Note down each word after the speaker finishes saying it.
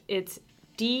It's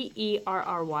Derry.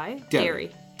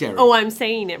 Derry. Oh, I'm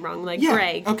saying it wrong, like Yeah.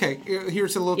 Greg. Okay,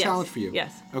 here's a little challenge for you.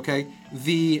 Yes. Okay,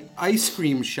 the ice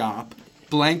cream shop,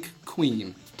 blank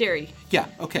Queen. Derry. Yeah,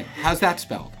 okay. How's that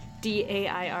spelled? Dairy.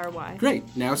 Great.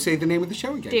 Now say the name of the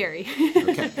show again. Derry.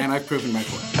 Okay, and I've proven my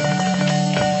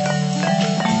point.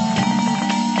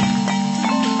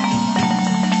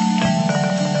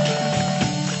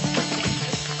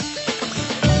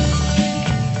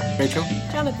 Rachel,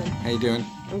 Jonathan. how you doing?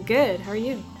 I'm good. How are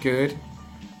you? Good.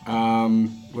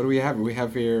 What do we have? We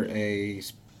have here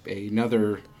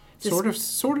another sort of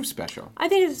special. I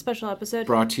think it's a special episode.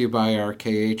 Brought to you by our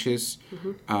KHs.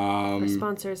 Our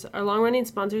sponsors, our long-running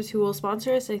sponsors who will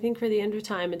sponsor us, I think, for the end of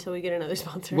time until we get another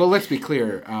sponsor. Well, let's be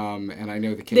clear, and I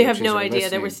know the KHs they have no are idea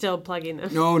listening. that we're still plugging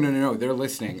them. No, they're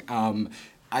listening.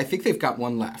 I think they've got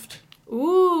one left.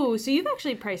 Ooh, so you've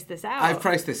actually priced this out. I've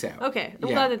priced this out. Okay, I'm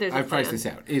glad that there's a I've priced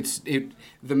plan. this out.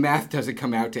 The math doesn't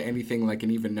come out to anything like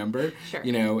an even number. Sure.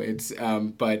 You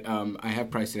know, but I have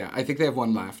priced it out. I think they have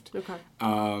one left. Okay.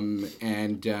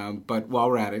 But while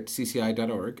we're at it,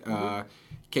 cci.org,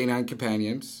 Canine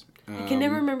Companions. I can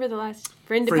never remember the last. For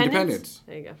For independence? independence.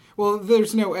 There you go. Well,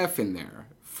 there's no F in there.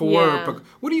 Yeah.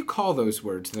 What do you call those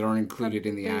words that aren't included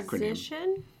in the acronym?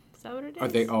 Preposition? Is that what it is? Are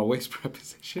they always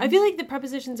prepositions? I feel like the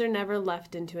prepositions are never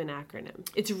left into an acronym.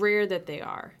 It's rare that they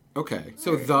are. Okay,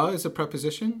 so the is a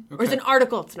preposition? Okay. Or it's an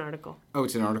article. It's an article. Oh,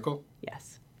 it's an article?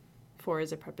 Yes. For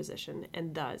is a preposition,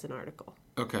 and the is an article.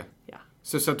 Okay. Yeah.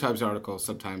 So sometimes articles,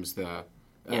 sometimes Yeah.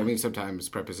 sometimes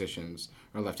prepositions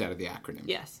are left out of the acronym.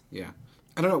 Yes. Yeah.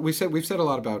 I don't know. We've said a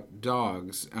lot about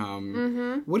dogs.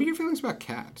 What are your feelings about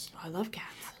cats? Oh, I love cats.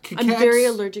 Could I'm cats- very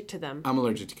allergic to them, I'm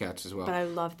allergic to cats as well. but I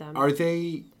love them.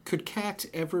 Could cats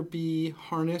ever be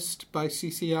harnessed by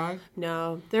CCI?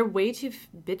 No, they're way too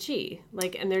bitchy.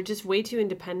 And they're just way too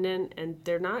independent, and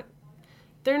they're not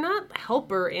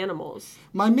helper animals.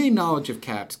 My main knowledge of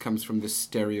cats comes from the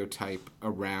stereotype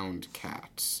around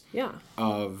cats. Yeah.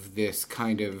 Of this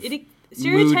kind of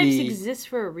Stereotypes moody, exist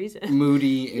for a reason.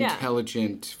 moody, Yeah.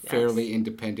 intelligent, fairly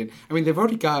independent. I mean, they've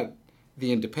already got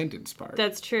the independence part.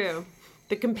 That's true.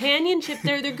 The companionship,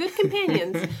 they're good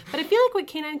companions. But I feel like what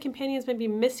canine companions might be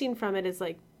missing from it is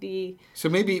the... So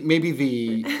maybe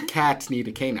the cats need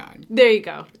a canine. There you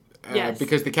go. Yes.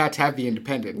 Because the cats have the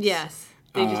independence. Yes.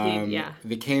 They just need,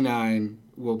 The canine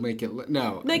will make it...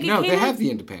 No, Like a they canine- have the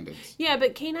independence. Yeah,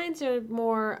 but canines are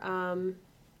more...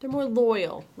 they're more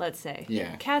loyal, let's say.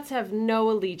 Yeah. Cats have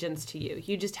no allegiance to you.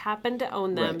 You just happen to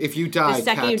own them. Right. If you die, the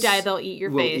second you cats die, they'll eat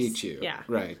your will face. eat you. Yeah.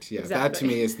 Right. Yeah. Exactly. That to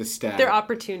me is the stat. They're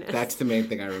opportunists. That's the main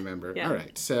thing I remember. Yeah. All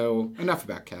right. So enough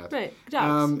about cats. Right.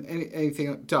 Dogs. Anything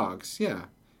else? Dogs. Yeah.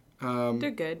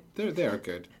 They're good. They are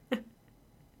good.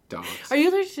 Dogs. Are you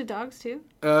allergic to dogs too?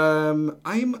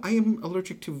 I am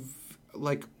allergic to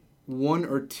like one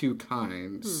or two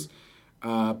kinds,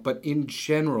 but in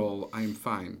general, I'm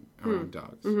fine around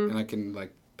dogs, and I can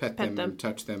like pet them and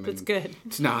touch them. That's and good.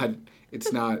 It's not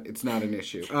an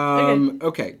issue.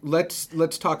 Okay.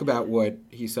 Let's talk about what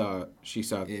she saw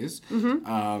is.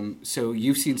 So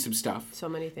you've seen some stuff. So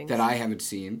many things that I haven't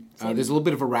seen. There's a little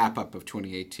bit of a wrap up of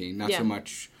 2018. Not so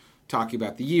much talking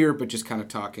about the year, but just kind of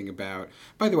talking about.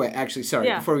 By the way, actually, sorry.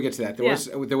 Before we get to that,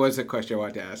 there was a question I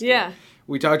wanted to ask. Yeah. You.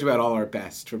 We talked about all our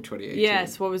best from 2018.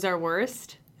 Yes. What was our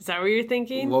worst? Is that what you're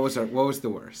thinking? What was the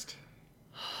worst?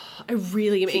 I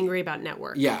really am angry about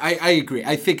Network. Yeah, I agree.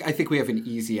 I think we have an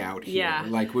easy out here. Yeah.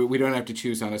 Like we don't have to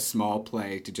choose on a small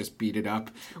play to just beat it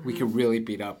up. We can really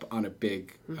beat up on a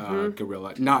big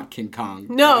gorilla, not King Kong.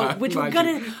 No, which we're mind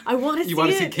gonna. you. I want to see it. You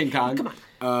want to see King Kong? Come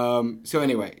on. So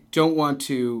anyway, don't want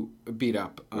to beat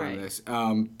up on Right. this.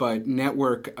 But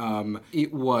Network,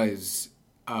 it was.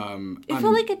 It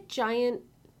felt like a giant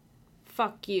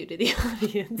fuck you to the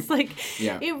audience.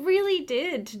 It really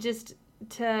did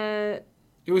to.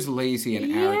 It was lazy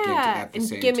and arrogant at the and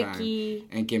same gimmicky. time.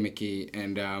 And gimmicky.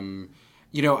 And,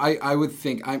 I would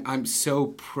think I'm so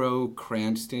pro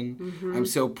Cranston. Mm-hmm. I'm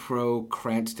so pro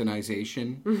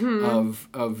Cranstonization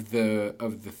of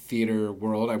the theater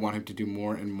world. I want him to do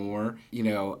more and more.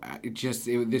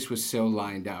 This was so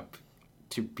lined up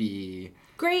to be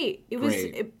Great. It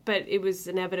Great. was, but it was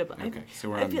inevitable. Okay, so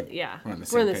we're I on feel, the- yeah, we're on the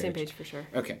the same same page. page for sure.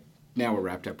 okay. Now we're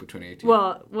wrapped up with 2018.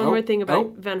 Well, one more thing about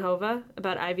oh. Van Hove,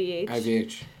 about IVH.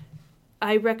 IVH.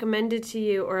 I recommended to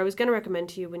you, or I was going to recommend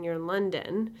to you when you're in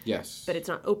London, Yes. but it's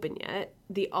not open yet,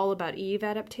 the All About Eve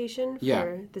adaptation for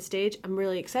Yeah. the stage. I'm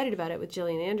really excited about it with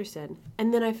Gillian Anderson.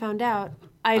 And then I found out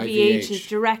IVH is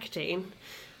directing.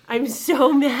 I'm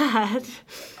so mad.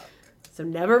 So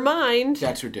never mind.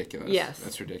 That's ridiculous. Yes.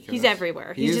 That's ridiculous. He's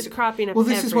everywhere. He's just cropping up. Well,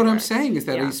 this everywhere. is what I'm saying, is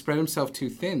that he spread himself too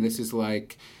thin. It's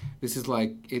like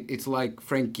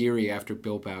Frank Gehry after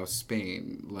Bilbao,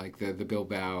 Spain, like the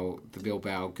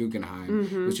Bilbao Guggenheim.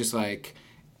 It was just like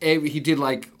he did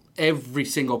like every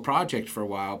single project for a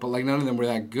while, but like none of them were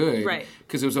that good, right?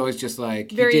 Because it was always just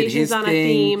like variations he did his on thing a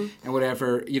theme and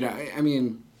whatever. You know, I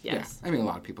mean, yes. Yeah, I mean, a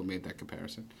lot of people made that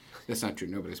comparison. That's not true.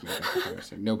 Nobody's made that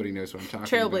comparison. Nobody knows what I'm talking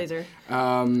Trailblazer.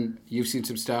 about. You've seen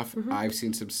some stuff. I've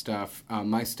seen some stuff.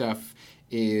 My stuff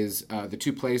is the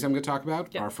two plays I'm going to talk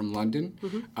about are from London.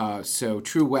 So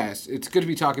True West. It's good to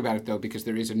be talking about it, though, because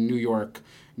there is a New York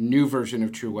new version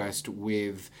of True West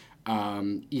with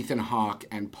Ethan Hawke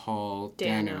and Paul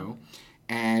Dano.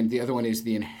 And the other one is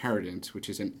The Inheritance, which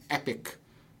is an epic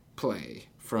play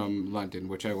from London,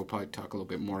 which I will probably talk a little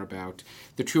bit more about.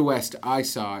 The True West I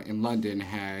saw in London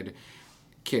had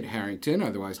Kit Harington,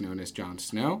 otherwise known as Jon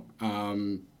Snow,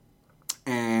 and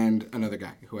another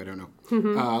guy who I don't know.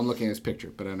 I'm looking at his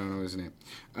picture, but I don't know his name.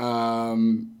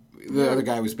 The other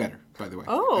guy was better, by the way,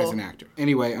 as an actor.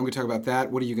 Anyway, I'm going to talk about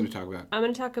that. What are you going to talk about? I'm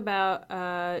going to talk about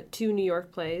two New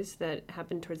York plays that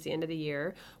happened towards the end of the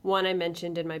year. One I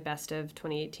mentioned in my best of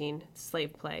 2018,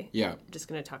 Slave Play. Yeah. I'm just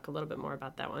going to talk a little bit more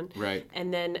about that one. Right.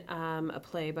 And then a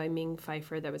play by Ming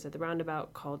Pfeiffer that was at the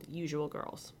Roundabout called Usual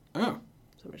Girls. Oh.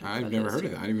 So I've never heard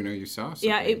of that. I didn't even know you saw something.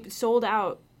 Yeah, it sold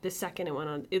out the second it went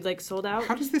on. It like sold out.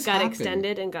 How does this got happen?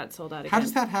 Extended and got sold out again. How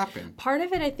does that happen? Part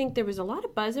of it, I think there was a lot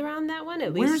of buzz around that one.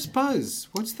 At least where's buzz?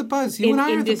 What's the buzz? You and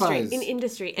I are the buzz. In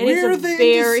industry. And we're it's the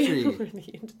very, industry.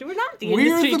 We're not the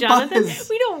We're industry, the Jonathan. buzz.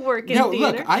 We don't work in theater. No,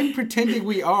 look, I'm pretending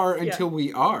we are until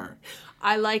we are.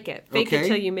 I like it. Fake it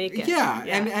till you make it. Yeah.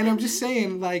 And I'm just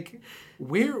saying, like,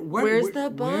 where's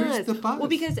the buzz? Where's the buzz? Well,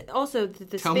 because also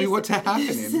the Tell space me what's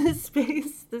happening. the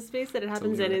space that it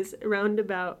happens in is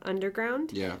Roundabout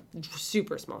Underground. Yeah.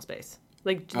 Super small space.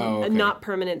 Like okay. not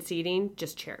permanent seating,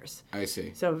 just chairs. I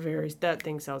see. So that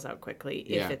thing sells out quickly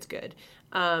if it's good.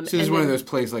 So this is one of those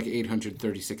plays like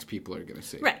 836 people are going to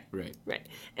see. Right.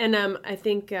 And I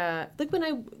think like when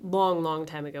I long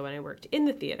time ago when I worked in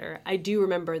the theater, I do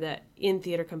remember that in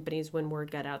theater companies when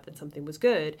word got out that something was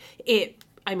good, it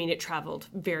traveled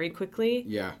very quickly.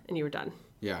 Yeah. And you were done.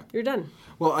 Yeah. You're done.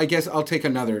 Well, I guess I'll take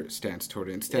another stance toward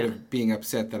it. Instead of being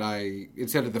upset that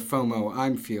instead of the FOMO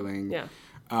I'm feeling,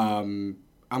 I'm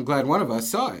glad one of us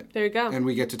saw it. There you go. And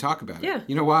we get to talk about it.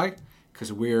 You know why?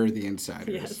 Because we're the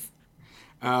insiders.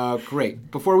 Yes.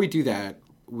 Great. Before we do that,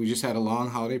 we just had a long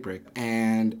holiday break,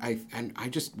 and I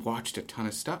just watched a ton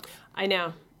of stuff. I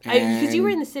know. Because you were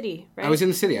in the city, right? I was in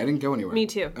the city. I didn't go anywhere. Me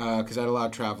too. Because I had a lot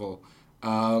of travel.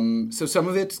 So some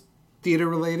of it's theater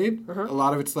related. A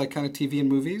lot of it's like kind of TV and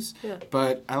movies. Yeah.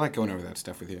 But I like going over that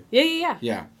stuff with you.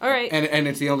 Yeah. All right. And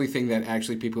it's the only thing that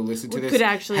actually people who listen to this could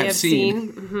actually have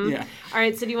seen. Mm-hmm. Yeah. All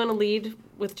right. So do you want to lead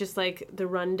with just like the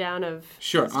rundown of?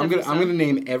 Sure. I'm gonna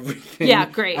name everything. Yeah.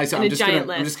 Great. I'm list. I'm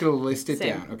just gonna list it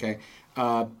down. Okay.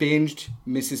 Binged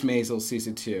Mrs. Maisel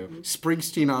season 2,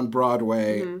 Springsteen on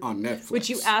Broadway on Netflix, which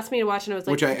you asked me to watch, and I was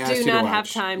like, do not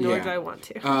have time, nor do I want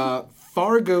to.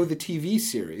 Fargo, the TV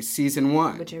series, season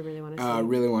 1, which I really want to see.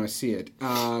 Really want to see it.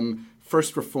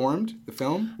 First Reformed, the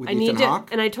film with Ethan Hawke.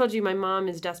 And I told you my mom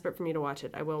is desperate for me to watch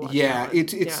it. I will watch it. Yeah,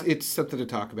 it's something to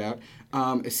talk about.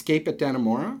 Escape at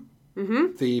Dannemora.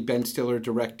 Mm-hmm. The Ben Stiller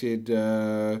directed,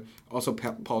 also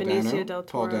Paul Benicio Dano. del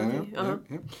Toro. Paul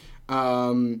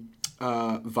Dano.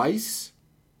 Vice,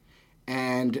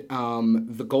 and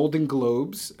the Golden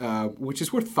Globes, which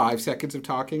is worth 5 seconds of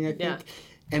talking, I think. Yeah.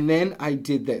 And then I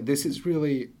did that. This is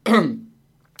really,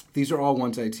 these are all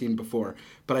ones I'd seen before,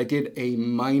 but I did a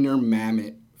Minor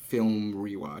Mamet film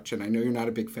rewatch. And I know you're not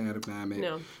a big fan of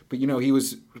Mamet, but he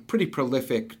was a pretty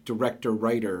prolific director,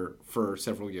 writer for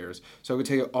several years. So I would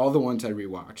tell you all the ones I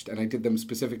rewatched, and I did them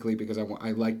specifically because I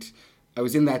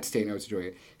was in that state and I was enjoying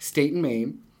it. State and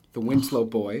Maine, The Winslow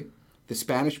Boy, The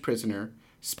Spanish Prisoner,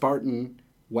 Spartan,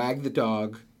 Wag the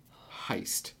Dog,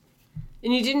 Heist.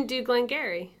 And you didn't do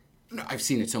Glengarry? No, I've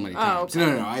seen it so many times. Okay.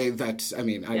 No.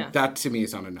 That to me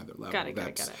is on another level. Got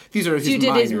it. These are his you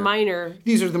did his minor.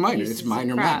 These are the minor. It's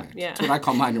Minor Mamet. Yeah. It's what I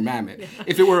call Minor Mamet. Yeah.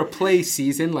 If it were a play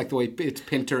season, like the way it's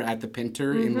Pinter at the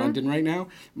Pinter in London right now,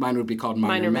 mine would be called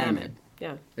Minor Mamet.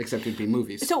 Yeah. Except it'd be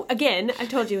movies. So again, I've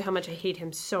told you how much I hate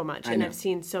him so much, and I've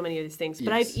seen so many of these things.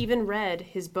 But I've even read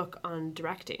his book on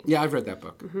directing. Yeah, I've read that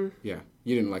book. Mm-hmm. Yeah,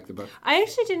 you didn't like the book. I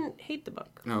actually didn't hate the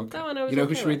book. Oh, okay. That one I was. You know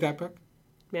who should read that book?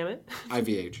 Mamet?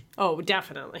 IVH. Oh,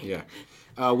 definitely. Yeah.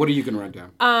 What are you going to run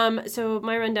down? So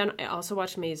my rundown, I also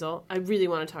watched Maisel. I really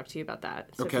want to talk to you about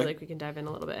that. So I feel like we can dive in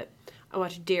a little bit. I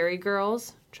watched Dairy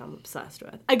Girls which I'm obsessed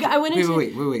with. I went into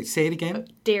Wait. Say it again.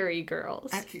 Dairy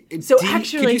Girls. So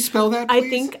actually, could you spell that, please? I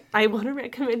think I want to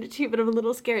recommend it to you, but I'm a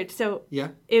little scared. So yeah,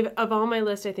 if of all my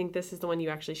list, I think this is the one you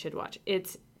actually should watch.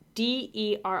 It's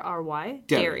Derry.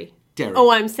 Dairy.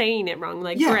 Oh, I'm saying it wrong,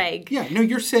 like Greg. Yeah, no,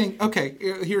 you're saying, okay,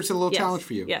 here's a little challenge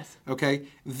for you. Yes. Okay,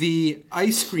 the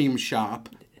ice cream shop,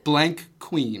 blank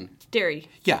queen. Dairy.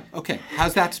 Yeah, okay.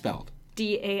 How's that spelled?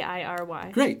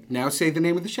 Dairy. Great. Now say the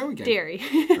name of the show again. Dairy.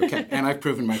 Okay, and I've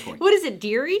proven my point. What is it,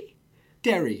 Deary?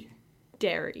 Dairy.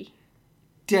 Dairy.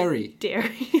 Dairy.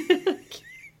 Dairy.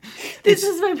 This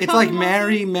is my problem. It's like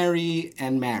Mary,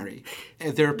 and Mary.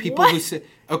 There are people who say...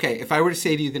 Okay, if I were to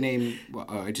say to you the name... Well,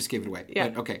 I just gave it away. Yeah.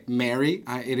 But, okay, Mary,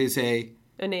 it is a...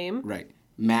 A name. Right.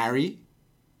 Mary.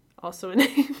 Also a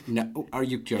name. No, are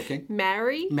you joking?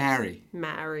 Mary. Marry.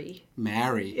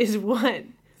 Is what?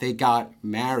 They got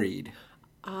married.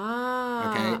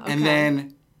 Ah. Okay. And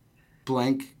then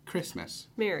blank Christmas.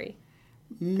 Mary.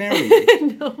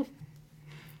 No.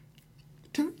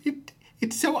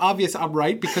 It's so obvious I'm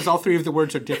right because all three of the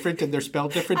words are different and they're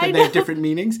spelled different and they have different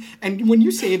meanings. And when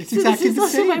you say it, it's exactly the same.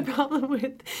 This is also my problem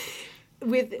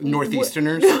with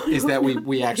Northeasterners is that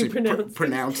we actually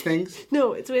pronounce things.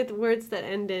 No, it's with words that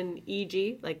end in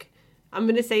eg. Like I'm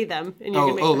going to say them, and you're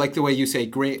going to make like the way you say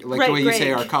Greg, like the way you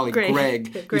say our colleague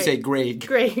Greg. You say Greg.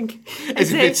 Greg.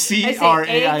 As if it's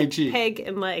CRAIG. Peg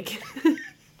and leg.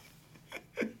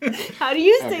 How do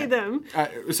you say them?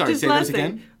 Sorry, say those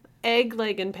again. Egg,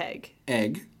 leg, and peg.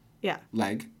 Egg. Yeah.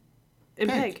 Leg.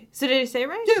 And peg. So did I say it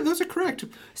right? Yeah, those are correct.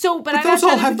 So, but those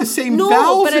all have the same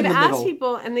vowels in the middle. No, but I've asked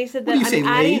people, and they said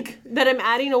that I'm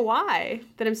adding a Y.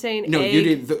 That I'm saying no, egg.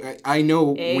 You did. I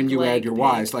know egg, when you leg, add your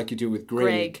peg. Ys, like you do with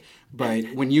Greg. But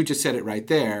when you just said it right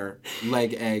there,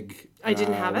 leg, egg. I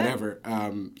didn't have whatever. I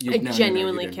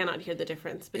genuinely cannot hear the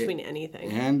difference between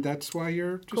anything. And that's why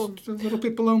you're just a little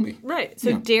bit below me. Right.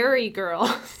 So Dairy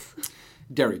Girls.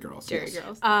 Dairy Girls. Dairy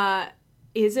Girls.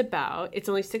 Is about, it's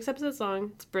only 6 episodes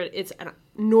long. It's a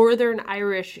Northern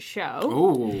Irish show.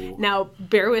 Oh. Now,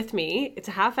 bear with me. It's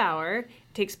a half hour.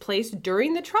 It takes place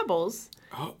during the Troubles.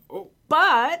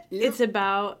 But it's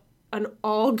about an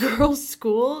all-girls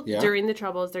school during the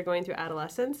Troubles. They're going through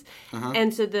adolescence.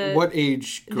 And so what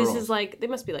age girls? This is like, they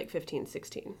must be like 15,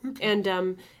 16. Okay.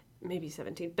 And maybe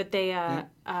 17. But they,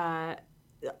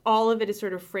 all of it is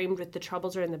sort of framed with the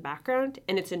Troubles are in the background,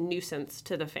 and it's a nuisance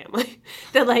to the family.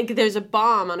 That, like, there's a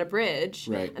bomb on a bridge,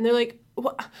 right? And they're like,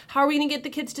 how are we going to get the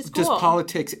kids to school? Does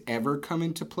politics ever come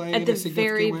into play at in the a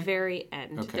significant way? very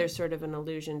end? Okay. There's sort of an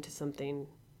allusion to something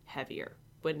heavier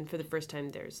when, for the first time,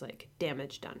 there's, like,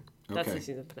 damage done. That's the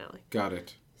season finale. Got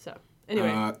it. So,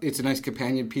 anyway. It's a nice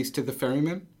companion piece to The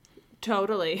Ferryman?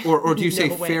 Totally. Or do you say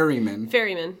ferryman?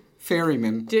 Ferryman.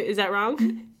 Ferryman. Is that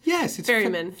wrong? Yes, it's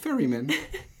Ferryman. Ferryman.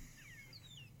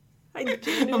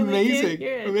 Amazing.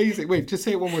 Amazing. Wait, just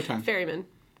say it one more time. Ferryman.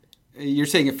 You're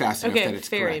saying it fast enough that it's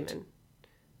ferryman. Correct.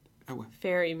 Oh,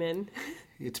 Ferryman.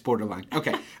 It's borderline.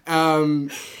 Okay.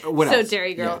 What else? So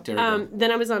Dairy Girl. Yeah, Dairy Girl.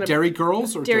 Then I was on a... Dairy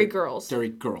Girls? Or Dairy Girls. Dairy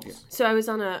Girls. Yeah. So I was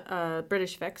on a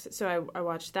British fix. So I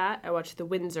watched that. I watched The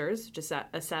Windsors, just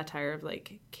a satire of,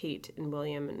 like, Kate and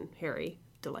William and Harry.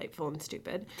 Delightful and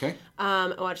stupid. Okay.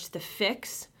 I watched The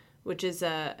Fix, which is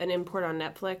an import on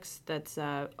Netflix that's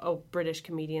British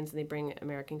comedians, and they bring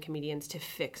American comedians to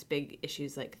fix big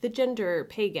issues like the gender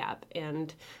pay gap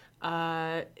and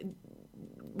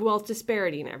wealth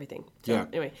disparity and everything. So,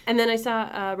 anyway. And then I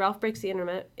saw Ralph Breaks the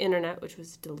Internet, which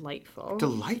was delightful.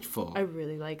 Delightful? I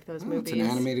really like those movies. It's an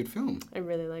animated film. I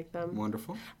really like them.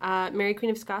 Wonderful. Mary Queen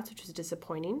of Scots, which was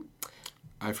disappointing.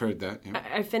 I've heard that, yeah.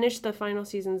 I finished the final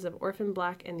seasons of Orphan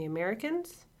Black and The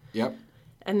Americans. Yep.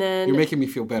 And then... You're making me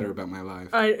feel better about my life.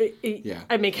 I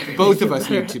make everybody Both of us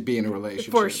better. need to be in a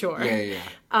relationship. For sure. Yeah.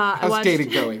 How's dating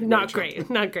going? Not great,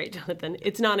 Jonathan.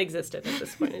 It's non-existent at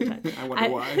this point in time. I wonder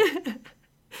why.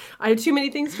 I have too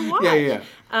many things to watch.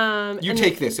 Yeah. You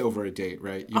take this over a date,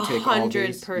 right? You take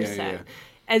 100%. Yeah.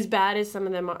 As bad as some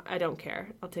of them are, I don't care.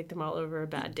 I'll take them all over a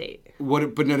bad date.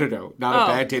 What? But no. Not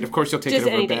a bad date. Of course you'll take it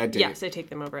over a bad date. Yes, I take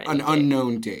them over any date. An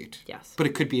unknown date. Yes. But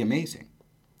it could be amazing.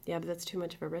 Yeah, but that's too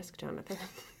much of a risk, Jonathan.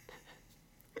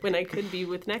 When I could be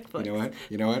with Netflix.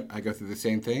 You know what? I go through the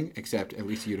same thing, except at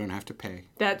least you don't have to pay.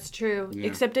 That's true. Yeah.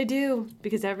 Except I do,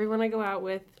 because everyone I go out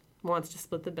with wants to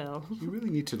split the bill. You really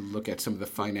need to look at some of the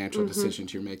financial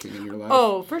decisions you're making in your life.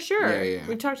 Oh, for sure. Yeah.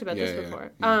 We've talked about this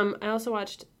before. Yeah. I also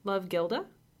watched Love, Gilda.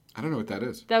 I don't know what that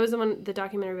is. That was the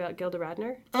documentary about Gilda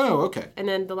Radner. Oh, okay. And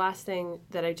then the last thing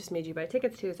that I just made you buy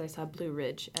tickets to is I saw Blue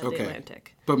Ridge at the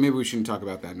Atlantic. But maybe we shouldn't talk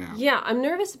about that now. Yeah, I'm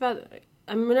nervous about...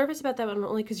 I'm nervous about that one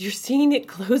only because you're seeing it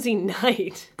closing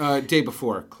night. Day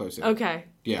before closing. Okay.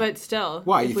 Yeah. But still.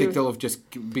 Why? You think they'll have just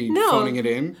be phoning it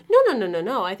in?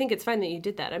 No. I think it's fine that you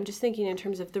did that. I'm just thinking in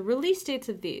terms of the release dates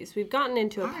of these. We've gotten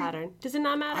into a pattern. Does it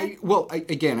not matter?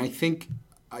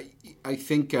 I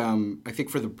think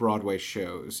for the Broadway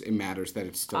shows, it matters that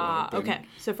it's still open. Okay.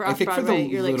 So for off-Broadway,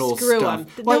 you're like, screw them.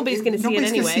 Nobody's going to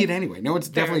see it anyway. Nobody's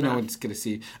going to see it anyway. No one's going to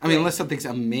see. I mean, unless something's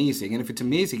amazing, and if it's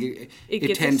amazing,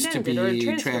 it tends to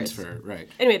be transferred. Right.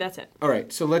 Anyway, that's it. All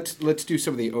right. So let's do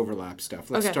some of the overlap stuff.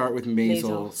 Let's start with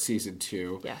Maisel season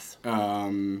 2. Yes.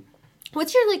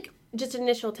 What's your just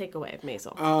initial takeaway of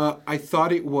Maisel? I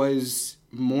thought it was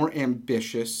more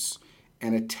ambitious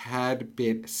and a tad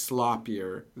bit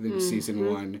sloppier than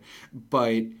season 1,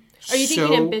 but are you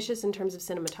thinking ambitious in terms of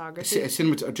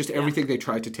cinematography? Just everything they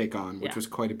tried to take on, which was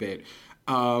quite a bit,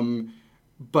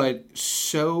 but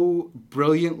so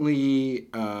brilliantly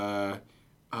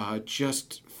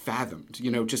just fathomed.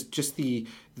 Just the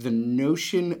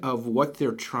notion of what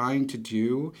they're trying to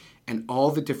do and all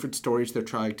the different stories they're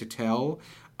trying to tell.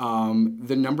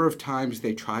 The number of times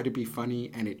they try to be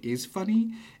funny and it is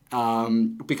funny.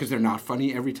 Because they're not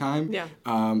funny every time. Yeah.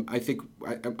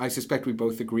 I suspect we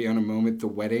both agree on a moment, the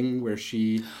wedding where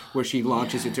she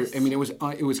launches into. I mean, it was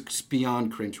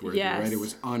beyond cringeworthy, right? It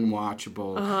was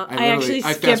unwatchable.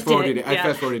 I fast forwarded it. I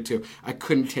fast forwarded too. I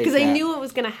couldn't take because I knew it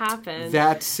was going to happen.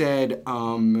 That said,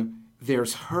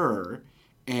 there's her.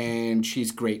 And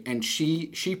she's great. And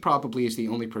she probably is the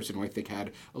only person who I think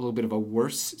had a little bit of a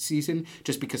worse season,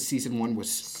 just because season 1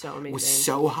 was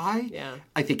so high. Yeah.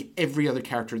 I think every other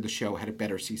character in the show had a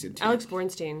better season 2. Alex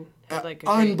Bornstein had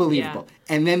unbelievable.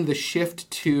 Yeah. And then the shift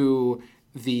to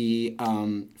the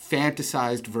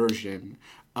fantasized version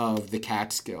of the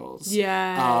Catskills.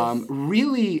 Yes.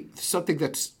 Really something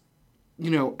that's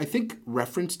I think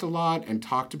referenced a lot and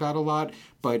talked about a lot,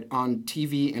 but on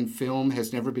TV and film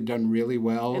has never been done really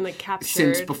well. And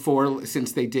captured.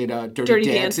 Since they did Dirty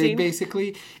Dancing,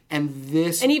 basically. And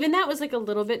even that was a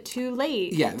little bit too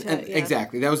late. Yeah,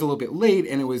 exactly. That was a little bit late,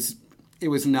 and it was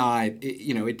not,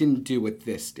 it didn't do what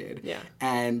this did. Yeah.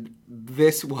 And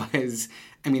this was,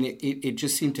 it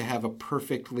just seemed to have a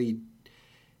perfectly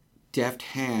deft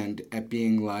hand at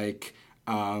being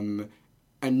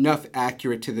enough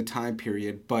accurate to the time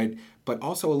period, but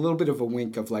also a little bit of a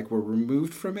wink of we're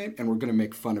removed from it and we're going to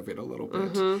make fun of it a little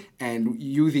bit. Mm-hmm. And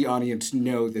you, the audience,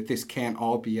 know that this can't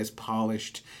all be as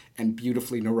polished and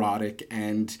beautifully neurotic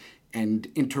and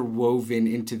interwoven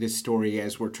into this story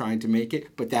as we're trying to make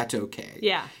it, but that's okay.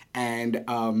 Yeah. And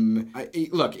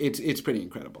look, it's pretty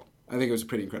incredible. I think it was a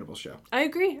pretty incredible show. I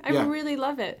agree. I really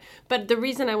love it. But the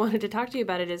reason I wanted to talk to you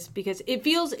about it is because it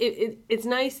feels it's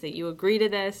nice that you agree to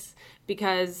this,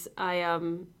 because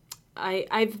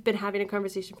I've been having a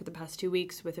conversation for the past 2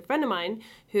 weeks with a friend of mine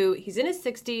who he's in his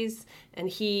 60s and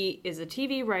he is a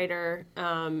TV writer,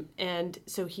 and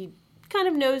so he kind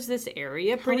of knows this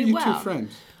area pretty well. How are you two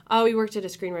friends? Oh, we worked at a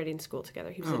screenwriting school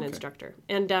together. He was an instructor,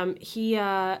 and he.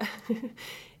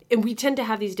 And we tend to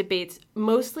have these debates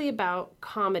mostly about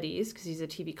comedies, because he's a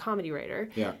TV comedy writer.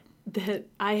 Yeah. That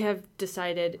I have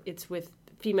decided it's with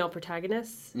female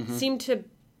protagonists seem to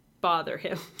bother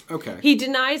him. Okay. He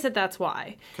denies that that's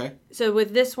why. Okay. So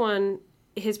with this one,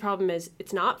 his problem is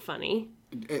it's not funny.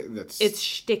 It's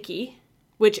shticky,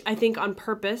 which I think on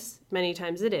purpose many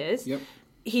times it is. Yep.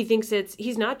 He thinks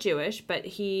he's not Jewish, but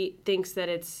he thinks that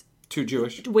it's too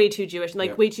Jewish. Way too Jewish.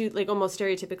 Way too, almost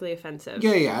stereotypically offensive.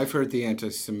 Yeah. I've heard the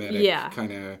anti-Semitic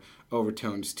kind of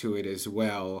overtones to it as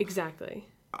well. Exactly.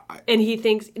 And he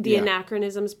thinks the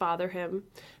anachronisms bother him,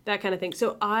 that kind of thing.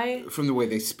 So From the way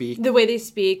they speak.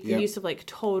 The use of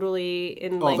totally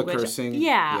in all language. All the cursing.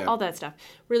 Yeah, all that stuff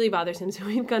really bothers him. So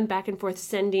we've gone back and forth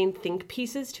sending think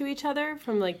pieces to each other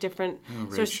from different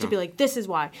sources to be this is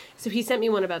why. So he sent me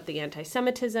one about the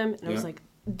anti-Semitism, and I was like,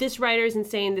 this writer is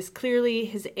insane. This clearly,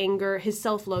 his anger, his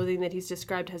self-loathing that he's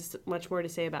described has much more to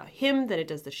say about him than it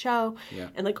does the show. Yeah.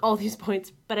 And all these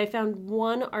points. But I found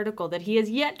one article that he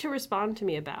has yet to respond to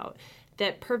me about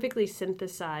that perfectly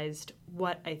synthesized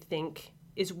what I think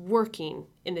is working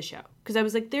in the show. Because I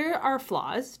was there are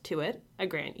flaws to it, I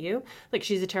grant you.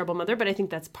 She's a terrible mother, but I think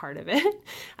that's part of it.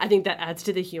 I think that adds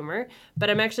to the humor.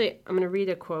 But I'm going to read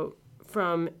a quote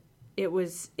from, it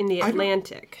was in The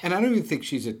Atlantic. And I don't even think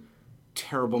she's a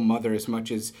terrible mother as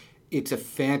much as it's a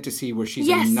fantasy where she's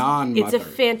a non-mother. It's a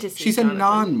fantasy. She's a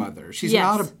non-mother. She's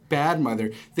not a bad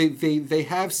mother. They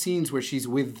have scenes where she's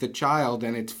with the child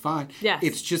and it's fine. Yes.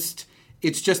 It's just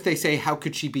It's just they say, how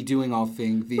could she be doing all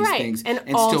these things and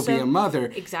also, still be a mother?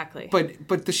 Exactly.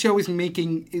 But the show is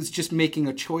just making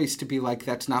a choice to be like,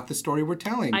 that's not the story we're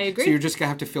telling. I agree. So you're just gonna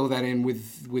have to fill that in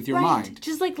with your mind.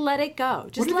 Just like let it go.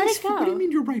 Just let it go. What do you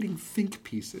mean you're writing think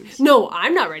pieces? No,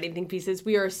 I'm not writing think pieces.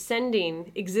 We are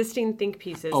sending existing think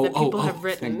pieces that people have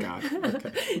written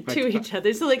to each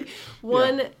other. So like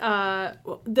one,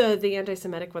 the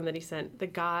anti-Semitic one that he sent,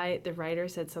 the writer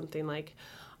said something like,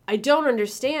 I don't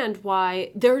understand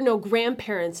why there are no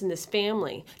grandparents in this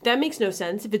family. That makes no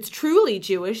sense. If it's truly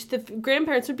Jewish, the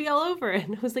grandparents would be all over it.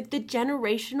 And it was like the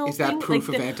generational thing. Is that proof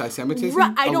of anti-Semitism?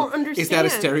 I don't understand. Is that a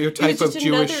stereotype of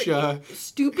Jewish...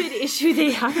 stupid issue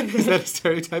they have. Is that a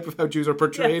stereotype of how Jews are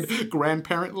portrayed? Yes.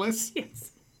 Grandparentless?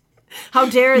 Yes. How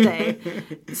dare they?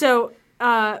 So...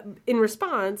 in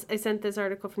response, I sent this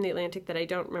article from The Atlantic that I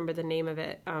don't remember the name of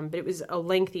it, but it was a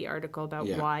lengthy article about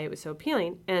why it was so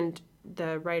appealing. And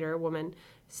the writer, a woman,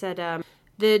 said,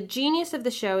 the genius of the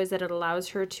show is that it allows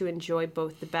her to enjoy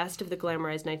both the best of the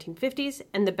glamorized 1950s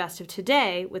and the best of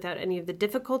today without any of the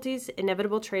difficulties,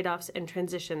 inevitable trade-offs, and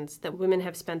transitions that women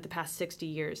have spent the past 60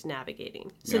 years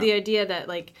navigating. So the idea that,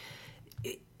 like,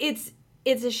 it's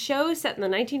a show set in the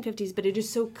 1950s, but it is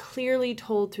so clearly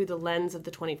told through the lens of the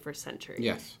 21st century.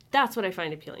 Yes. That's what I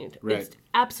find appealing. Right. It's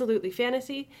absolutely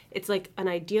fantasy. It's like an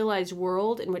idealized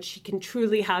world in which she can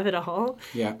truly have it all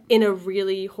in a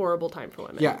really horrible time for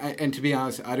women. Yeah, and to be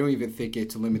honest, I don't even think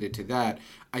it's limited to that.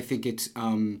 I think it's,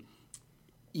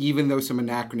 even though some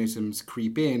anachronisms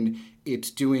creep in, it's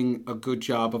doing a good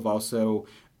job of also...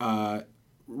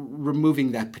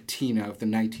 removing that patina of the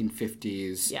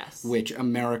 1950s, which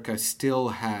America still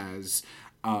has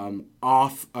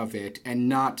off of it, and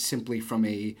not simply from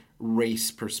a race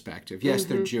perspective. Yes,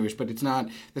 they're Jewish, but that's not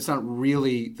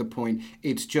really the point.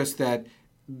 It's just that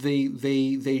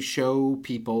they show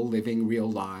people living real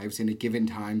lives in a given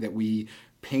time that we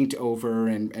paint over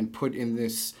and put in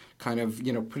this kind of,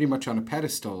 pretty much on a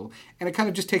pedestal. And it kind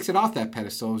of just takes it off that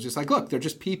pedestal. It's just like, look, they're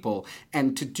just people.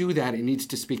 And to do that, it needs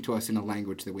to speak to us in a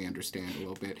language that we understand a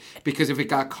little bit. Because if it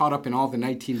got caught up in all the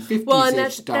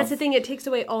 1950s stuff... that's the thing. It takes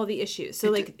away all the issues.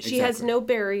 So, she has no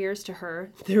barriers to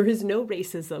her. There is no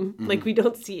racism. Mm-hmm. Like, we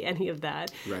don't see any of that.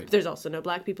 Right. There's also no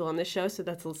black people on this show, so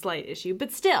that's a slight issue.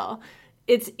 But still,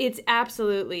 it's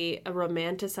absolutely a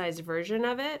romanticized version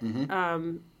of it.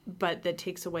 Mm-hmm. But that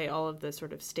takes away all of the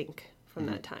sort of stink from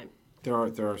that time. There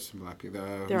are some black people.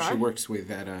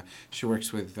 She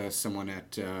works with someone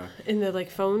at in the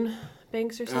phone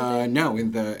banks or something. No,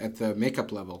 at the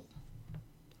makeup level.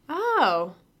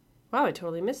 Oh, wow! I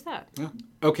totally missed that. Yeah.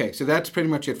 Okay, so that's pretty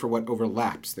much it for what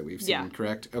overlaps that we've seen.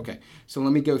 Correct? Okay, so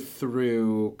let me go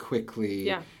through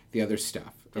quickly the other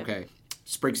stuff. Okay,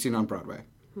 Springsteen on Broadway.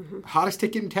 Mm-hmm. Hottest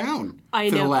ticket in town. I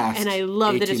know, the last and I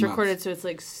love that it's recorded. Months. So it's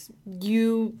like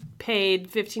you paid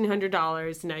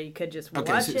 $1,500. Now you could just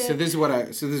watch it. So this is what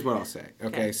I'll say.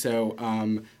 Okay. So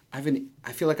I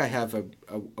feel like I have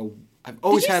I've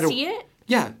always had a. Did you see it?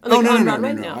 Yeah. Like no.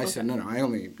 No, I said no.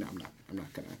 I'm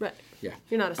not gonna. Right. Yeah.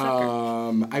 You're not a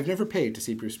sucker. I've never paid to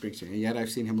see Bruce Springsteen, and yet I've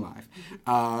seen him live.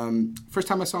 Mm-hmm. First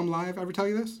time I saw him live, I ever tell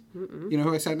you this? Mm-mm. You know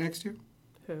who I sat next to?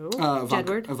 Who?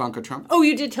 Ivanka Trump. Oh,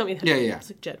 you did tell me that. Yeah. It's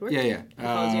like Jedward? Yeah.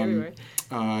 Everywhere.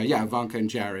 Ivanka and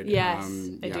Jared. Yes,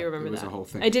 I do remember that. It was a whole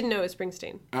thing. I didn't know it was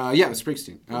Springsteen. Yeah, it was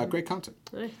Springsteen. Great concert.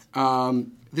 Nice.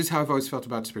 This is how I've always felt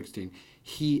about Springsteen.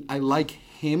 I like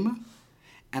him,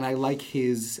 and I like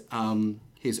his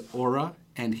aura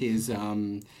and his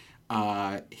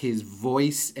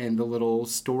voice and the little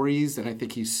stories, and I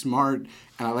think he's smart,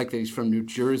 and I like that he's from New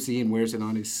Jersey and wears it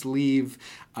on his sleeve.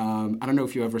 I don't know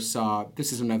if you ever saw,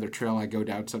 this is another trail I go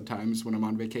down sometimes when I'm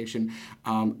on vacation.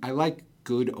 I like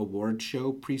good award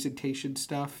show presentation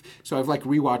stuff. So I've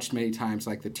rewatched many times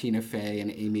the Tina Fey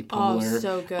and Amy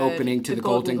Poehler opening to the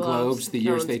Golden Globes, the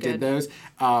years they did those.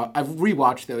 I've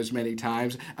rewatched those many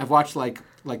times. I've watched like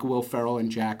Will Ferrell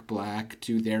and Jack Black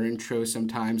do their intro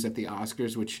sometimes at the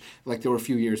Oscars, which there were a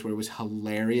few years where it was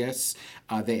hilarious.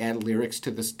 They add lyrics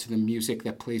to the music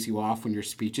that plays you off when your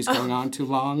speech is going on too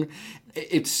long.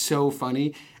 It's so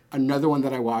funny. Another one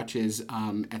that I watch is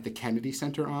at the Kennedy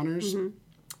Center Honors. Mm-hmm.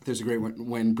 There's a great one.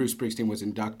 When Bruce Springsteen was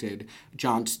inducted,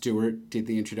 Jon Stewart did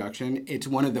the introduction. It's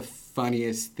one of the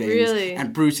funniest things. Really?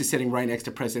 And Bruce is sitting right next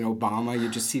to President Obama. You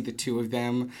just see the two of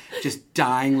them just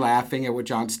dying laughing at what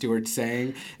Jon Stewart's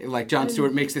saying. Jon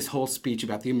Stewart makes this whole speech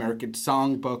about the American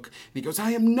Songbook. And he goes,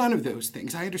 I am none of those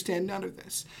things. I understand none of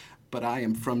this. But I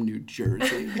am from New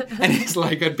Jersey. And he's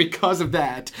and because of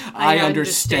that, I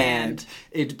understand.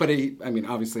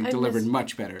 Obviously delivered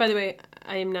much better. By the way,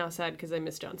 I am now sad because I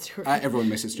miss Jon Stewart. Everyone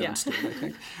misses Jon Stewart, I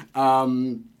think.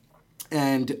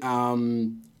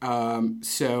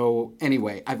 So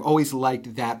anyway, I've always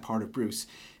liked that part of Bruce.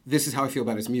 This is how I feel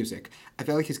about his music. I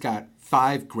feel like he's got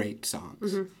 5 great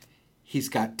songs. Mm-hmm. He's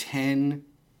got 10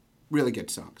 really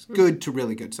good songs. Mm-hmm. Good to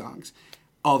really good songs.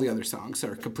 All the other songs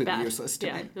are completely useless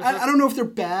to me. Mm-hmm. I don't know if they're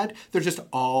bad. They're just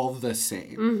all the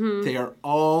same. Mm-hmm. They are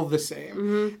all the same.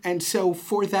 Mm-hmm. And so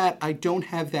for that, I don't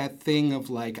have that thing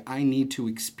of like, I need to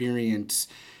experience...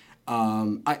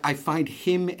 I find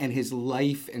him and his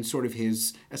life and sort of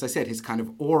his, as I said, his kind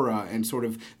of aura and sort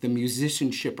of the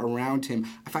musicianship around him,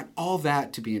 I find all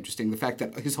that to be interesting. The fact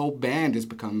that his whole band has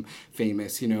become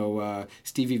famous,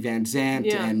 Stevie Van Zandt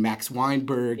and Max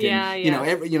Weinberg,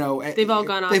 and they've all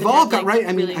gone off. They've all got right.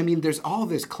 I mean, there's all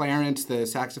this. Clarence, the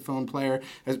saxophone player,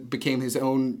 became his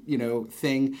own,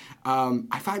 thing.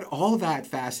 I find all that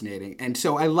fascinating, and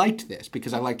so I liked this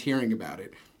because I liked hearing about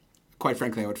it. Quite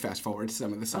frankly, I would fast forward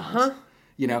some of the songs.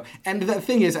 And the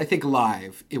thing is, I think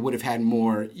live, it would have had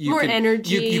more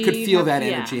energy. You could feel that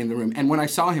energy in the room. And when I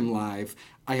saw him live,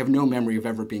 I have no memory of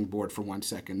ever being bored for 1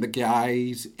 second. The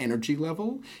guy's energy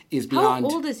level is beyond...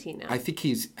 How old is he now? I think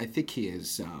he is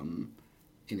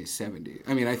in his 70s.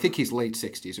 I mean, I think he's late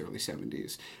 60s, early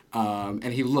 70s.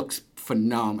 And he looks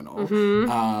phenomenal. Mm-hmm.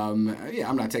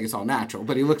 I'm not saying it's all natural,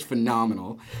 but he looks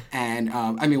phenomenal. And,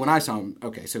 when I saw him,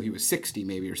 okay, so he was 60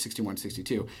 maybe, or 61,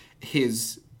 62.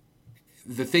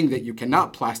 The thing that you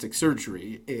cannot plastic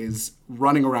surgery is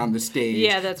running around the stage,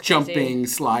 that's jumping, crazy.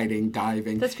 Sliding,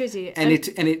 diving. That's crazy.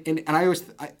 And I always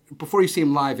before you see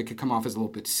him live, it could come off as a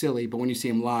little bit silly, but when you see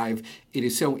him live, it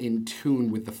is so in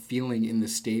tune with the feeling in the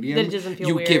stadium that it doesn't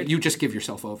feel weird. You just give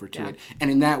yourself over to it,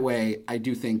 and in that way, I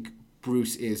do think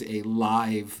Bruce is a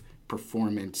live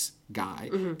performance guy.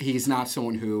 Mm-hmm. He's not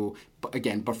someone who,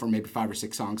 again, but for maybe 5 or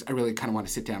 6 songs, I really kind of want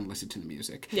to sit down and listen to the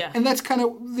music. Yeah. And that's kind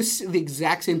of the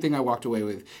exact same thing I walked away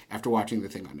with after watching the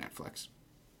thing on Netflix.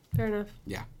 Fair enough.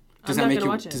 Yeah. Does that make you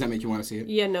want to see it?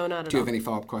 Yeah, no, not at all. Do you have any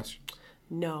follow-up questions?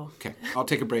 No. Okay. I'll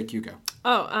take a break. You go.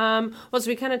 Well, so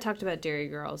we kind of talked about Dairy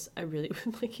Girls. I really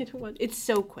would like you to watch. It's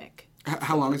so quick.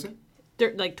 How long is it?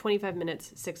 They're like 25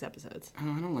 minutes, 6 episodes.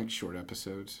 Oh, I don't like short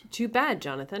episodes. Too bad,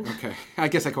 Jonathan. Okay. I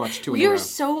guess I could watch 2 in a row. We are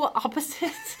so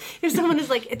opposite. If someone is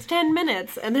like, it's 10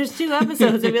 minutes and there's 2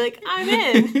 episodes, I'd be like, I'm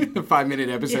in. 5-minute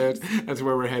episodes. Yes. That's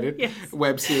where we're headed. Yes.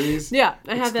 Web series. Yeah,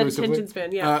 I have that attention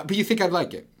span. Yeah. But you think I'd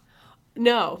like it?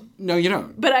 No. No, you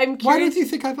don't. But I'm curious. Why don't you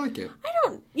think I'd like it? I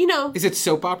don't, Is it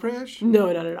soap opera-ish?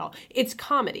 No, not at all. It's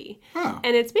comedy. Oh.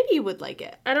 And it's, maybe you would like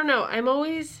it. I don't know. I'm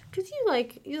always, because you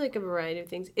like a variety of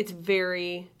things. It's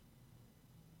very,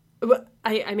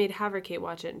 I made Haverkate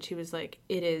watch it and she was like,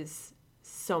 it is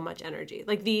so much energy.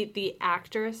 Like the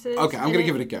actresses. Okay, I'm going to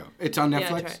give it a go. It's on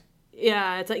Netflix?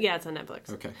 Yeah, it's on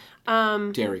Netflix. Okay.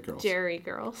 Dairy Girls. Dairy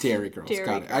Girls.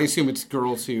 Got it. I assume it's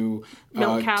girls who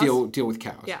deal with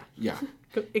cows. Yeah.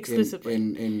 Exclusively.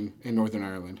 In Northern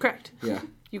Ireland. Correct. Yeah.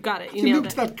 You got it. You nailed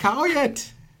it. That cow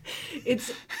yet?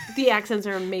 The accents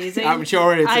are amazing. I'm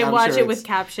sure it's. I watch it with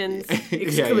captions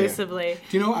exclusively. Yeah.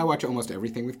 Do you know I watch almost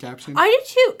everything with captions? I do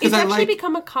too. It's actually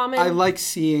become a common. I like.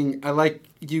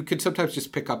 You could sometimes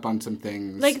just pick up on some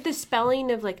things, like the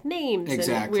spelling of like names.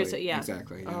 Exactly. And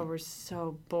Exactly. Yeah. Oh, we're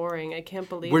so boring. I can't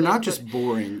believe we're not just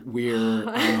boring.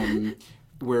 We're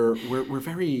we're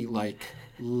very like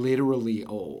literally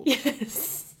old.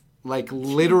 Yes. Like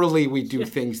literally, we do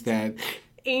things that.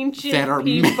 That are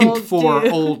meant for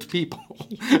old people,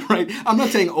 right? I'm not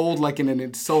saying old like in an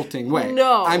insulting way.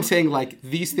 No. I'm saying like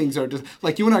these things are just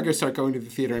like you and I are going to start going to the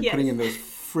theater and putting in those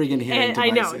friggin' hearing devices. I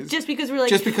know, just because we're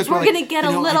going to get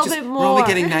a little bit more. We're only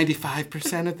getting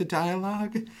 95% of the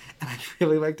dialogue, and I'd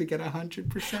really like to get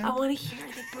 100%. I want to hear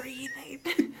the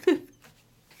breathing.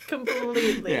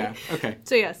 Completely. Yeah. Okay.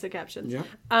 So yes, the captions. Yeah.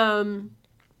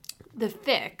 The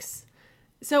Fix.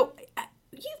 So.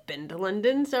 You've been to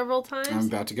London several times. I'm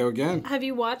about to go again. Have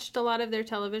you watched a lot of their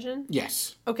television?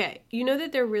 Yes. Okay. You know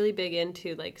that they're really big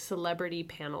into like celebrity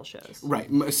panel shows. Right.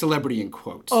 Celebrity in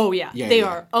quotes. Oh, yeah. They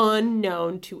are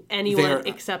unknown to anyone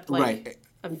except like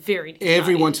a very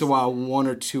Every audience. once in a while, 1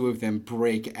 or 2 of them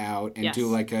break out and do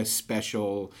like a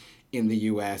special in the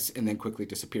U.S. and then quickly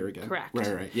disappear again. Correct.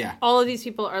 Right, yeah. All of these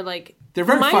people are like... They're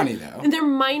very funny, though. And they're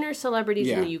minor celebrities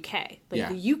in the U.K. Like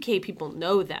the U.K. people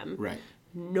know them. Right.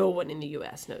 No one in the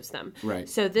U.S. knows them. Right.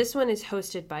 So this one is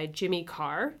hosted by Jimmy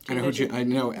Carr. I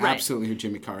know absolutely who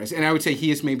Jimmy Carr is. And I would say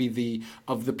he is maybe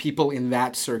of the people in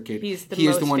that circuit, he is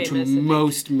the one famous, to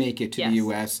most make it to the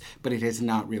U.S., but it has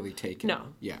not really taken. No.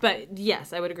 Yeah. But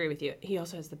yes, I would agree with you. He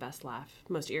also has the best laugh,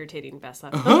 most irritating best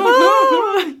laugh.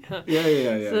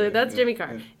 Yeah. So that's Jimmy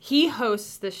Carr. Yeah. He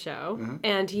hosts the show,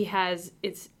 and he has,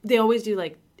 they always do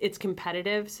like, it's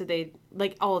competitive, so they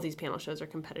like all of these panel shows are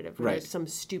competitive. Where Right. There's some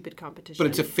stupid competition, But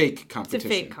it's a fake competition. It's a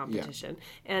fake competition,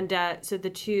 and so the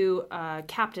two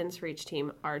captains for each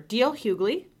team are D.L.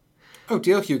 Hughley. Oh,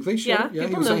 D.L. Hughley, sure. Yeah,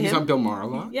 people know He's him. on Bill Maher a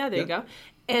lot. Yeah, there you go.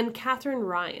 And Katherine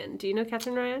Ryan. Do you know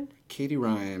Katherine Ryan? Katie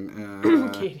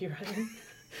Ryan. Katie Ryan.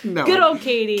 No. Good old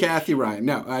Katie. Kathy Ryan.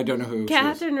 No, I don't know who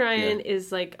Katherine she is. Ryan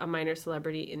is like a minor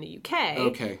celebrity in the UK.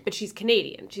 Okay. But she's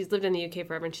Canadian. She's lived in the UK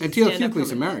forever. And she's And D.L. stand-up Hughley's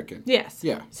comedian. American. Yes.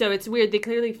 Yeah. So it's weird. They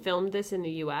clearly filmed this in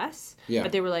the US. Yeah.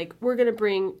 But they were like, we're going to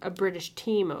bring a British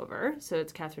team over. So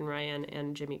it's Katherine Ryan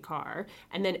and Jimmy Carr.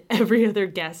 And then every other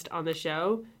guest on the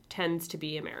show tends to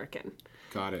be American.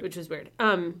 Got it. Which was weird.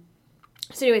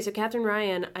 So anyway, so Katherine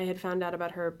Ryan, I had found out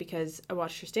about her because I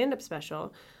watched her stand-up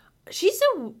special. She's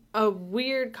a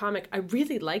weird comic. I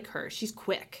really like her. She's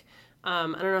quick. I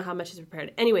don't know how much she's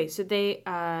prepared. Anyway, so they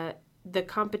the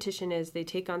competition is they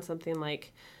take on something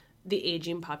like the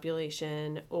aging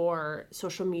population or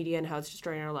social media and how it's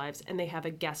destroying our lives, and they have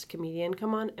a guest comedian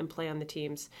come on and play on the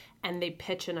teams, and they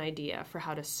pitch an idea for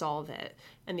how to solve it,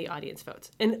 and the audience votes.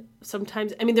 And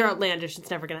sometimes, I mean, they're outlandish, it's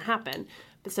never going to happen,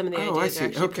 but some of the ideas are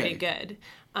actually pretty good.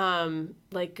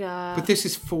 But this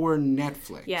is for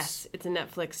Netflix. Yes, it's a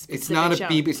Netflix. It's not a show.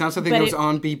 BBC. It's not something that was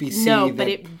on BBC. No, that but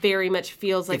it very much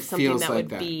feels like something feels that like would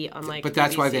that. be on like. But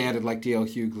that's BBC. why they added like D.L.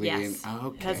 Hughley. Yes, And,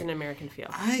 okay. It has an American feel.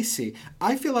 I see.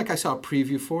 I feel like I saw a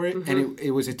preview for it, and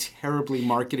it was a terribly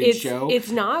marketed show.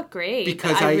 It's not great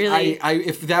because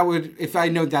if I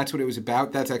know that's what it was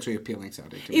about, that's actually appealing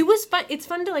sounding to me. It was fun. It's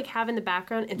fun to like have in the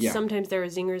background, and Yeah. sometimes there are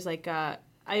zingers like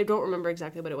I don't remember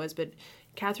exactly what it was, but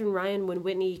Katherine Ryan, when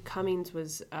Whitney Cummings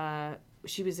was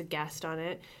she was a guest on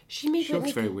it. She made She Whitney.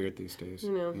 looks very weird these days.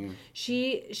 You know, Yeah.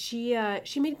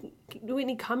 she made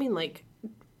Whitney Cummings like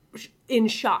in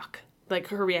shock. Like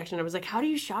her reaction, I was like, "How do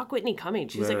you shock Whitney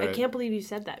Cummings?" She was like, "I can't believe you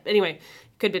said that." Anyway,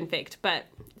 could have been faked, but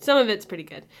some of it's pretty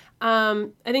good. I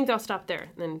think I'll stop there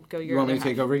and then go your. You want me other to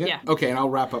take half. over again? Yeah. Okay, and I'll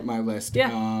wrap up my list.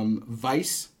 Yeah.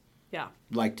 Vice. Yeah.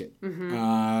 Liked it.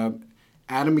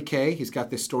 Adam McKay, he's got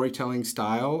this storytelling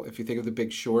style. If you think of The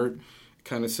Big Short,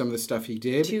 kind of some of the stuff he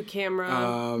did. Two camera.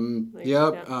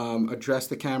 Address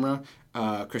the camera.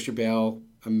 Christian Bale,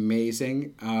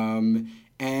 amazing.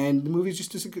 And the movie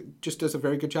just does a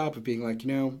very good job of being like,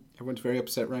 everyone's very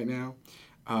upset right now.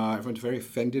 Everyone's very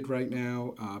offended right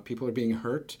now. People are being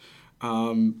hurt.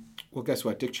 Well, guess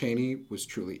what? Dick Cheney was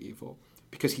truly evil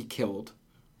because he killed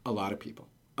a lot of people.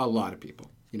 A lot of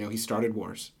people. He started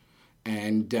wars.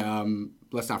 And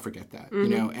let's not forget that,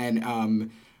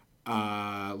 And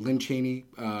Lynn Cheney,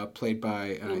 played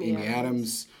by Amy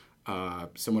Adams,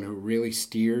 someone who really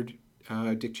steered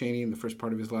Dick Cheney in the first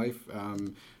part of his life.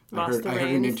 I heard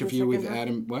an interview with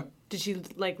Adam. What? Did she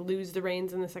lose the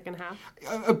reins in the second half?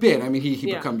 A bit. I mean, he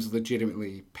becomes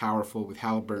legitimately powerful with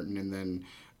Halliburton, and then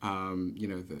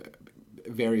the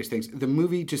various things. The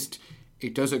movie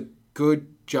it does a good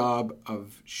job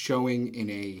of showing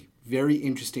in a very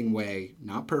interesting way,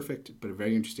 not perfect, but a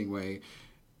very interesting way,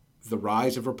 the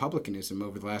rise of republicanism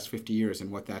over the last 50 years and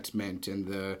what that's meant, and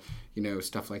the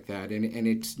stuff like that. And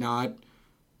it's not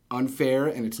unfair,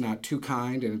 and it's not too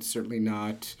kind, and it's certainly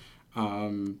not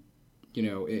and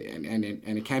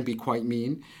it can be quite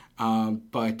mean,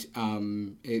 but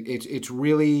it's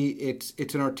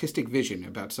an artistic vision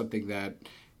about something that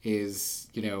is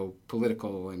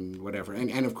political and whatever,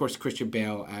 and of course Christian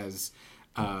Bale as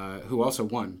who also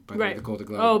won by the way, the Golden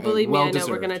Globe. Oh, believe me, I know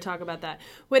deserved. we're going to talk about that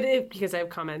because I have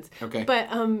comments. Okay, but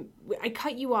I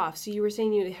cut you off, so you were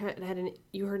saying you heard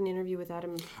an interview with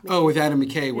Adam McKay. Oh, with Adam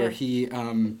McKay, where he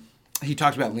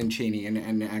talked about Lynn Cheney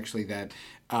and actually that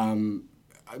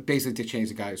basically Dick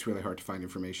Cheney's a guy who's really hard to find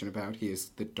information about. He is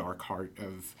the dark heart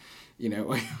of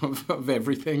of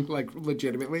everything, like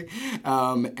legitimately,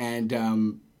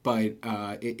 but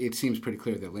it seems pretty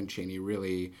clear that Lynn Cheney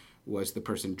really was the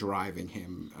person driving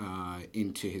him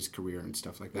into his career and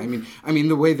stuff like that. I mean,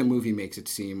 the way the movie makes it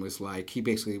seem was like he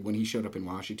basically, when he showed up in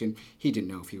Washington, he didn't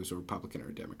know if he was a Republican or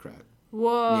a Democrat.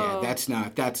 Whoa!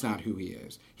 Yeah, that's not who he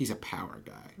is. He's a power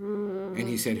guy, and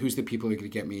he said, "Who's the people who are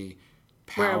going to get me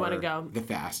power where I want to go the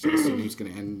fastest?" And who's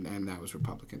going to, and that was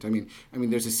Republicans. I mean,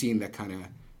 there's a scene that kind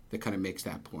of makes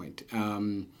that point.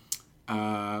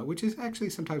 Which is actually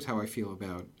sometimes how I feel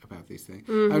about these things.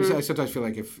 I sometimes feel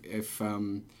like if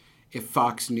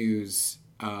Fox News,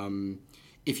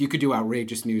 if you could do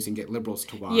outrageous news and get liberals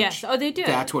to watch, yes, oh they do.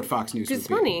 That's what Fox News would be. It's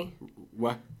funny.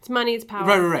 What? It's money, it's power.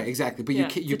 Right, exactly. But Yeah,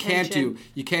 you can't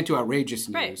do outrageous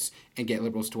news Right. and get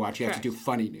liberals to watch. You have to do Correct.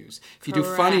 funny news. If you do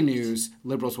funny news,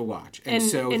 liberals will watch. And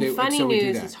funny so we do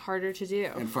news that. is harder to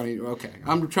do. And funny. Okay,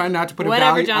 I'm trying not to put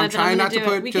Whatever, a value. Jonathan, I'm trying I'm not to gonna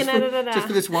do it. put We just can for, edit it just out.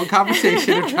 for this one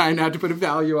conversation. I'm trying not to put a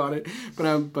value on it.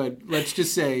 But let's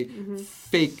just say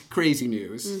fake crazy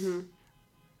news.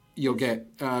 You'll get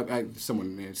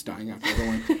someone is dying after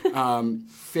everyone.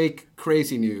 Fake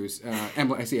crazy news.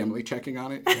 Emily, I see Emily checking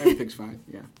on it. Everything's fine.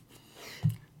 Yeah.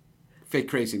 Fake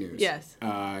crazy news. Yes.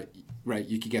 Right.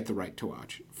 You could get the right to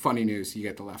watch. Funny news, you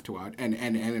get the left to watch, and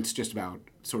it's just about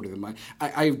sort of the money.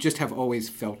 I just have always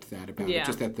felt that about it.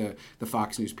 Just that the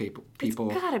Fox News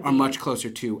people are much closer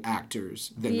to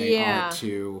actors than they are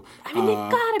to. I mean, they've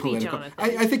gotta be, political. Jonathan.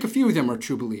 I think a few of them are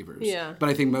true believers. Yeah. But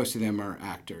I think most of them are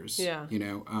actors. Yeah. You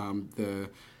know,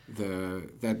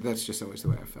 that's just always the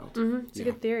way I felt. It's a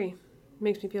good theory.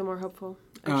 Makes me feel more hopeful.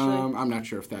 Actually, I'm not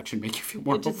sure if that should make you feel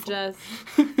more it just hopeful. does.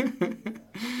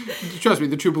 Trust me,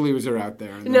 the true believers are out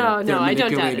there. And No, they're I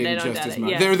don't doubt it. manipulating I don't just doubt as it.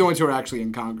 much. Yeah. They're the ones who are actually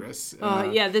in Congress.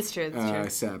 Yeah, that's true. That's true.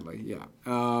 Sadly, yeah.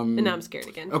 And now I'm scared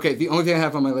again. Okay, the only thing I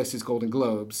have on my list is Golden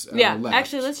Globes. Yeah, left.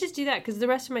 actually, let's just do that because the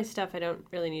rest of my stuff I don't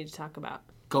really need to talk about.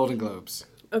 Golden Globes.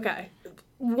 Okay.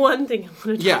 One thing I want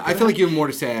to talk Yeah, about. I feel like you have more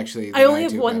to say, actually. I only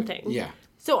have do one about thing. it. Yeah.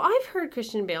 So I've heard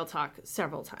Christian Bale talk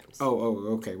several times. Oh,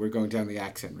 okay. We're going down the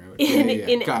accent road.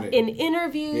 Got it. In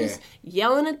interviews,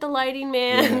 yelling at the lighting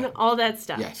man, all that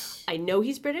stuff. Yes. I know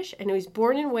he's British. I know he's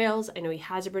born in Wales. I know he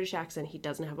has a British accent. He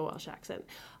doesn't have a Welsh accent.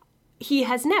 He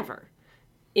has never,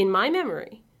 in my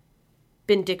memory,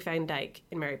 been Dick Van Dyke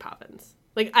in Mary Poppins.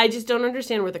 Like, I just don't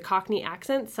understand where the Cockney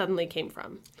accent suddenly came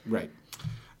from. Right.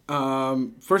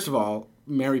 First of all,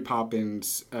 Mary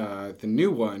Poppins, the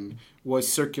new one, was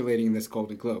circulating this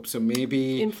Golden Globe. So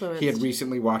maybe he had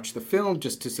recently watched the film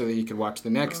just so that he could watch the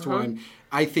next one.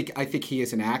 I think he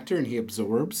is an actor and he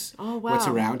absorbs what's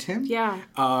around him. Yeah.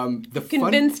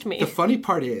 Convinced me. The funny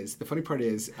part is,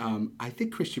 I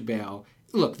think Christian Bale,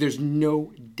 look, there's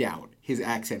no doubt his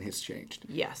accent has changed.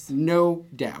 Yes. No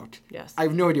doubt. Yes. I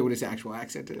have no idea what his actual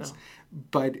accent is. No.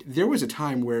 But there was a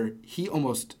time where he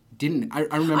almost didn't. I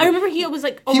remember he was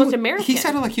like almost American. He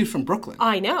sounded like he was from Brooklyn.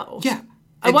 I know. Yeah.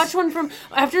 I watched one from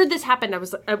after this happened. I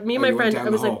was me and my friend. I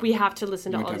was like, we have to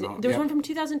listen to all these. There was one from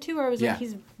 2002 where I was like,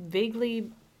 he's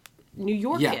vaguely New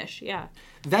Yorkish. Yeah.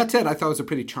 That said, I thought it was a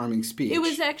pretty charming speech. It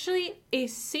was actually a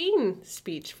sane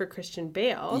speech for Christian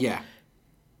Bale. Yeah.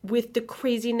 With the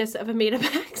craziness of a made-up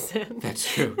accent. That's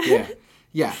true. Yeah.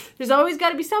 Yeah. There's always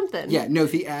got to be something. Yeah. No,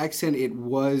 the accent, it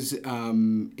was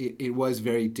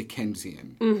very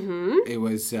Dickensian. Mm-hmm.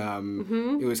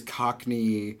 It was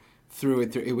Cockney through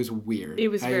it. It was weird. It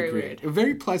was very weird.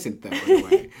 Very pleasant, though, in a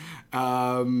way.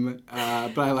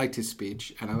 But I liked his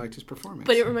speech, and I liked his performance.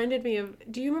 But it reminded me of,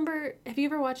 have you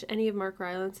ever watched any of Mark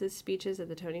Rylance's speeches at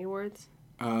the Tony Awards?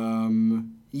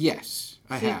 Yes,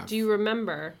 I have. Do you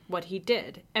remember what he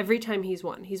did every time he's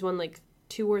won? He's won like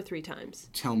 2 or 3 times.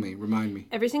 Tell me, remind me.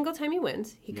 Every single time he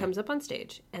wins, he comes up on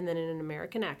stage, and then in an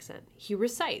American accent, he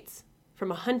recites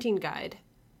from a hunting guide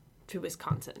to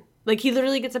Wisconsin. Like, he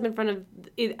literally gets up in front of,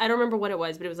 I don't remember what it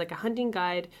was, but it was like a hunting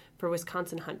guide for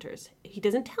Wisconsin hunters. He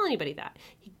doesn't tell anybody that.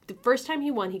 The first time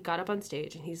he won, he got up on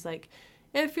stage, and he's like,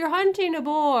 if you're hunting a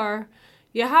boar,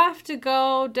 you have to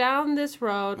go down this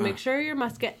road, make sure your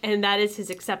musket, and that is his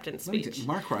acceptance speech.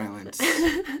 Mark Rylance,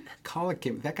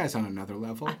 that guy's on another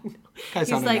level. He's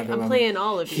like, I'm playing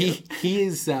all of you. He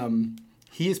is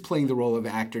playing the role of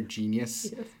actor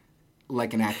genius,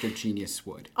 like an actor genius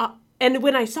would. And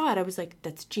when I saw it, I was like,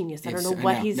 that's genius. I don't know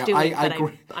what he's doing,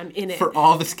 but I'm in it. For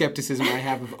all the skepticism I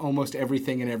have of almost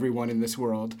everything and everyone in this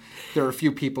world, there are a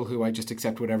few people who I just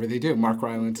accept whatever they do. Mark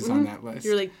Rylance is on that list.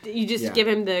 You're like, you just give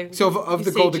him the... So of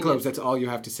the Golden Globes, that's all you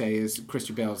have to say is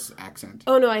Christian Bale's accent.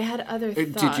 Oh, no, I had other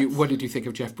thoughts. What did you think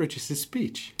of Jeff Bridges'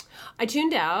 speech? I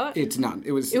tuned out. It's not.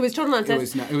 It was total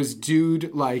nonsense. It was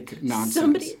dude-like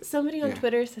nonsense. Somebody on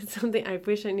Twitter said something. I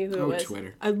wish I knew who it was.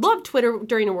 Twitter. I love Twitter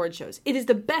during award shows. It is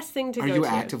the best thing to go to. Are you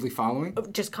actively following?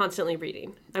 Just constantly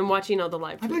reading. I'm watching all the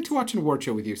live tweets. I'd like to watch an award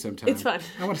show with you sometime. It's fun.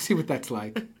 I want to see what that's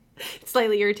like. It's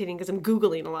slightly irritating because I'm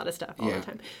Googling a lot of stuff all the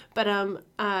time.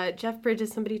 But Jeff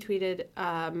Bridges, somebody tweeted,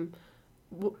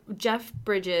 Jeff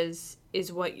Bridges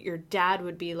is what your dad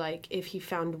would be like if he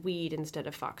found weed instead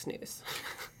of Fox News.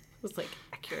 It was like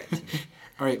accurate.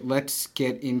 All right, let's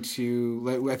get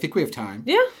into. I think we have time.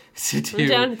 Yeah, I'm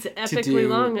down. It's epically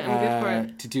long. I'm good for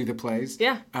it. To do the plays.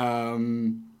 Yeah. Why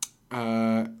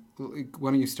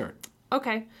don't you start?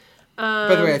 Okay.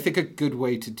 By the way, I think a good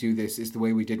way to do this is the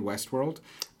way we did Westworld.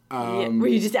 Where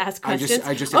you just ask questions?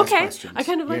 I just ask questions. I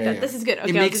kind of like that. This is good. Okay,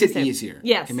 it makes it easier.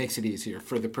 Yes. It makes it easier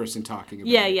for the person talking about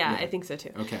it. Yeah, I think so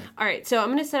too. Okay. All right, so I'm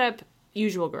going to set up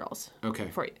Usual Girls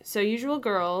for you. So Usual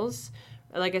Girls,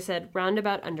 like I said,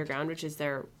 Roundabout Underground, which is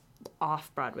their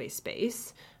off-Broadway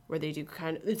space, where they do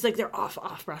it's like their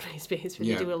off-Broadway space, where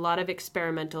they do a lot of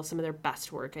experimental, some of their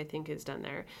best work, I think, is done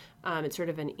there. It's sort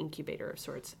of an incubator of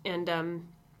sorts. And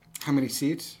how many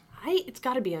seats? It's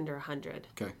got to be under 100.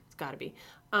 Okay. It's got to be.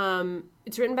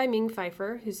 It's written by Ming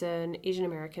Pfeiffer, who's an Asian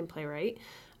American playwright.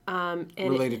 And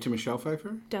related to Michelle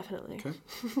Pfeiffer? Definitely. Okay.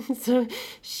 So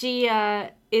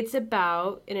it's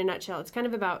about, in a nutshell, it's kind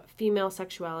of about female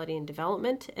sexuality and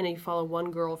development, and you follow one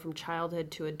girl from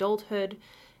childhood to adulthood,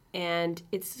 and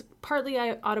it's partly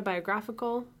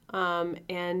autobiographical,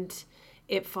 and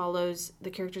it follows, the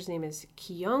character's name is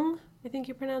Ki-young, I think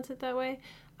you pronounce it that way,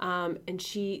 and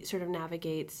she sort of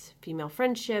navigates female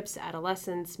friendships,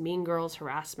 adolescence, mean girls,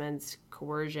 harassments,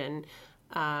 coercion,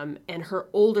 and her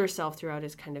older self throughout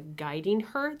is kind of guiding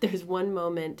her. There's one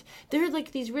moment, there are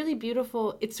like these really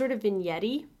beautiful, it's sort of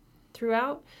vignette-y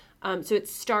throughout. So it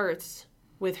starts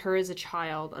with her as a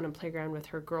child on a playground with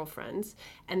her girlfriends,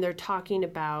 and they're talking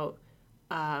about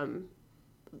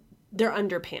their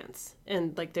underpants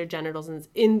and like their genitals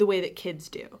in the way that kids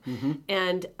do. Mm-hmm.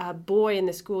 And a boy in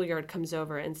the schoolyard comes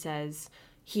over and says,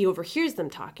 he overhears them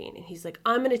talking, and he's like,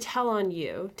 I'm going to tell on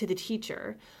you to the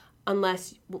teacher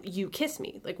unless you kiss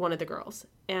me, like one of the girls.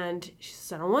 And she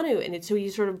says, I don't want to. And so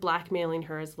he's sort of blackmailing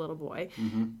her as a little boy.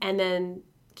 Mm-hmm. And then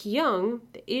Ki-young,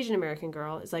 the Asian American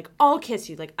girl, is like, I'll kiss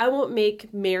you. Like, I won't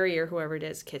make Mary or whoever it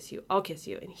is kiss you. I'll kiss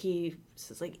you. And he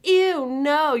says like, ew,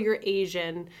 no, you're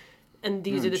Asian. And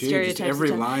these are the stereotypes. Every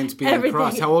line's being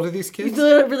crossed. How old are these kids?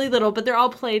 Really little, but they're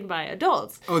all played by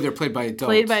adults. Oh, they're played by adults.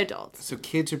 Played by adults. So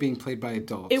kids are being played by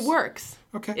adults. It works.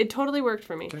 Okay. It totally worked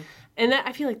for me. Okay. And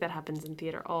I feel like that happens in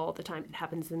theater all the time. It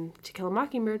happens in To Kill a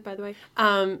Mockingbird, by the way.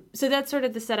 So that's sort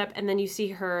of the setup. And then you see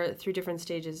her through different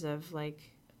stages of, like,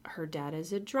 her dad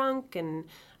is a drunk and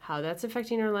how that's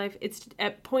affecting her life. It's,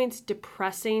 at points,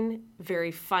 depressing,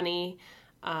 very funny,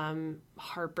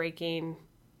 heartbreaking.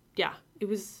 Yeah, it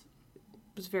was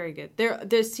very good.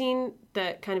 The scene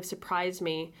that kind of surprised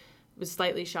me, was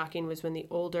slightly shocking, was when the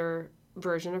older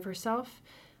version of herself,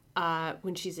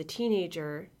 when she's a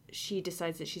teenager, she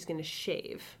decides that she's going to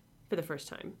shave for the first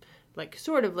time, like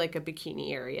sort of like a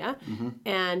bikini area. Mm-hmm.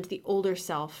 And the older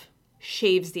self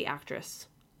shaves the actress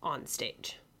on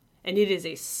stage. And it is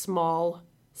a small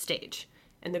stage.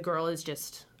 And the girl is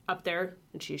just up there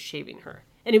and she's shaving her.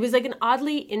 And it was like an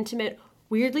oddly intimate,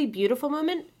 weirdly beautiful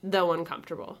moment, though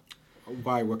uncomfortable.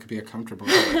 Why? What could be uncomfortable?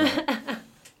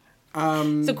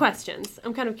 So questions.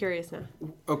 I'm kind of curious now.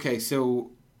 Okay,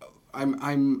 so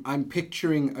I'm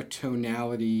picturing a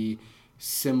tonality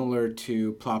similar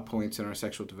to plot points in Our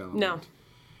Sexual Development. No.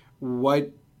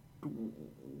 What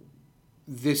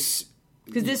this?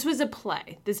 Because this was a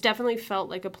play. This definitely felt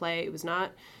like a play. It was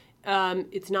not.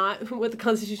 It's not what the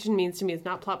Constitution means to me. It's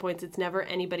not plot points. It's never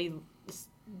anybody.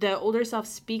 The older self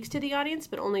speaks to the audience,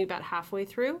 but only about halfway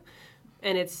through,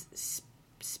 and it's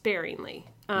sparingly.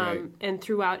 Right. And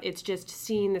throughout, it's just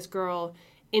seeing this girl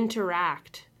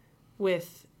interact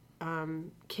with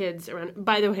kids around.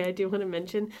 By the way, I do want to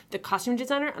mention the costume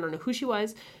designer. I don't know who she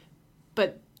was,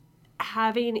 but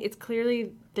it's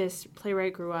clearly this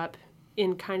playwright grew up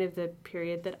in kind of the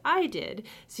period that I did.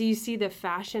 So you see the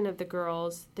fashion of the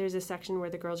girls. There's a section where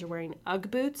the girls are wearing Ugg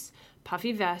boots,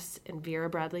 puffy vests, and Vera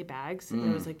Bradley bags. And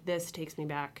I was like, this takes me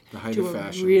back to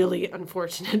a really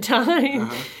unfortunate time.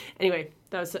 Uh-huh. Anyway,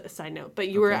 that was a side note. But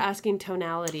you were asking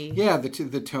tonality. Yeah,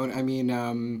 the tone. I mean,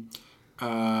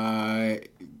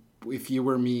 if you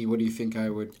were me, what do you think I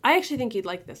would... I actually think you'd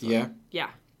like this one. Yeah? Yeah.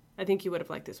 I think you would have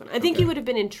liked this one. I think you would have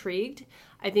been intrigued.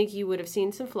 I think you would have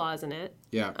seen some flaws in it.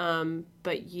 Yeah.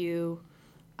 But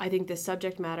I think the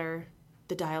subject matter,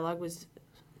 the dialogue was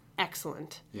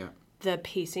excellent. Yeah. The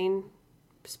pacing,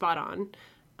 spot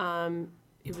on.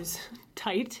 It was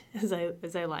tight, as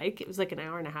I like. It was like an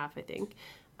hour and a half, I think.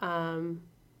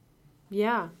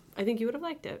 Yeah, I think you would have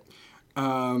liked it.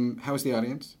 How was the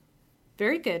audience?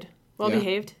 Very good. Well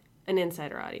behaved. An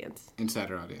insider audience.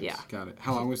 Insider audience. Yeah. Got it.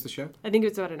 How long was the show? I think it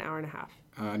was about an hour and a half.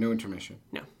 No intermission?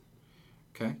 No.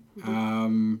 Okay.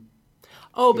 Mm-hmm.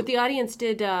 But the audience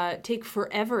did take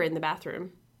forever in the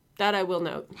bathroom. That I will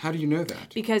note. How do you know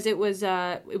that? Because it was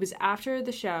after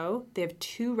the show. They have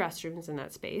 2 restrooms in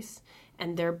that space,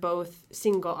 and they're both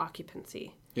single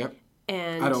occupancy. Yep.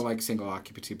 And I don't like single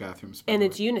occupancy bathrooms. And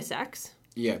it's unisex.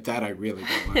 Yeah, that I really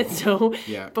don't like. And so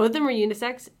both of them were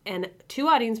unisex, and 2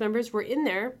 audience members were in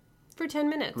there for 10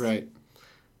 minutes. Right.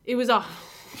 It was all...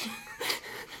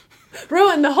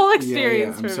 Ruined the whole Yeah,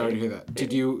 experience I'm for sorry me. to hear that.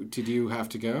 Did you have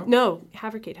to go? No,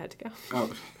 Haverkate had to go. Oh,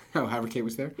 Haverkate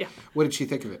was there? Yeah. What did she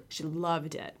think of it? She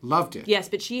loved it. Loved it. Yes,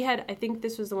 but I think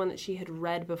this was the one that she had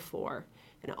read before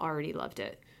and already loved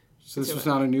it. So this was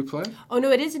not a new play? Oh,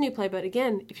 no, it is a new play, but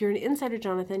again, if you're an insider,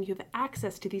 Jonathan, you have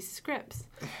access to these scripts.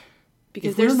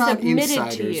 Because If they're we're not submitted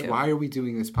insiders, to you. why are we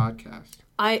doing this podcast?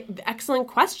 Excellent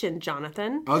question,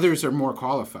 Jonathan. Others are more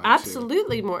qualified.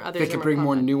 Absolutely more others. They can bring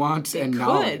more nuance and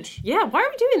knowledge. Yeah, why are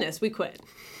we doing this? We quit.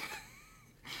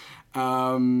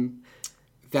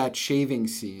 That shaving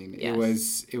scene.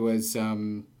 Yes. It was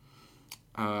so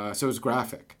it was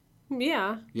graphic.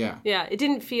 Yeah. Yeah. Yeah, it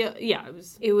didn't feel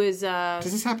it was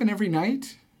Does this happen every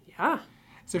night? yeah.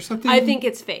 Is there something? I think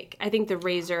it's fake. I think the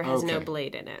razor has no Okay.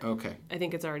 blade in it. Okay. I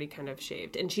think it's already kind of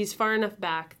shaved. And she's far enough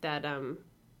back that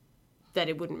that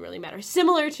it wouldn't really matter.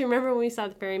 Similar to, remember when we saw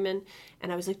The Ferryman,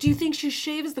 and I was like, do you think she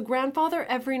shaves the grandfather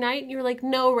every night? And you were like,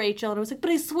 no, Rachel. And I was like, but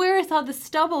I swear I saw the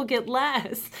stubble get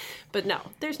less. But no,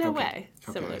 there's no way.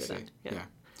 Similar I to see. that.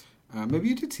 Yeah. Maybe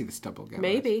you did see the stubble get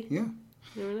Maybe. less. Yeah.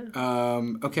 You never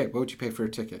know. Okay, what would you pay for a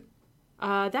ticket?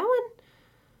 That one,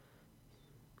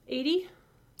 80.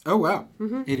 Oh, wow.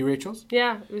 Mm-hmm. 80 Rachels?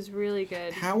 Yeah, it was really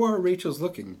good. How are Rachels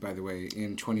looking, by the way,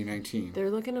 in 2019? They're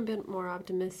looking a bit more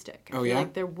optimistic. I Oh, feel yeah?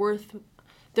 like they're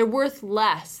worth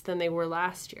less than they were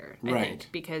last year. I Right. think,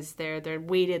 because they're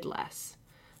weighted less.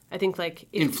 I think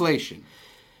Inflation.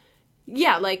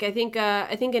 Yeah, like I think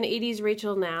an 80s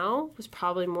Rachel now was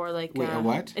probably more like Wait, a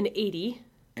what? An $80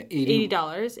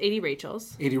 $80 80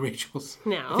 Rachels. 80 Rachels.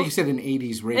 Now. I think you said an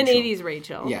 80s Rachel. An 80s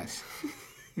Rachel. Yes.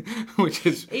 Which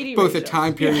is 80 both a Rachels.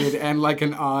 time period and like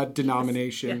an odd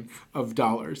denomination of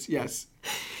dollars. Yes.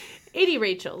 80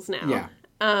 Rachels now. Yeah.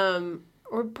 Or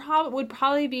would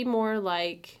probably be more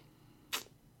like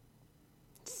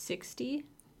 60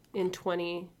 in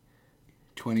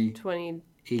 2018.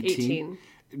 18.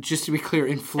 Just to be clear,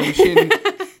 inflation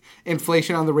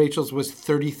on the Rachels was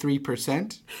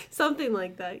 33%. Something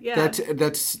like that. Yeah.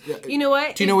 That's you know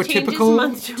what? Do you know what typical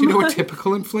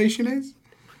inflation is?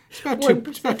 It's about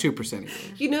 2% a year.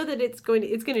 You know that it's going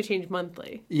to change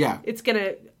monthly. Yeah. It's going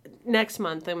to next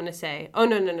month I'm going to say, "Oh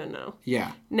no.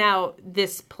 Yeah. Now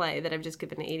this play that I've just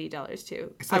given $80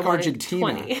 to. It's like I wanted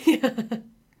Argentina. 20."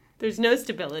 There's no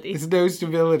stability. There's no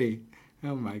stability.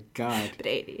 Oh my God. But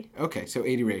 80. Okay, so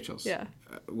 80 Rachels. Yeah.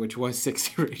 Which was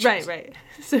 60 Rachels. Right.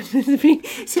 So Jonathan,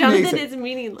 it's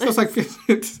meaningless. So it's like,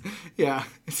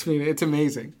 it's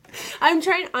amazing. I'm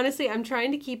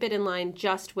trying to keep it in line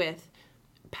just with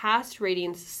past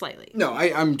ratings slightly. No,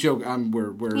 I'm joking.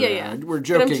 We're joking. But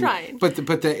I'm trying. But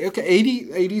the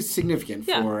 80 is significant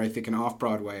Yeah. for, I think, an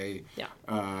off-Broadway. Yeah.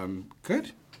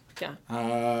 Good.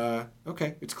 Yeah.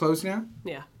 Okay, it's closed now?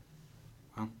 Yeah.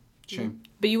 Oh, shame.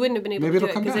 But you wouldn't have been able Maybe to do it'll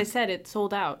it come because I back. said it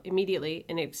sold out immediately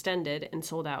and it extended and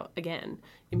sold out again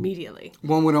immediately.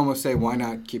 One would almost say, why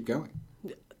not keep going?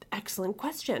 Excellent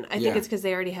question. I Yeah. think it's because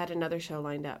they already had another show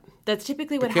lined up. That's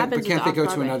typically what But happens can't with they go to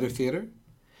off-Broadway. another theater?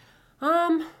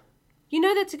 You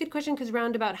know, that's a good question because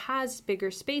Roundabout has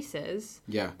bigger spaces.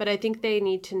 Yeah. But I think they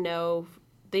need to know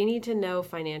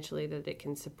financially that it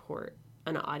can support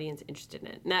an audience interested in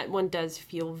it. And that one does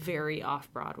feel very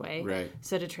off-Broadway. Right.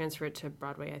 So to transfer it to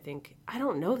Broadway, I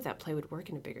don't know if that play would work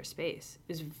in a bigger space.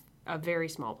 It's a very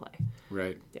small play.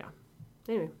 Right. Yeah.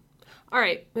 Anyway. All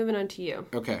right, moving on to you.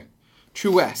 Okay.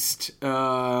 True West.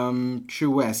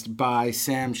 True West by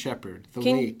Sam Shepard. The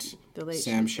late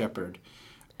Sam Shepard.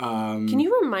 Can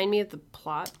you remind me of the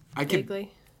plot I can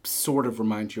vaguely? sort of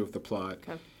remind you of the plot.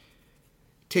 Okay.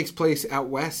 Takes place out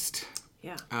west.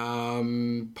 Yeah.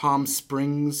 Palm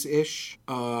Springs-ish.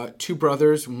 Two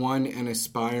brothers, one an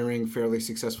aspiring, fairly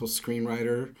successful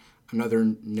screenwriter,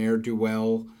 another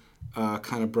ne'er-do-well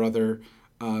kind of brother,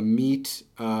 meet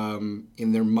in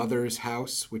their mother's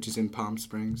house, which is in Palm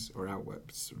Springs, or out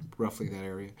west, roughly that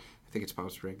area. I think it's Palm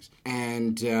Springs.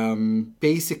 And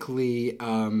basically,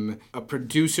 a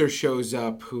producer shows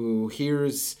up who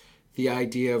hears the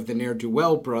idea of the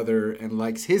ne'er-do-well brother and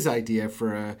likes his idea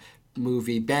for a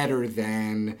movie better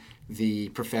than the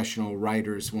professional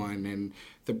writers one. And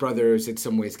the brothers, in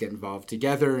some ways, get involved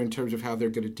together in terms of how they're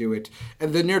going to do it.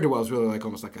 And the ne'er-do-well is really like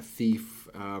almost like a thief,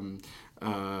 kind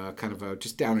of a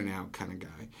just down-and-out kind of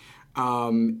guy.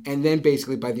 And then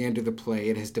basically by the end of the play,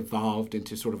 it has devolved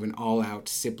into sort of an all-out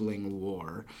sibling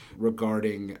war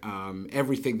regarding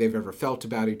everything they've ever felt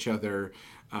about each other.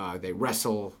 They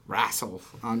wrestle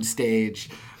on stage.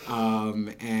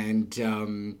 And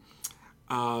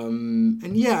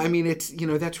yeah, I mean, it's,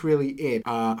 that's really it.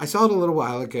 I saw it a little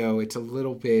while ago. It's a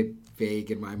little bit vague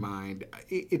in my mind.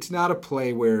 It's not a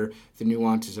play where the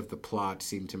nuances of the plot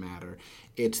seem to matter.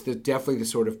 It's definitely the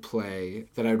sort of play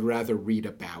that I'd rather read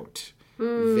about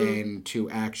than to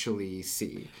actually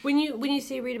see. When you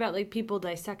say read about, like, people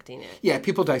dissecting it. Yeah,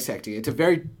 people dissecting it. It's a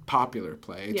very popular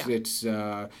play.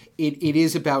 It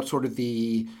is about sort of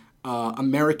the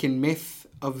American myth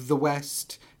of the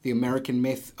West, the American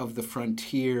myth of the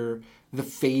frontier, the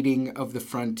fading of the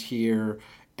frontier,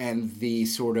 and the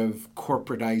sort of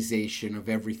corporatization of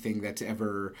everything that's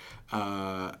ever,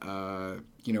 kind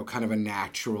of a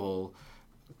natural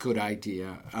good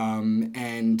idea.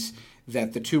 And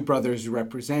that the two brothers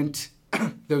represent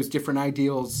those different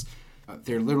ideals.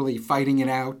 They're literally fighting it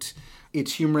out.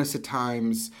 It's humorous at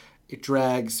times. It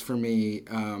drags for me.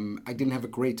 I didn't have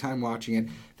a great time watching it.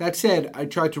 That said, I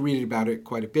tried to read about it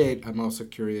quite a bit. I'm also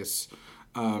curious.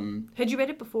 Had you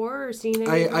read it before or seen it?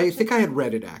 I think I had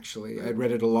read it, actually. I had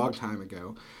read it a long time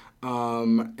ago.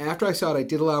 After I saw it, I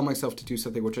did allow myself to do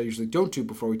something which I usually don't do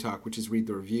before we talk, which is read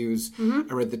the reviews.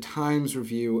 I read the Times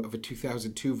review of a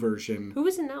 2002 version. Who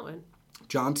was in that one?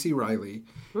 John C. Reilly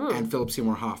and Philip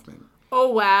Seymour Hoffman.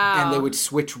 Oh, wow. And they would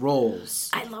switch roles.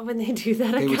 I love when they do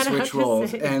that. They would switch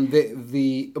roles. And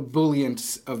the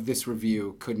ebullience of this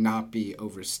review could not be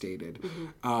overstated.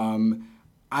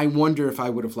 I wonder if I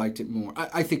would have liked it more.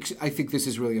 I think this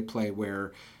is really a play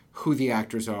where who the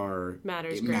actors are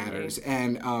matters.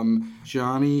 And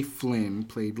Johnny Flynn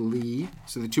played Lee.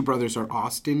 So the two brothers are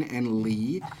Austin and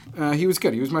Lee. He was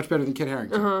good. He was much better than Kit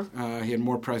Harington. He had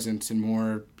more presence and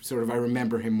more sort of, I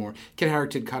remember him more. Kit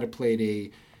Harington kind of played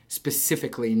a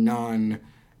specifically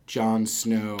Jon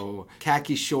Snow,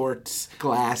 khaki shorts,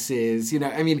 glasses. He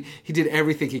did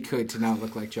everything he could to not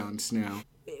look like Jon Snow.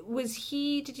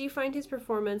 Did you find his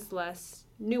performance less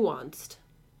nuanced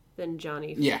than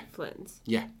Johnny Flynn's?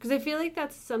 Yeah. Because I feel like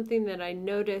that's something that I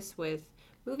notice with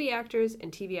movie actors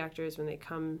and TV actors when they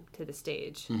come to the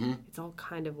stage. It's all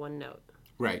kind of one note.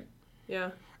 Right.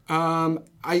 Yeah.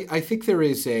 I think there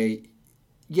is a...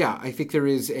 Yeah, I think there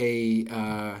is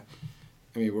a...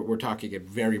 we're talking at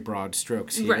very broad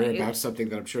strokes here about something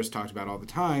that I'm sure is talked about all the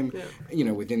time,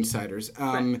 with insiders.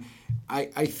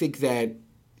 I think that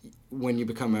when you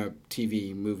become a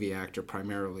TV movie actor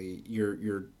primarily,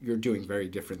 you're doing very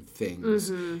different things.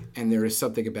 And there is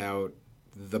something about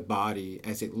the body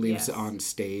as it lives on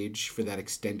stage for that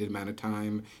extended amount of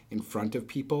time in front of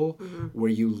people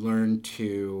where you learn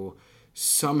to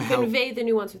somehow convey the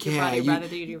nuance with your body rather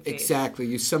than your face. Exactly.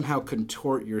 You somehow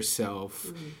contort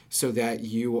yourself so that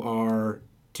you are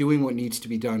doing what needs to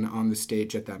be done on the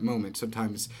stage at that moment.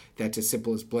 Sometimes that's as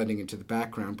simple as blending into the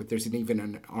background, but there's even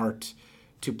an art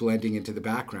to blending into the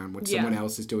background when someone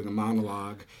else is doing a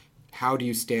monologue. How do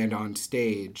you stand on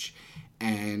stage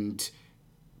and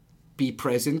be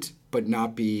present but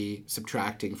not be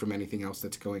subtracting from anything else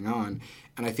that's going on?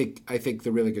 And I think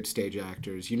the really good stage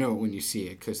actors, you know it when you see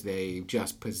it because they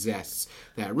just possess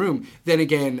that room. Then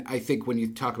again, I think when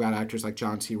you talk about actors like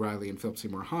John C. Reilly and Philip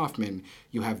Seymour Hoffman,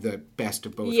 you have the best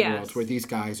of both worlds where these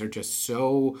guys are just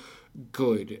so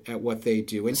good at what they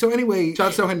do. And so anyway,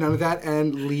 Jon Snow had none of that,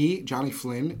 and Johnny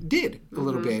Flynn, did a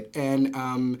little bit. And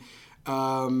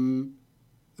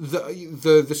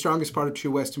the strongest part of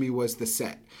True West to me was the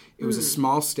set. It was a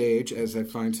small stage, as I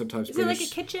find sometimes. Is it like a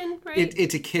kitchen, right?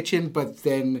 It's a kitchen, but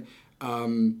then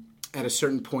at a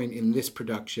certain point in this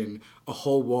production, a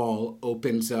whole wall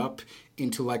opens up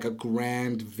into like a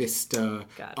grand vista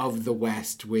of the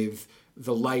West with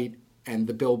the light and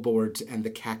the billboards and the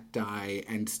cacti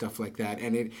and stuff like that.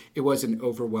 And it was an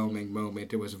overwhelming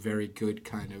moment. It was a very good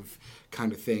kind of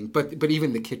thing. But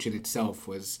even the kitchen itself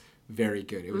was very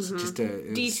good. It was just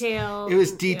detailed. It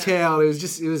was detailed. Yeah.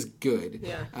 It was good.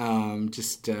 Yeah.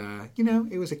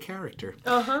 It was a character.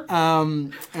 So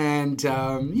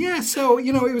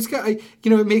it was good.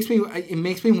 It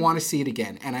makes me want to see it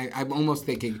again. And I'm almost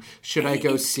thinking, should I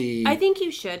go see? I think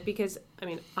you should because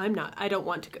I don't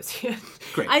want to go see it.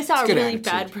 Great. I saw a really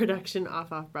bad production off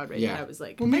Broadway. Yeah. And I was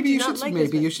like, well, maybe you should see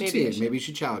it. Maybe you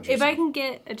should challenge yourself. If I can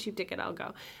get a cheap ticket, I'll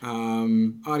go.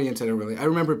 Audience, I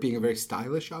remember it being a very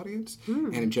stylish audience,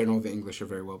 and in general, the English are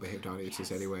very well-behaved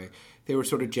audiences anyway. They were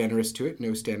sort of generous to it,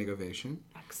 no standing ovation.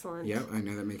 Excellent. Yeah, I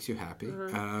know that makes you happy.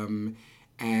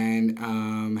 And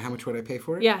how much would I pay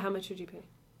for it? Yeah, how much would you pay?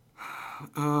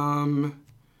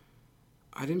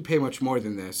 I didn't pay much more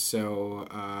than this, so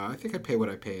I think I paid what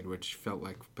I paid, which felt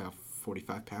like about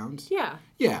 £45. Yeah.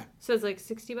 Yeah. So it's like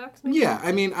 $60 maybe? Yeah,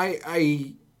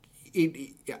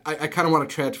 I kind of want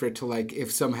to transfer it to like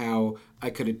if somehow I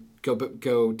could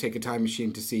go take a time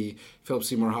machine to see Philip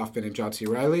Seymour Hoffman and John C.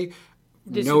 Reilly.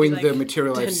 knowing the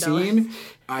material I've $10. seen,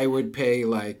 I would pay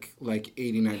like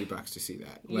 $80-$90 to see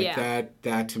that. Like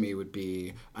that to me would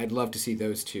be. I'd love to see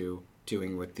those two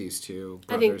doing what these two brothers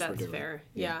were doing. I think that's fair.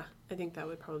 Yeah. I think that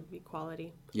would probably be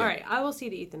quality. Yeah. All right, I will see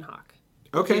the Ethan Hawke.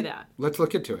 Okay, do that. Let's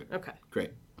look into it. Okay,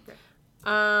 great.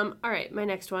 All right, my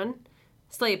next one,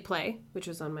 Slave Play, which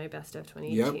was on my best of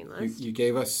 2018 list. You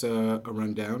gave us a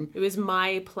rundown. It was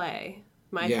my play,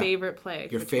 favorite play.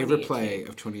 Your favorite play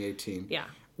of 2018. Yeah.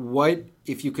 What,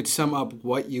 if you could sum up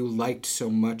what you liked so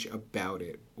much about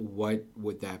it, what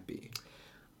would that be?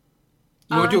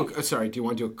 Do you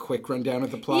want to do a quick rundown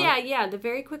of the plot? Yeah, the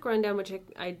very quick rundown, which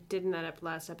I did in that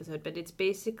last episode, but it's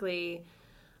basically,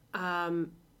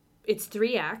 it's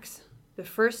 3 acts. The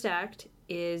first act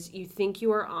is you think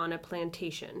you are on a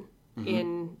plantation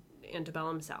in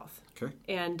antebellum South. Okay.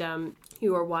 And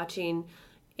you are watching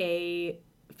a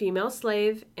female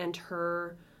slave and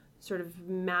her sort of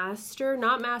master,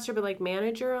 not master, but like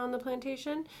manager on the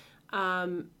plantation.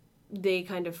 They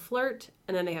kind of flirt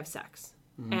and then they have sex.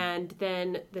 And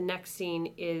then the next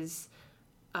scene is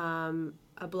a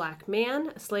black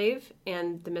man, a slave,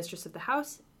 and the mistress of the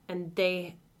house, and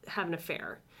they have an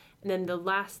affair. And then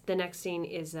the next scene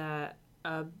is a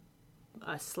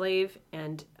slave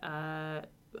and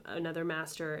another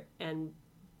master, and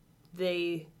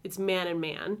it's man and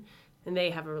man, and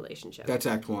they have a relationship. That's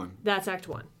Act 1. That's Act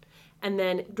 1. And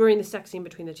then during the sex scene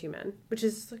between the two men, which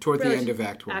is toward the end of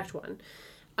Act 1. Act 1,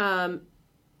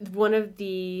 one of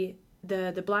the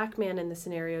black man in the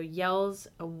scenario yells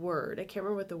a word. I can't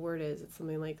remember what the word is. It's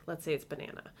something like, let's say it's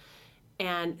banana.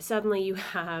 And suddenly you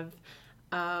have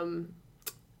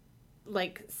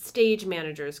like stage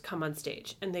managers come on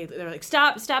stage and they're like,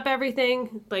 stop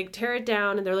everything, like tear it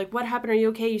down. And they're like, what happened? Are you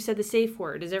okay? You said the safe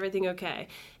word. Is everything okay?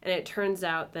 And it turns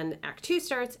out then Act 2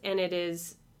 starts, and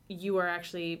you are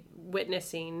actually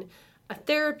witnessing a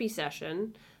therapy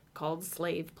session called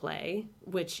Slave Play,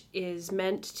 which is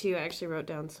meant to, I actually wrote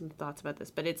down some thoughts about this,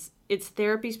 but it's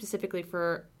therapy specifically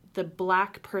for the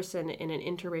black person in an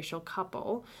interracial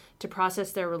couple to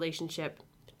process their relationship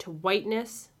to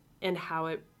whiteness and how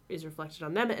it is reflected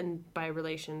on them, and by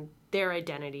relation, their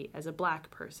identity as a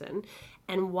black person,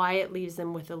 and why it leaves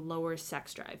them with a lower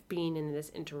sex drive being in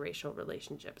this interracial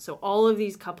relationship. So all of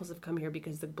these couples have come here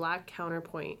because the black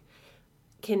counterpoint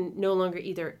can no longer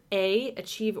either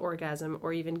achieve orgasm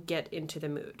or even get into the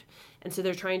mood. And so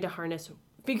they're trying to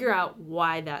figure out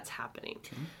why that's happening.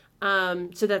 Okay.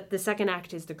 So that the second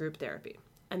act is the group therapy.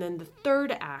 And then the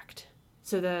third act,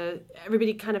 so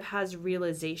everybody kind of has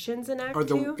realizations in Act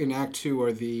 2. In Act 2,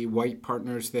 are the white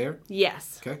partners there?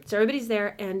 Yes. Okay. So everybody's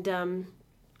there, and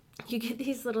you get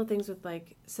these little things with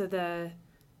like, so the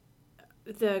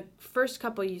first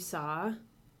couple you saw,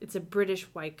 it's a British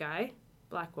white guy,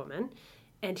 black woman,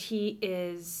 and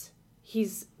he's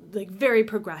like very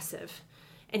progressive,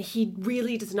 and he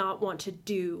really does not want to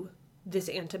do this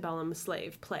antebellum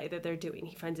slave play that they're doing.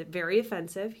 He finds it very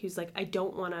offensive. He's like, I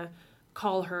don't want to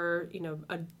call her,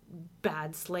 a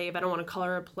bad slave. I don't want to call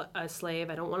her a slave.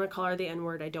 I don't want to call her the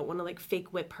N-word. I don't want to like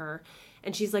fake whip her.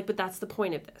 And she's like, but that's the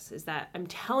point of this, is that I'm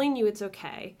telling you it's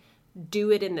okay.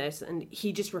 Do it in this. And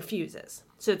he just refuses.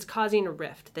 So it's causing a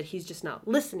rift that he's just not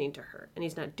listening to her and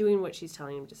he's not doing what she's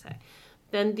telling him to say.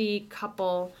 Then the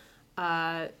couple,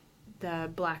 the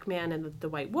black man and the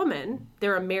white woman,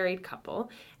 they're a married couple.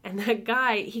 And that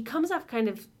guy, he comes off kind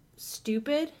of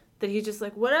stupid, that he's just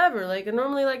like, whatever, like, I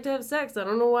normally like to have sex. I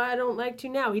don't know why I don't like to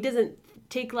now. He doesn't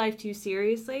take life too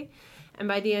seriously. And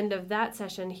by the end of that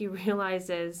session, he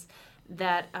realizes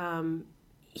that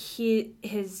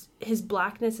his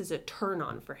blackness is a turn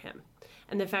on for him.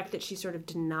 And the fact that she sort of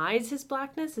denies his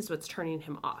blackness is what's turning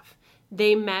him off.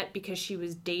 They met because she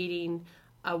was dating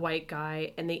a white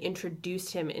guy, and they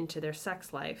introduced him into their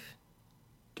sex life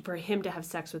for him to have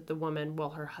sex with the woman while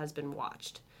her husband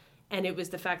watched. And it was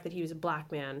the fact that he was a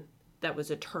black man that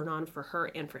was a turn on for her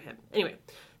and for him. Anyway,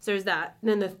 so there's that. And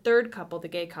then the third couple, the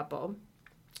gay couple,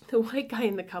 the white guy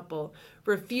in the couple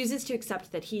refuses to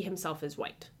accept that he himself is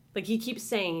white. Like, he keeps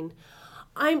saying,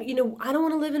 I don't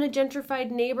want to live in a gentrified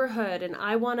neighborhood, and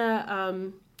I want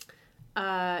to,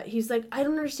 he's like, I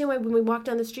don't understand why when we walk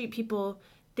down the street, people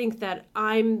think that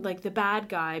I'm like the bad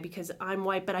guy because I'm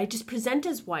white, but I just present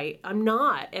as white. I'm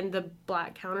not. And the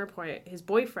black counterpoint, his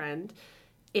boyfriend,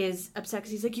 is upset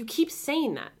because he's like, you keep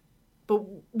saying that, but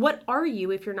what are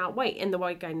you if you're not white? And the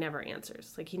white guy never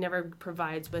answers. Like, he never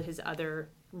provides what his other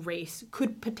race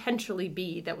could potentially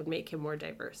be that would make him more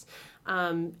diverse.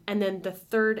 And then the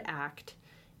third act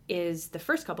is the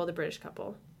first couple, the British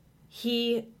couple.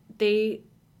 She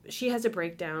has a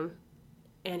breakdown,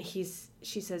 and she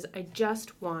says, I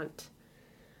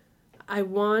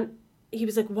want he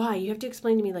was like, why? You have to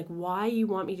explain to me, like, why you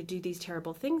want me to do these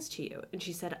terrible things to you. And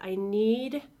she said, I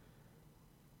need,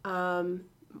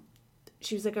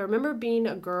 she was like, I remember being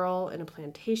a girl in a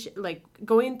plantation, like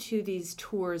going to these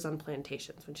tours on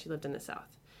plantations when she lived in the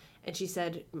South. And she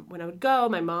said, when I would go,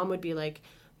 my mom would be like,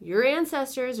 your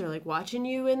ancestors are like watching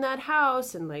you in that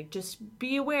house and like just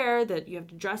be aware that you have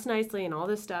to dress nicely and all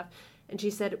this stuff. And she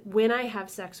said, when I have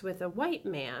sex with a white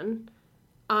man,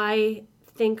 I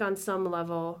think on some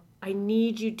level, I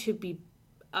need you to be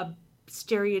a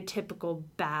stereotypical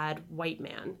bad white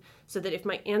man so that if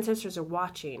my ancestors are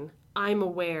watching, I'm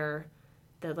aware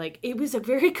that, like, it was a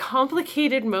very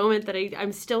complicated moment that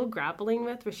I'm still grappling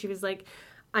with, where she was like,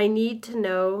 I need to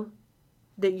know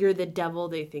that you're the devil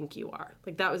they think you are.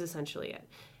 Like, that was essentially it.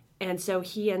 And so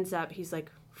he's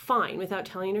like, fine. Without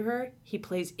telling her, he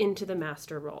plays into the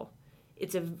master role.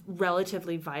 It's a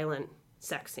relatively violent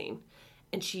sex scene.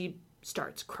 And she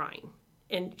starts crying.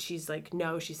 And she's like,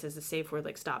 no, she says the safe word,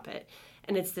 like, stop it.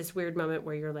 And it's this weird moment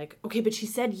where you're like, okay, but she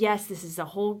said yes, this is a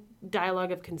whole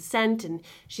dialogue of consent, and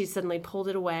she suddenly pulled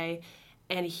it away,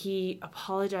 and he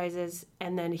apologizes,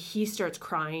 and then he starts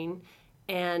crying,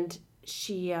 and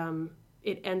she,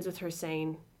 it ends with her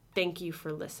saying, thank you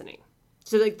for listening.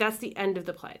 So, like, that's the end of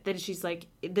the play. That she's like,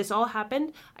 this all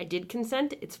happened, I did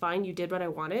consent, it's fine, you did what I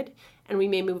wanted, and we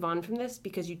may move on from this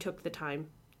because you took the time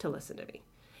to listen to me.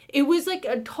 It was like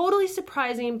a totally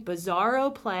surprising,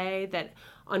 bizarro play that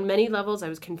on many levels I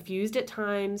was confused at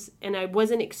times and I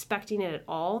wasn't expecting it at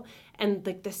all. And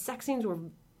like the sex scenes were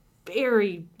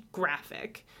very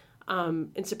graphic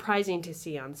and surprising to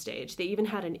see on stage. They even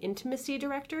had an intimacy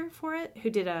director for it who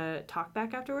did a talk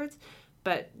back afterwards.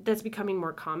 But that's becoming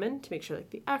more common to make sure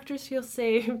like the actors feel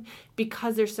safe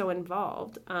because they're so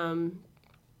involved.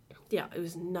 Yeah, it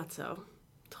was nutso.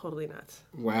 Totally nuts.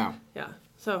 Wow. Yeah.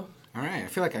 So. All right. I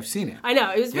feel like I've seen it. I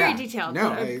know. It was very detailed.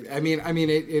 No, I mean,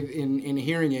 in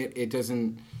hearing it, it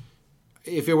doesn't.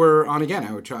 If it were on again,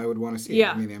 I would want to see it.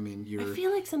 I mean, I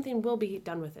feel like something will be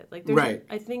done with it. Like, right.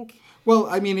 I think. Well,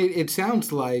 I mean, it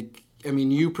sounds like. I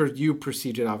mean, you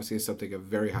perceived it obviously as something of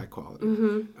very high quality.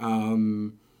 Mm-hmm.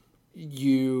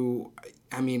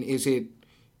 I mean, is it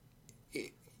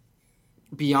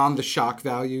beyond the shock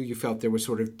value? You felt there was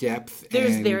sort of depth.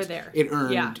 There.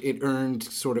 It earned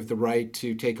sort of the right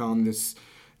to take on this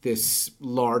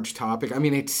large topic. I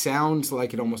mean, it sounds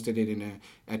like it almost did it in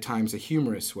at times a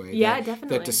humorous way. Yeah,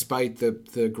 definitely. That despite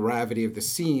the gravity of the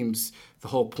scenes, the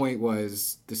whole point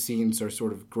was the scenes are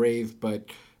sort of grave, but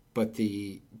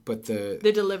the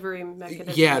delivery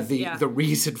mechanism. The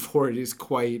reason for it is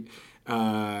quite.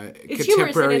 It's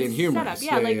contemporary and humorous.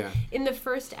 Setup. In the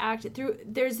first act,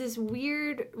 there's this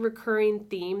weird recurring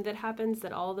theme that happens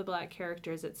that all the black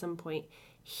characters at some point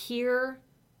hear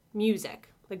music.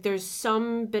 Like there's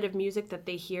some bit of music that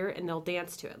they hear and they'll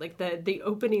dance to it. Like the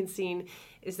opening scene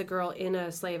is the girl in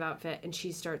a slave outfit and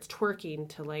she starts twerking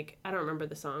to like, I don't remember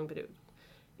the song, but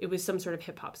it was some sort of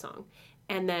hip hop song.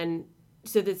 And then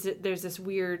so there's this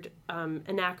weird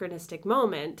anachronistic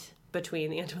moment between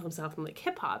the Antebellum South and like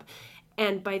hip hop.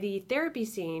 And by the therapy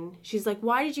scene, she's like,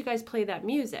 why did you guys play that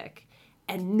music?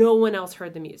 And no one else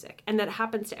heard the music. And that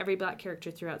happens to every black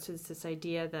character throughout. So it's this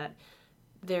idea that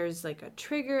there's like a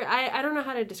trigger. I don't know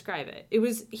how to describe it.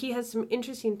 He has some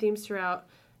interesting themes throughout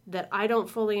that I don't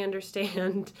fully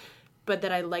understand, but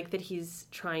that I like that he's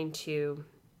trying to.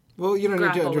 Well, you don't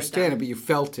need to understand it, but you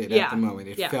felt it at the moment.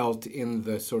 It felt in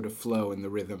the sort of flow and the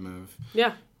rhythm of.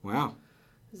 Yeah. Wow.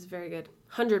 This is very good.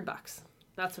 $100.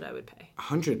 That's what I would pay.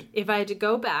 100. If I had to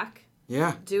go back.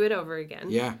 Yeah. Do it over again.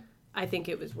 Yeah. I think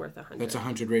it was worth 100. That's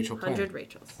 100 Rachel play. 100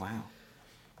 Rachels. Wow.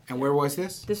 And where was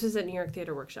this? This was at New York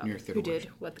Theater Workshop. Who did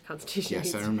What the Constitution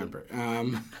Yes, I remember.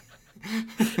 I'm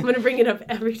going to bring it up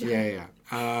every time. Yeah.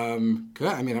 Good.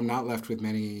 I mean, I'm not left with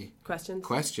many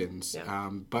questions. Yeah.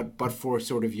 But for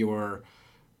sort of your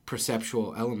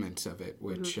perceptual elements of it,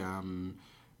 which, makes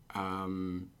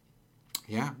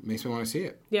me want to see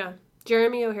it. Yeah.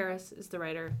 Jeremy O. Harris is the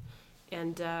writer,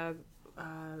 and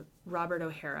Robert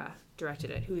O'Hara directed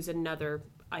it, who's another,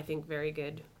 I think, very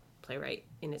good playwright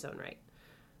in his own right.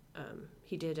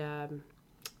 He did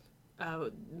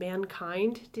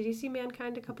Mankind. Did you see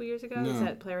Mankind a couple years ago? No. Was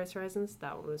that Playwrights Horizons?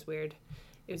 That one was weird.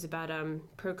 It was about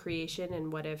procreation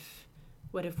and what if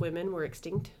women were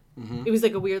extinct. Mm-hmm. It was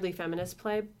like a weirdly feminist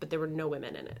play, but there were no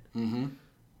women in it. Mm-hmm. It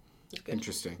was good.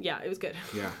 Interesting. Yeah, it was good.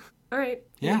 Yeah. All right.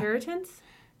 Yeah. Inheritance?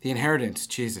 The Inheritance.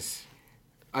 Jesus.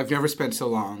 I've never spent so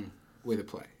long with a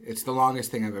play. It's the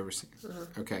longest thing I've ever seen.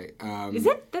 Uh-huh. Okay. Is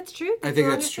it? That's true? I think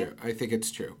that's true. I think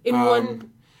it's true. In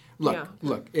one...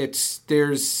 Look,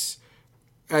 there's...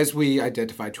 as we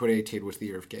identified, 2018 was the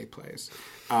year of gay plays.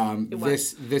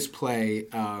 This play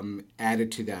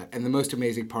added to that. And the most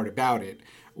amazing part about it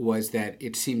was that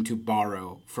it seemed to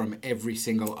borrow from every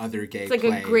single other gay play. It's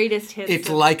like a greatest hits. It's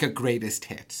like a greatest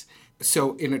hits.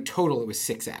 So in a total, it was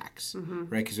 6 acts,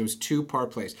 right? Because it was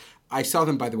 2-part plays. I saw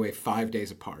them, by the way, 5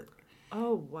 days apart.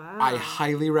 Oh, wow. I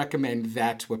highly recommend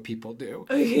that's what people do.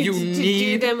 You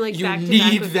need do them like back to back.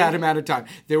 You need that amount of time.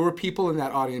 There were people in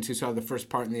that audience who saw the first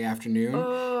part in the afternoon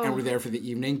and were there for the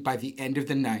evening. By the end of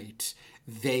the night,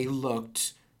 they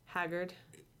looked haggard,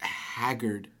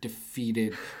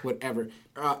 defeated, whatever.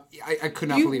 I could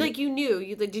not believe it. Like you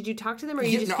knew. Did you talk to them or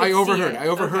you just I overheard. See it? I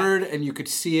overheard, and you could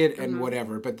see it and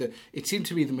whatever. But it seemed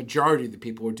to me the majority of the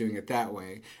people were doing it that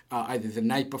way, either the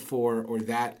night before or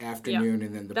that afternoon,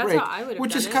 and then the break. That's how I would have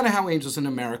which done is it. kind of how Angels in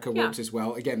America works as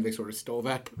well. Again, they sort of stole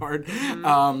that part.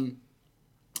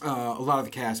 A lot of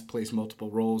the cast plays multiple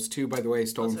roles too, by the way,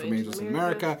 stolen from Angels in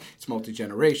America. It's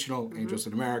multi-generational, Angels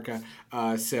in America.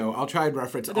 So I'll try and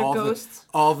reference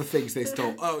all the things they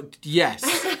stole. Oh, yes,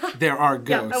 there are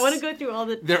ghosts. Yeah, I want to go through all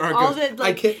the... There are ghosts.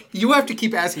 I can't, you have to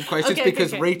keep asking questions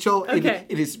because Rachel, Okay.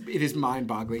 it is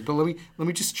mind-boggling. But let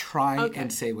me just try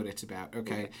and say what it's about,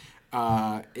 okay?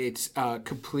 It's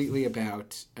completely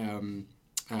about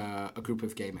a group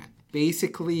of gay men.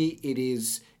 Basically, it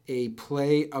is a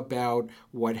play about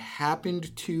what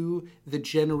happened to the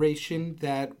generation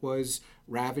that was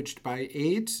ravaged by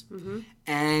AIDS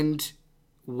and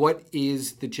what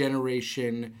is the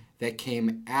generation that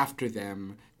came after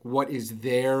them, what is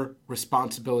their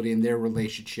responsibility and their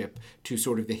relationship to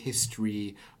sort of the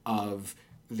history of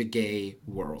the gay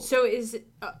world. So is...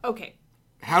 okay.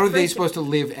 How are they supposed to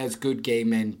live as good gay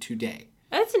men today?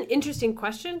 That's an interesting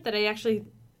question that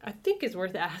I think is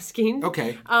worth asking.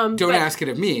 Okay. Don't ask it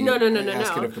of me. No.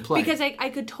 Ask it of the play. Because I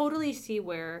could totally see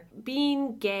where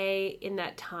being gay in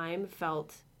that time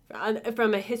felt,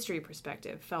 from a history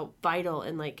perspective, felt vital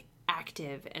and like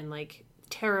active and like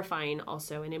terrifying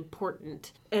also and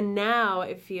important. And now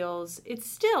it feels, it's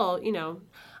still,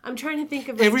 I'm trying to think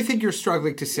of... Like, everything you're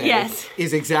struggling to say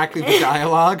is exactly the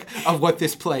dialogue of what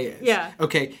this play is. Yeah.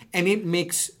 Okay. And it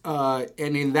makes, and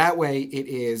in that way, it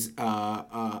is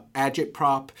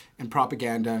agitprop and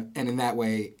propaganda. And in that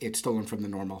way, it's stolen from the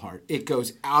normal heart. It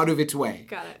goes out of its way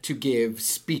to give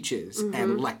speeches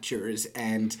and lectures.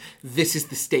 And this is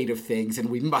the state of things. And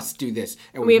we must do this.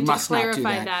 And we must not do that. We have to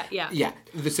clarify that. Yeah.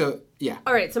 So... yeah.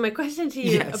 All right. So my question to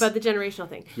you about the generational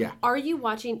thing. Yeah. Are you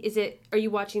watching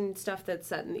stuff that's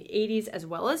set in the 80s as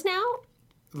well as now?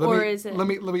 Let me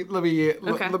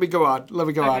go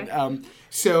on.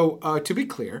 So to be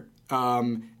clear,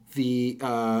 the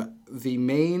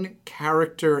main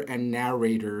character and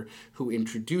narrator who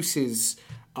introduces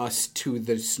us to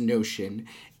this notion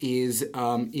is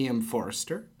E.M.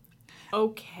 Forster.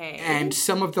 Okay. And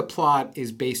some of the plot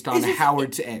is based on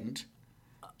Howard's End.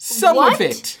 Some of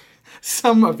it.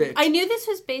 I knew this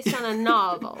was based on a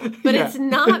novel, but it's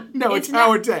not. No, it's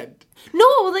Howard's End.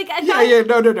 No, like I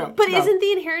thought. No. But isn't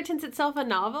The Inheritance itself a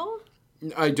novel?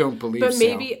 I don't believe so. But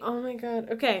maybe, oh my God.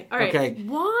 Okay, all right. Okay.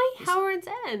 Why Howard's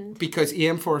End? Because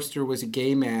E.M. Forster was a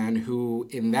gay man who,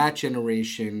 in that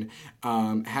generation,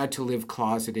 had to live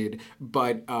closeted,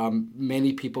 but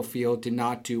many people feel did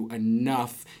not do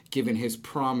enough, given his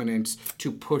prominence,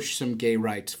 to push some gay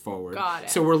rights forward. Got it.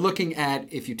 So we're looking at,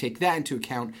 if you take that into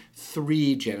account,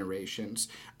 3 generations.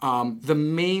 The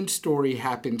main story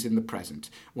happens in the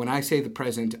present. When I say the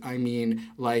present, I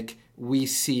mean like we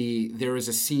see there is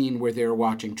a scene where they're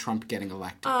watching Trump getting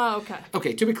elected. Oh, okay.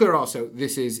 Okay, to be clear also,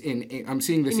 this is I'm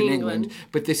seeing this in England,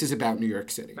 but this is about New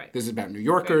York City. Right. This is about New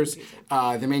Yorkers.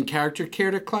 The main character, care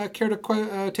to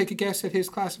take a guess at his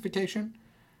classification?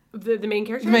 The main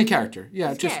character? The main character, yeah.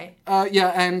 He's gay.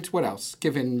 And what else,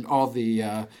 given all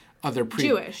the other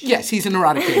Jewish. Yes, he's an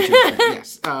erotic gay Jewish.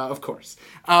 Yes, of course.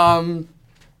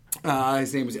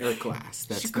 His name was Eric Glass.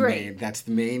 That's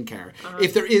the main character.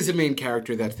 If there is a main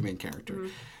character, that's the main character.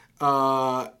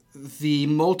 The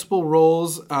multiple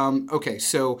roles. Okay,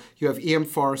 so you have E.M.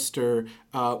 Forster.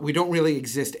 We don't really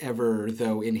exist ever,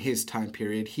 though, in his time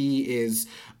period. He is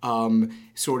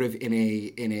sort of in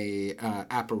a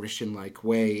apparition-like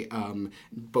way,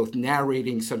 both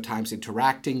narrating, sometimes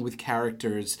interacting with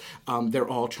characters. They're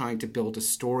all trying to build a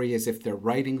story as if they're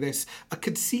writing this. A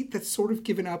conceit that's sort of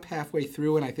given up halfway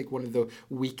through, and I think one of the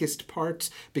weakest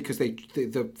parts, because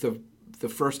the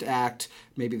first act,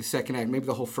 maybe the second act, maybe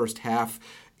the whole first half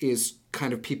is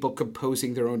kind of people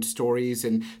composing their own stories,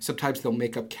 and sometimes they'll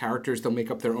make up characters, they'll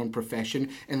make up their own profession,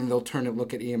 and then they'll turn and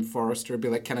look at E.M. Forster and be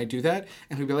like, can I do that?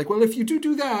 And he'll be like, well, if you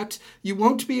do that, you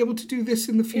won't be able to do this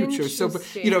in the future. So,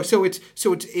 so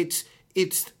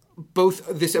it's both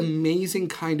this amazing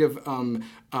kind of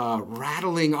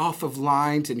rattling off of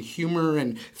lines and humor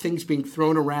and things being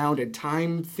thrown around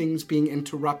and things being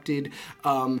interrupted,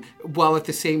 while at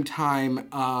the same time,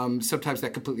 sometimes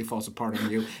that completely falls apart on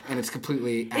you and it's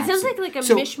completely absent. It sounds like a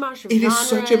mishmash of genres. It is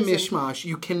such a and... mishmash.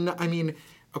 You can, I mean...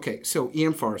 Okay, so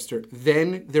Ian Forster.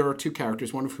 Then there are two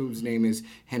characters, one of whose name is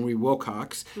Henry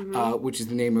Wilcox, which is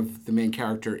the name of the main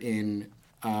character in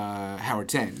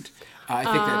Howard's End. I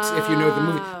think that's, if you know the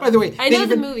movie. By the way, I know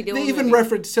the movie. They even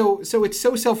reference, so it's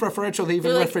so self-referential, they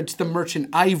even reference the Merchant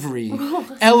Ivory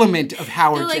element of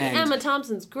Howard's End. Emma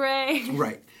Thompson's Grey.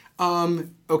 Right.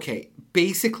 Okay,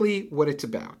 basically what it's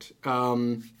about.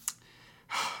 It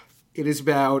is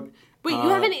about... Wait, you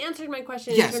haven't answered my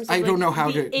question. Yes, in terms of, I don't know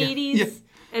how to... The 80s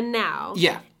and now.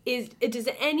 Yeah. Does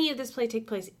any of this play take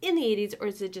place in the 80s, or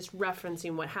is it just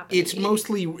referencing what happened It's in the 80s?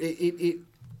 mostly...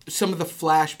 some of the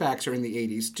flashbacks are in the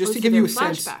 80s. Just to give you a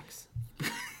sense... Flashbacks.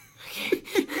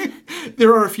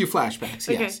 There are a few flashbacks,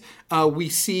 Okay. yes. We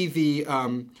see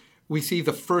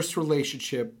the first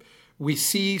relationship. We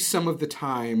see some of the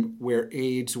time where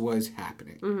AIDS was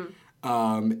happening.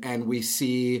 And we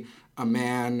see a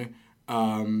man...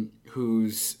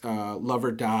 whose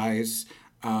lover dies,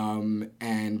 and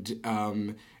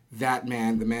that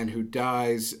man, the man who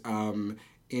dies,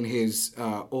 in his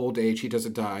old age, he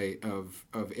doesn't die of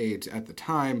AIDS at the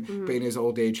time, but in his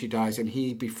old age he dies, and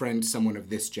he befriends someone of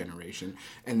this generation,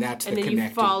 and that's the connecting point. And then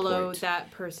you follow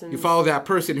that person. You follow that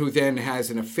person who then has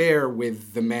an affair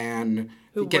with the man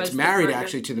who gets married,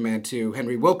 actually, to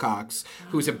Henry Wilcox,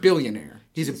 who's a billionaire.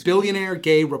 He's a billionaire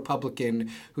gay Republican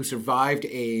who survived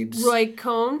AIDS. Roy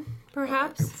Cohn,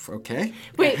 perhaps? Okay.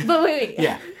 Wait.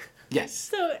 Yeah. Yes.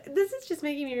 So this is just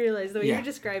making me realize the way you're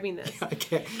describing this.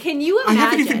 Okay. Can you imagine? I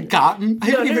haven't even gotten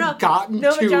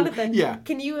No, to... but Jonathan, yeah.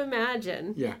 Can you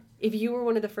imagine Yeah. if you were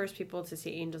one of the first people to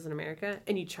see Angels in America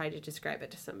and you tried to describe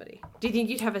it to somebody? Do you think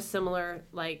you'd have a similar,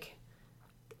 like,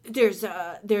 there's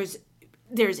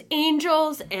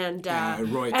angels and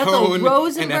Roy Ethel Cohn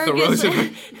Rosenberg and Ethel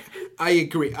Rosenberg. I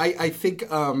agree. I think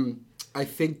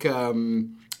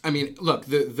I mean, look,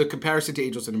 the comparison to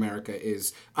Angels in America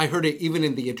is, I heard it even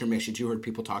in the intermissions, you heard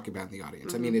people talking about it in the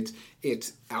audience. I mean,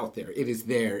 it's out there. It is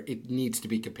there. It needs to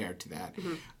be compared to that.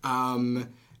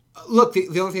 Look,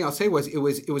 the only thing I'll say was it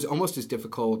was almost as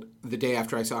difficult the day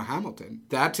after I saw Hamilton.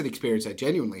 That's an experience I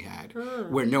genuinely had,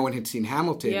 where no one had seen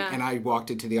Hamilton, and I walked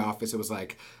into the office. It was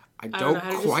like, I don't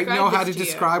quite know how to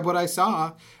describe what I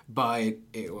saw, but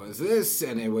it was this,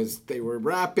 and they were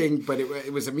rapping, but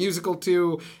it was a musical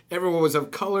too. Everyone was of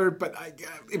color, but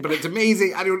it's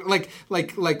amazing. I don't like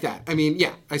that. I mean,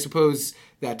 yeah, I suppose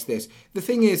that's this. The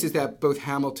thing is that both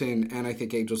Hamilton and I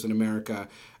think Angels in America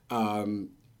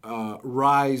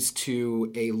rise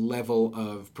to a level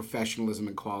of professionalism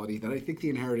and quality that I think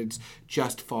The Inheritance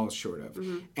just falls short of.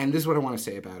 And this is what I want to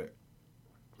say about it.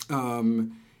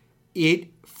 It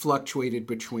fluctuated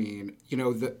between,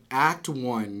 the act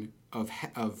one of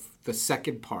the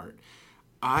second part.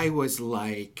 I was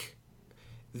like,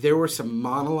 there were some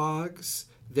monologues,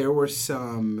 there were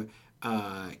some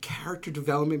character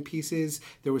development pieces,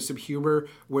 there was some humor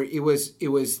where it was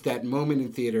that moment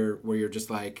in theater where you're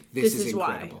just like, this is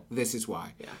incredible. Why. This is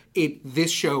why. Yeah. This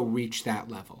show reached that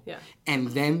level. Yeah. And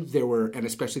then there were, and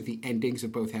especially the endings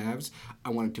of both halves,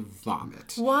 I wanted to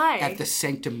vomit. Why? At the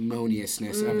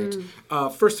sanctimoniousness of it.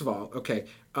 First of all, okay,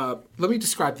 let me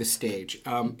describe the stage.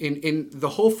 In the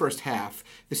whole first half,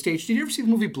 the stage, did you ever see the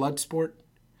movie Bloodsport?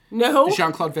 No.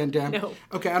 Jean-Claude Van Damme? No.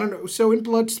 Okay, I don't know. So in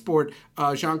Bloodsport,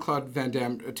 Jean-Claude Van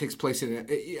Damme takes place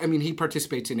he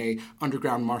participates in a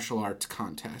underground martial arts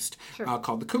contest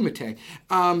called the Kumite.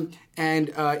 And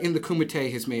in the Kumite,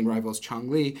 his main rival is Chong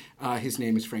Li. His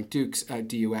name is Frank Dux,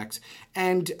 D-U-X.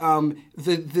 And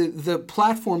the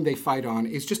platform they fight on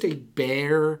is just a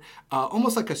bare,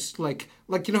 almost like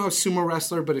you know how a sumo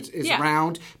wrestler, but it's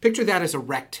round. Picture that as a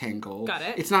rectangle. Got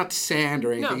it. It's not sand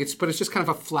or anything. No. But it's just kind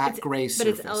of a flat gray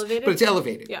surface. But it's elevated? But it's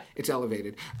elevated. Yeah. It's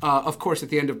elevated. Of course, at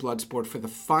the end of Bloodsport, for the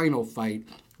final fight,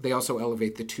 they also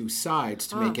elevate the two sides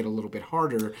to make it a little bit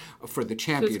harder for the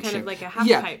championship. So it's kind of like a half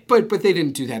pipe. But they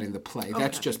didn't do that in the play.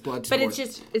 That's just Bloodsport. But it's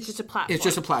just a platform. It's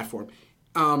just a platform.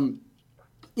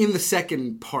 In the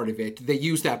second part of it, they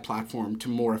use that platform to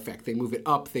more effect. They move it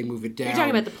up, they move it down. You're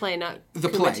talking about the play, not the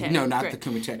Kumite. play. No, not Great. the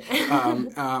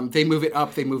Kumite. They move it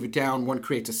up, they move it down. One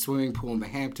creates a swimming pool in the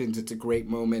Hamptons. It's a great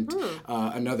moment.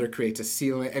 Another creates a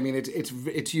ceiling. I mean,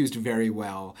 it's used very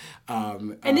well.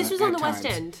 And this was on the West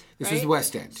End. This was the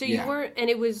West End. So you weren't, and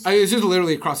it was. It was just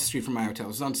literally across the street from my hotel. It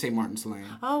was on St. Martin's Lane.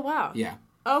 Oh wow. Yeah.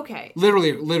 Okay.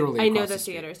 Literally. I know across the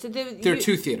street. theater. So there are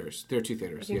two theaters. I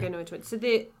think I know which one. So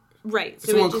the Right.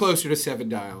 So someone closer to Seven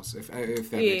Dials, if that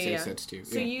makes any sense to you.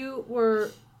 So you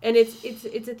were, and it's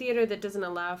a theater that doesn't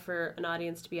allow for an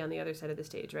audience to be on the other side of the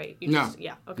stage, right? No.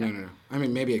 Yeah. Okay. No. I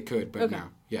mean, maybe it could, but okay. no.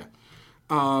 Yeah.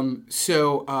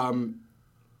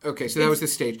 Okay, so that was the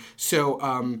stage. So,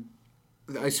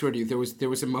 I swear to you, there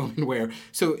was a moment where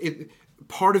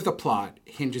part of the plot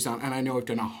hinges on, and I know I've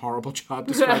done a horrible job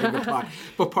describing the plot,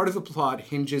 but part of the plot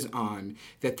hinges on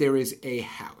that there is a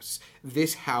house.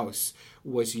 This house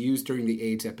was used during the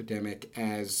AIDS epidemic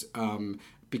as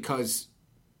because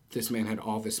this man had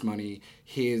all this money.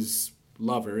 His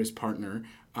lover, his partner,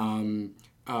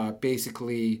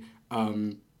 basically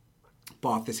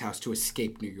bought this house to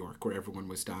escape New York, where everyone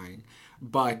was dying.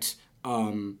 But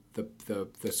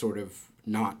the sort of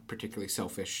not particularly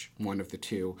selfish one of the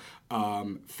two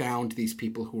found these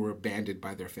people who were abandoned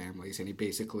by their families, and he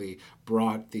basically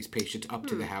brought these patients up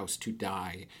to the house to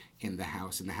die in the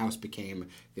house, and the house became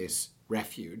this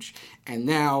refuge. And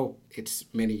now it's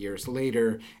many years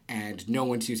later, and no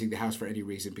one's using the house for any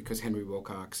reason because Henry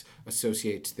Wilcox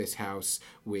associates this house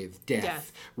with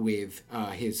death. With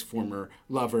his former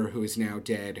lover, who is now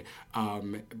dead.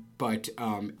 But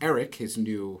Eric, his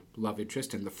new love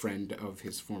interest and the friend of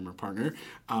his former partner,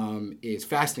 is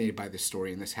fascinated by this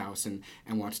story in this house and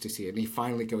wants to see it. And he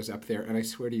finally goes up there, and I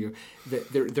swear to you,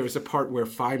 that there's a part where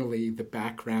finally the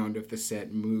background of the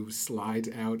set moves, slides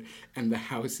out, and the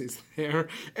house is there,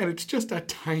 and it's just a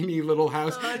tiny little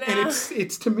house. Oh, no. And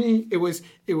it's to me, it was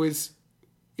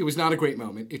not a great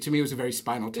moment. To me, it was a very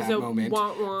Spinal Tap moment.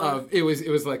 It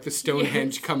was like the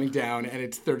Stonehenge coming down, and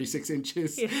it's 36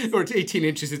 inches, or it's 18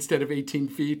 inches instead of 18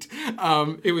 feet.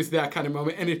 It was that kind of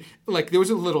moment, and there was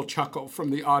a little chuckle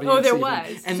from the audience. Oh, there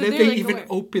was. And then they even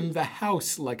opened the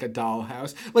house like a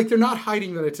dollhouse. Like, they're not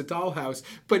hiding that it's a dollhouse,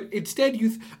 but instead,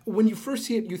 when you first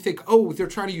see it, you think, oh, they're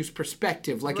trying to use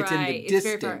perspective, like it's in the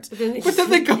distance. But then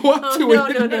they go up to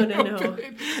it. No.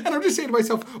 And I'm just saying to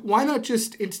myself, why not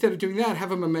just, instead of doing that,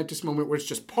 have a momentous moment where it's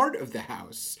just part of the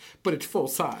house, but it's full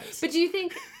size. But do you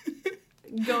think,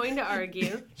 going to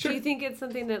argue, Sure. do you think it's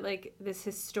something that, like, this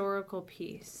historical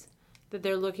piece, that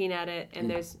they're looking at it and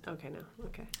there's, okay.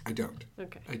 I don't.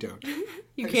 Okay. I don't.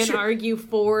 You can't argue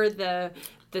for the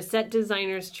set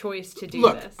designer's choice to do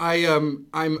Look, this.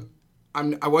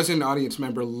 I wasn't an audience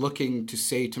member looking to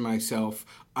say to myself,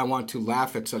 I want to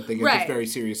laugh at something at this very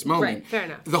serious moment. Right, fair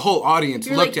enough. The whole audience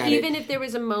looked at it. Even if there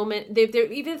was a moment,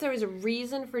 even if there was a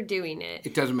reason for doing it,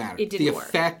 it doesn't matter. It didn't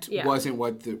work. The effect wasn't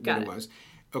what it was.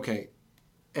 Okay,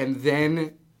 and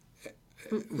then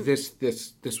this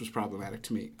was problematic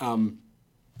to me.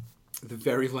 The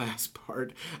very last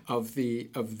part of the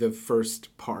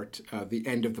first part, the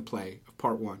end of the play of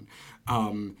part one,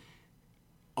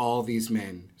 all these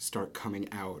men start coming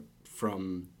out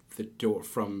from the door,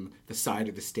 from the side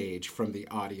of the stage, from the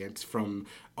audience, from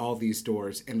all these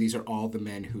doors, and these are all the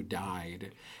men who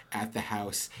died at the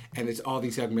house, and it's all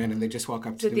these young men, and they just walk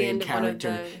up to the main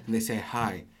character, and they say,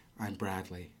 "Hi, I'm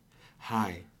Bradley.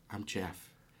 Hi, I'm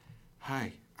Jeff.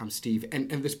 Hi, I'm Steve." And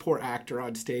this poor actor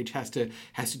on stage has to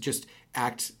just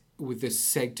act with this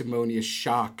sanctimonious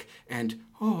shock and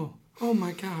oh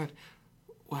my God.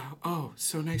 Wow! Oh,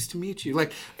 so nice to meet you.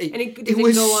 Like, it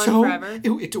was go on forever.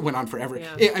 It went on forever.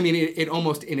 Yeah. It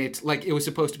almost it was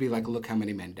supposed to be like, look how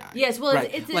many men died. Yes, well,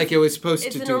 right? It was supposed to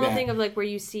do that. It's a normal thing of like where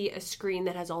you see a screen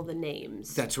that has all the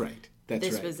names. That's right.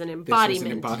 This was an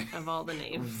embodiment of all the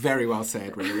names. Very well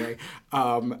said, Ray.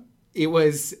 It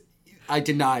was. It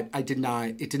did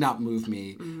not move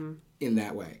me in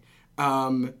that way.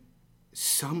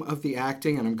 Some of the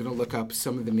acting, and I'm going to look up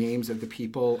some of the names of the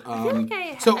people. I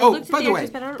feel like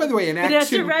by the way, in Act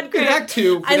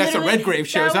 2, Vanessa Redgrave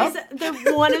shows up.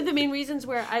 One of the main reasons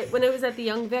when I was at the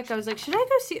Young Vic, I was like, should I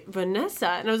go see Vanessa?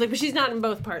 And I was like, but she's not in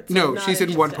both parts. So no, she's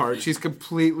in one part. She's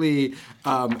completely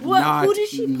not who does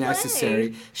she necessary.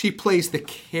 Play? She plays the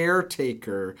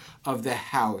caretaker of the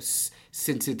house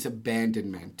since its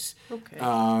abandonment. Okay.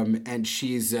 And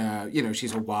she's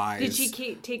she's a wise. Did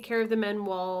she take care of the men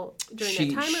during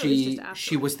that time, or it was just after?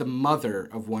 She was the mother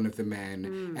of one of the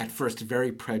men, at first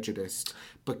very prejudiced,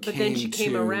 but then she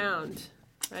came around.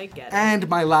 I get it. And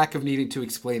my lack of needing to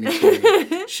explain it to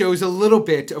you shows a little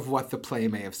bit of what the play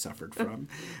may have suffered from.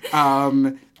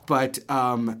 So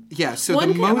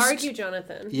one could argue,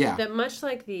 Jonathan, that much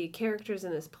like the characters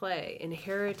in this play,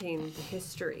 inheriting the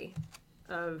history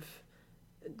of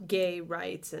gay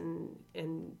rights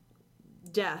and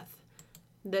death,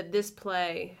 that this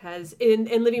play has, and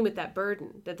living with that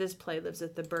burden, that this play lives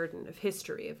with the burden of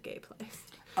history of gay plays.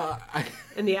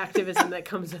 And the activism that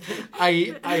comes with it.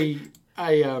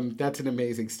 That's an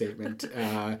amazing statement.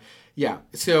 Yeah.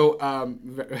 So,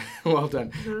 well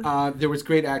done. There was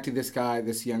great acting.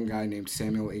 This young guy named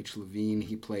Samuel H. Levine.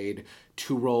 He played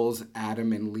two roles,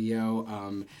 Adam and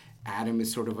Leo. Adam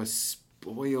is sort of a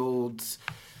spoiled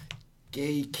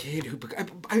gay kid who.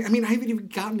 I mean, I haven't even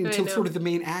gotten until sort of the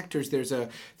main actors. There's a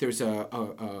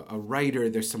writer.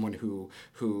 There's someone who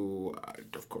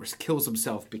of course kills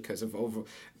himself because of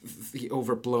the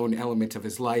overblown element of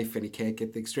his life, and he can't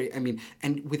get things straight. I mean,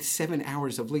 and with 7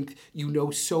 hours of length, you know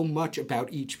so much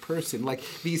about each person. Like,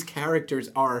 these characters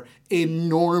are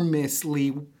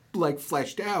enormously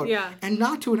fleshed out, and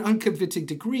not to an unconvincing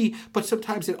degree, but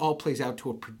sometimes it all plays out to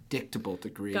a predictable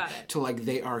degree. Got it. To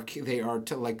they are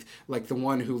to like the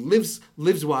one who lives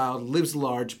wild, lives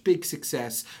large, big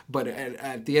success, but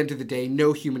at the end of the day,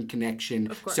 no human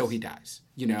connection, so he dies.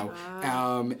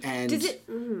 And Does it?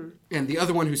 And the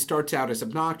other one who starts out as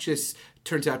obnoxious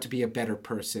turns out to be a better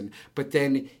person, but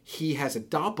then he has a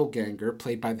doppelganger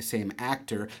played by the same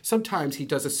actor. Sometimes he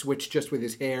does a switch just with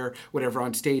his hair, whatever,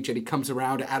 on stage, and he comes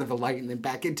around out of the light and then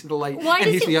back into the light,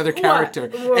 and he's the other character.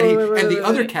 And the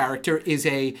other character is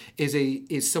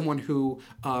someone who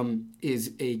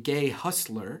is a gay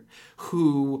hustler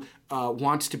who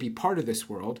wants to be part of this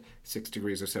world. 6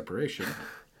 degrees of separation.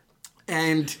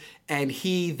 And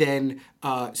he then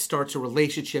starts a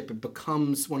relationship and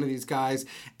becomes one of these guys.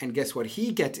 And guess what?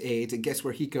 He gets AIDS. And guess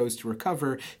where he goes to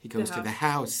recover? He goes to the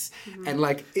house. Mm-hmm.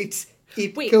 And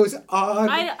it goes on.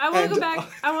 I want to go back.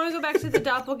 I want to go back to the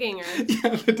doppelganger.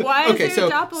 Why is there a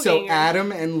doppelganger? So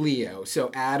Adam and Leo.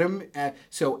 So Adam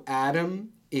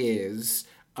is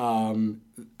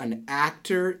an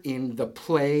actor in the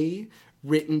play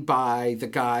written by the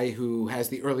guy who has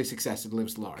the early success and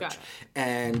lives large. Got it.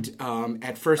 And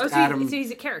at first, Adam... So he's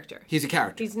a character. He's a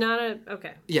character. He's not a...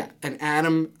 Okay. Yeah, and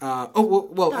Adam...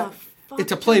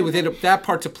 it's a play within... That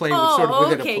part's a play sort of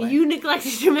within a play. You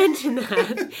neglected to mention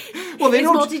that. Well, it's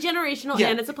multi-generational,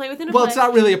 and it's a play within a play. Well, it's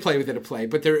not really a play within a play,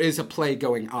 but there is a play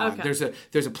going on. Okay.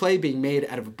 There's a play being made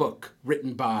out of a book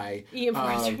written by... Ian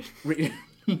Forster.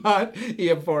 Not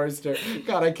Ian Forster.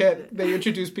 God, I can't. They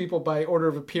introduce people by order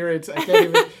of appearance. I can't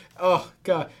even. Oh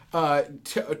God.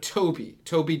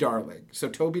 Toby Darling. So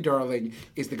Toby Darling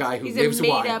is the guy who lives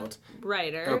wild. He's a made-up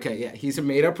writer. Okay, yeah, he's a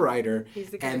made-up writer.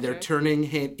 He's the and they're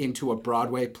turning it into a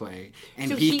Broadway play. And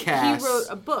so he wrote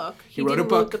a book. He wrote a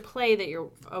book. Wrote the play that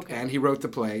you're okay. And he wrote the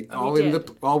play all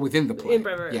within the play.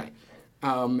 Right. Yeah.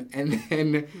 And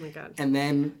then. Oh my God. And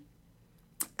then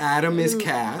Adam is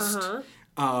cast.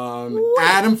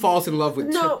 Adam falls in love with...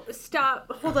 No,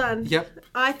 stop. Hold on. Yep.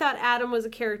 I thought Adam was a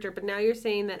character, but now you're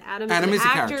saying that Adam is is an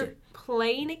a actor character.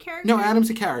 Playing a character? No, Adam's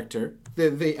a character.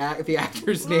 The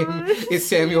actor's name is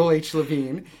Samuel H.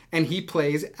 Levine, and he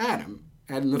plays Adam.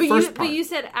 And the first part. But you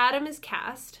said Adam is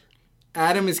cast.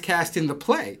 Adam is cast in the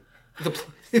play. Stop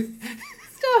it.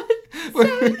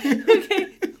 Okay.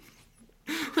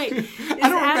 Wait, I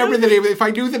don't remember the name. If I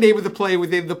knew the name of the play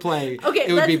within the play,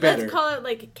 it would be better. Let's call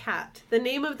it Cat. The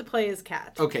name of the play is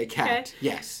Cat. Okay, Cat. Okay?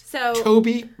 Yes. So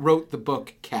Toby wrote the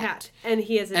book Cat. And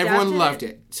he has adapted Everyone loved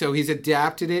it. So he's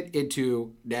adapted it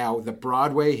into now the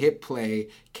Broadway hit play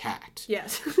Cat.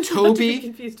 Yes. Toby. I'm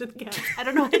confused with Cat. I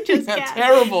don't know why I chose Cat.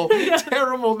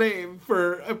 Terrible name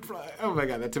for. Oh my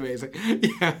God, that's amazing.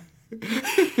 Yeah.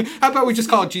 How about we just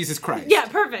call it Jesus Christ? Yeah,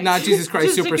 perfect. Not Jesus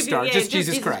Christ Superstar, just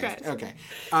Jesus Christ. Okay.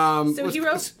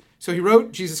 So he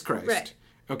wrote Jesus Christ. Right.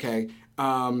 Okay.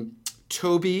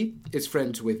 Toby is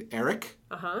friends with Eric.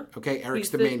 Okay,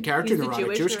 Eric's the main character,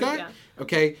 neurotic Jewish guy. Yeah.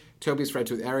 Okay, Toby's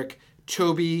friends with Eric.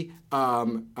 Toby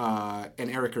and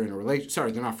Eric are in a relationship.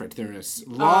 Sorry, they're not friends. They're in a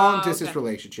long distance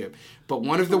relationship. But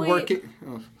one of the working...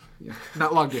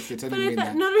 not long distance. I didn't mean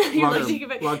that. No.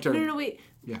 Long term. No, wait.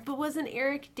 Yeah. But wasn't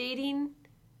Eric dating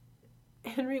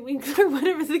Henry Winkler,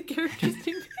 whatever the character's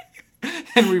name is?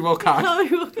 Henry Wilcox.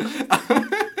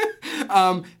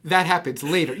 That happens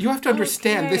later. You have to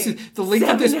understand, this is the length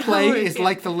of this play is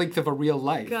like the length of a real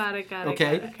life. Got it.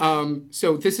 Okay?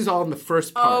 So this is all in the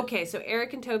first part. Oh, okay, so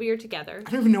Eric and Toby are together. I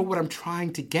don't even know what I'm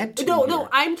trying to get to. No,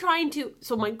 I'm trying to.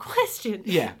 So my question,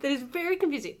 that is very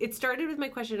confusing. It started with my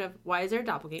question of why is there a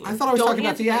doppelganger? I thought I was talking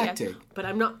about the acting, but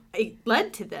I'm not. It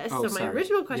led to this. So my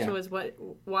original question was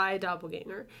why a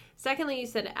doppelganger? Secondly, you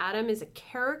said Adam is a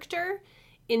character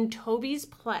in Toby's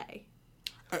play.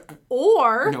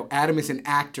 No, Adam is an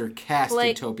actor cast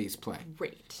in Toby's play.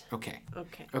 Great. Okay.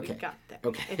 We got that.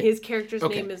 Okay. And his character's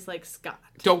name is Scott.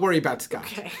 Don't worry about Scott.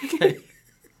 Okay.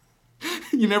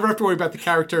 You never have to worry about the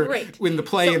character in the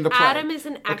play. Adam is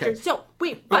an actor. Okay. So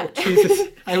wait, Oh, what? Jesus.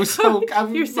 I was so...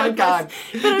 You're so my close. God.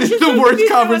 But I'm This is just the so worst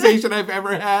confused. conversation I've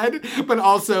ever had. But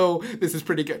also, this is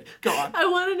pretty good. Go on. I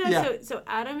want to know. Yeah. So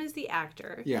Adam is the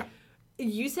actor. Yeah.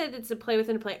 You said it's a play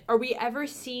within a play. Are we ever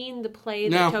seeing the play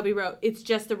No. that Toby wrote? It's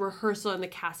just the rehearsal and the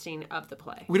casting of the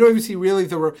play. We don't even see really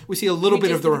we see a little bit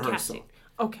just of the did rehearsal. casting.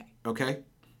 Okay. Okay?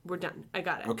 We're done. I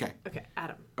got it. Okay. Okay,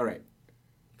 Adam. All right.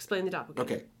 Explain the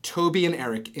doppelganger. Okay. Toby and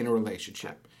Eric in a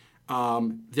relationship.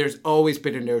 There's always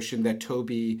been a notion that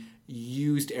Toby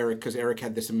used Eric because Eric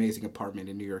had this amazing apartment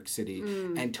in New York City,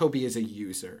 and Toby is a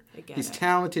user. He's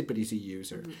talented, but he's a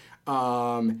user.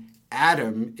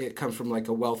 Adam, it comes from like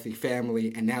a wealthy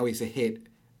family, and now he's a hit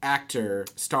actor,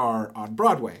 star on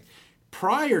Broadway.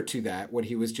 Prior to that, when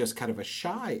he was just kind of a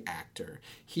shy actor,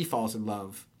 he falls in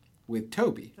love with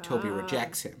Toby. Toby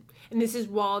rejects him. And this is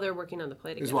while they're working on the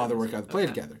play together. This is while they're working on the play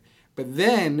together. But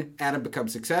then Adam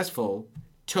becomes successful.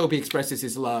 Toby expresses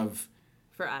his love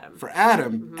For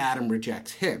Adam. Adam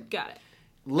rejects him. Got it.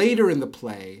 Later in the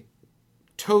play,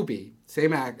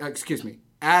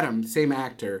 Adam, same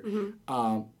actor,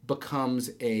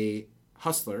 becomes a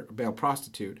hustler, a male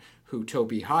prostitute, who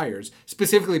Toby hires,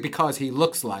 specifically because he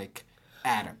looks like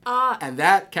Adam. And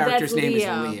that character's name is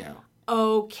Leo.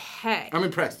 Okay. I'm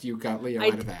impressed you got Leo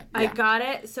out of that. I got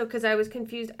it. So, because I was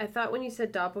confused, I thought when you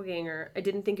said doppelganger, I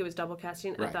didn't think it was double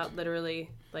casting. Right. I thought literally,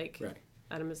 like, Right.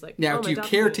 Adam is like, Now, oh, do my you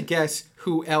care doppelganger. to guess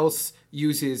who else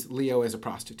uses Leo as a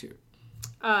prostitute?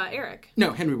 Eric.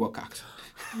 No, Henry Wilcox.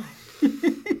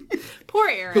 Poor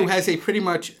Eric. Who has a pretty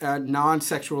much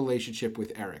non-sexual relationship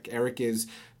with Eric. Eric is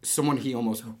someone he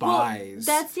almost buys.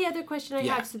 Well, that's the other question I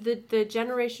have. So the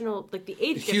generational, like the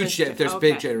age difference. Huge, there's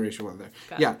big generational one there.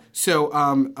 Yeah. So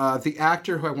the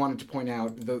actor who I wanted to point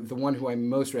out, the one who I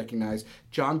most recognize,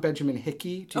 John Benjamin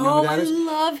Hickey. Do you know who that is? I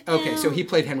love him. Okay, so he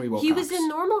played Henry Wilcox. He was in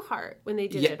Normal Heart when they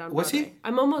did it on was Broadway. he?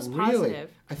 I'm almost positive. Really?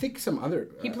 I think some other...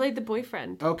 He played the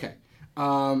boyfriend. Okay.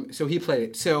 So he played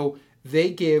it. So they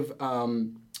give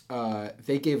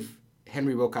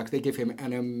Henry Wilcox, they give him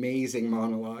an amazing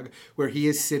monologue where he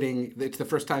is sitting, it's the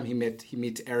first time he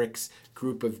meets Eric's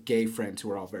group of gay friends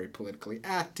who are all very politically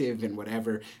active and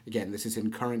whatever. Again, this is in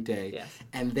current day. Yes.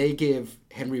 And they give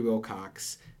Henry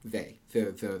Wilcox, the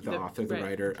author, the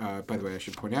writer, by the way, I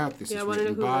should point out, this is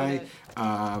written by,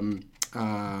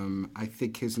 I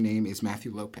think his name is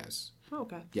Matthew Lopez. Oh,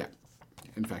 okay. Yeah.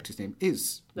 In fact, his name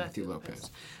is Matthew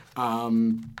Lopez.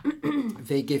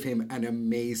 They give him an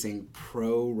amazing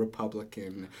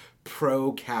pro-Republican,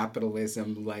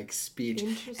 pro-capitalism like speech,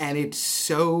 and it's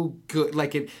so good.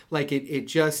 It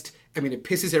just, I mean, it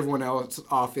pisses everyone else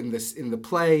off in the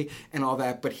play and all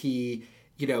that, but he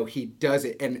does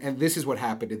it, and this is what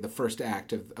happened in the first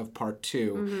act of part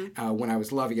two when I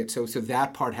was loving it. So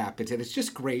that part happens, and it's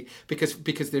just great because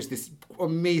there's this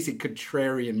amazing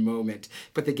contrarian moment,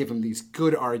 but they give him these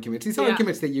good arguments, these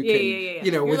arguments that you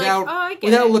can,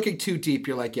 without looking too deep,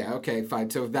 you're like, yeah, okay, fine.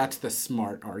 So that's the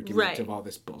smart argument of all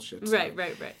this bullshit. Right.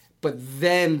 But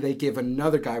then they give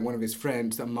another guy, one of his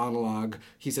friends, a monologue.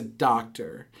 He's a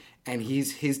doctor, and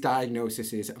his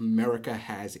diagnosis is America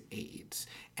has AIDS.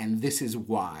 And this is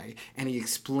why. And he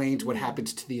explains what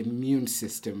happens to the immune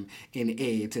system in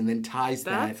AIDS and then ties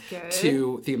that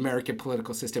to the American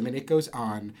political system. And it goes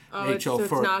on, Rachel,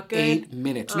 for 8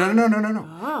 minutes. No.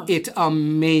 Oh. It's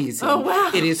amazing. Oh, wow.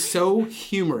 It is so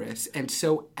humorous and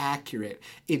so accurate.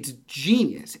 It's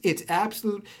genius. It's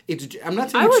absolute. I'm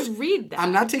not saying I would read that.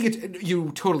 I'm not saying it's.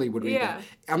 You totally would read Yeah. that.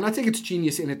 I'm not saying it's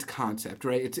genius in its concept,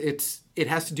 right? It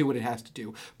has to do what it has to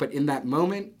do. But in that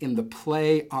moment, in the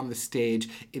play, on the stage,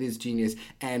 it is genius.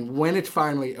 And when it's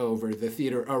finally over, the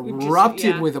theater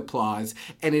erupted with applause.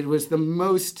 And it was the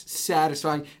most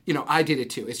satisfying. I did it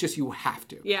too. It's just you have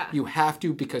to. Yeah. You have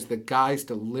to, because the guy's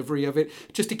delivery of it,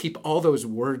 just to keep all those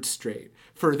words straight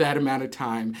for that amount of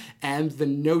time, and the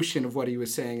notion of what he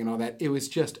was saying and all that, it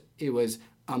was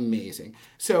amazing.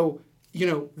 So,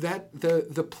 that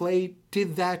the play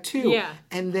did that too. Yeah.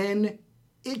 And then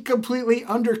it completely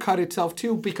undercut itself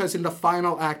too, because in the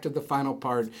final act of the final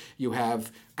part, you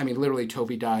have, literally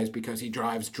Toby dies because he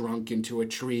drives drunk into a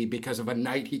tree because of a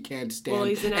night he can't stand. Well,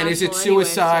 he's an and is it asshole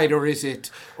suicide anyway, is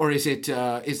it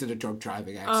a drunk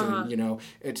driving accident?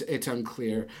 It's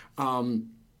unclear.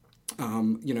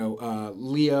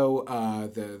 Leo,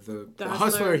 the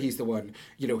hustler, he's the one,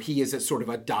 he is sort of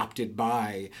adopted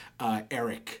by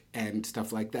Eric and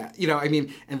stuff like that.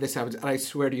 And this happens. And I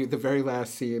swear to you, the very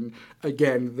last scene,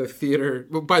 again, the theater,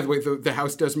 well, by the way, the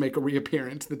house does make a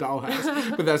reappearance, the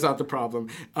dollhouse, but that's not the problem.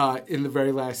 In the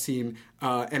very last scene,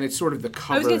 and it's sort of the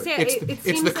cover. I was going to say,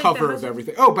 it's the cover of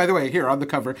everything. Oh, by the way, here on the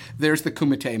cover, there's the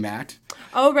Kumite mat.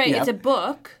 Oh, right. Yep. It's a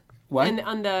book. What? And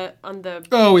on the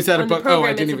oh, is that a book? Program,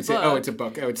 I didn't even say. Oh, it's a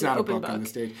book. Oh, it's not a book on the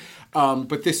stage.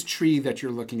 But this tree that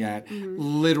you're looking at,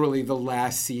 literally the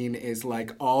last scene is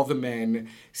like all the men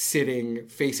sitting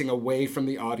facing away from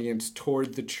the audience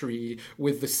toward the tree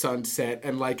with the sunset,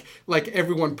 and like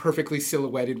everyone perfectly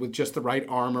silhouetted with just the right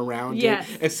arm around it,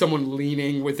 and someone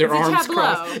leaning with their arms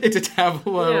crossed. It's a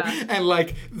tableau, and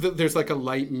like there's like a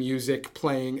light music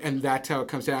playing, and that's how it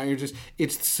comes down.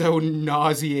 It's so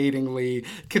nauseatingly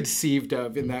conceived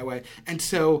of in that way. And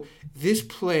so this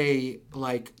play,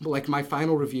 like my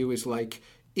final review is like,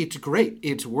 it's great.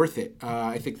 It's worth it.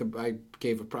 I think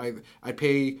I'd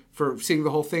pay for seeing the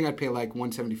whole thing. I'd pay like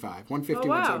 $175, $150,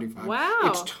 $175. Wow.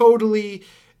 It's totally,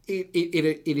 it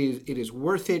is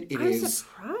worth it. I'm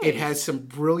surprised. It has some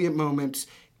brilliant moments.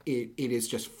 It is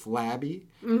just flabby,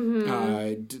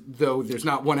 though there's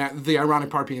not the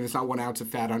ironic part being there's not 1 ounce of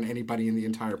fat on anybody in the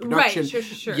entire production. Right,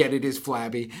 sure. Yet it is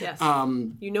flabby. Yes. I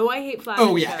hate flabby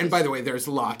Oh, yeah, shows. and by the way, there's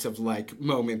lots of, like,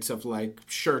 moments of, like,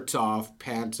 shirts off,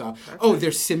 pants off. Perfect. Oh,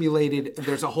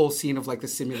 there's a whole scene of, like, the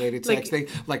simulated sex thing,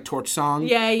 like Torch Song.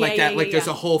 There's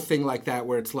a whole thing like that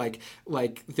where it's, like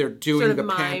they're doing sort of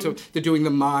the panto, they're doing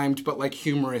the mimed, but, like,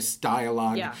 humorous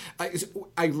dialogue. Yeah.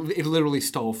 It literally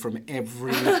stole from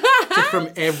every...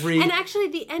 And actually,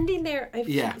 the ending there,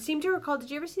 I seem to recall, did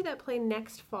you ever see that play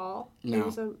Next Fall?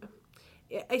 No.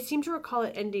 I seem to recall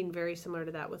it ending very similar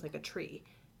to that with like a tree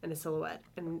and a silhouette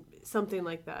and something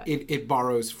like that. It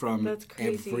borrows from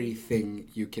everything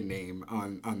you can name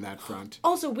on that front.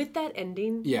 Also, with that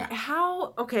ending,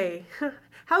 how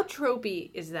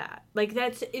tropey is that? Like,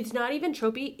 it's not even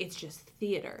tropey, it's just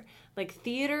theater. Like,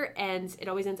 theater ends, it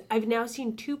always ends. I've now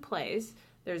seen 2 plays.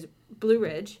 There's Blue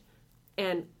Ridge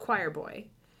and Choir Boy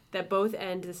that both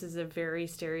end. This is a very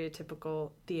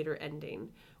stereotypical theater ending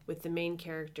with the main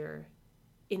character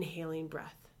inhaling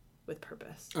breath with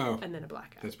purpose and then a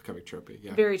blackout. That's becoming tropey.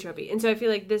 Yeah, very tropey. And so I feel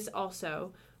like this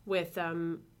also with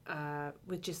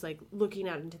just like looking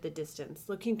out into the distance,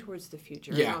 looking towards the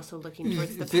future, and also looking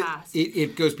towards the past.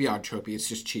 It goes beyond tropey. It's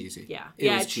just cheesy.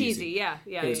 It's cheesy. Yeah.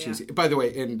 It's cheesy. By the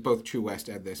way, in both True West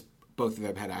and this, both of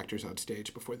them had actors on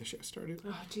stage before the show started.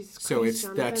 Oh, Jesus Christ,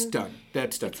 so that's done.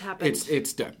 That's done. It's happened.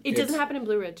 It's done. It doesn't happen in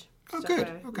Blue Ridge. Oh, good.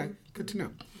 Okay, good to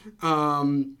know.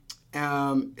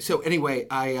 So anyway,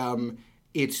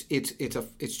 it's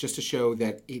just a show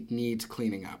that it needs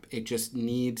cleaning up. It just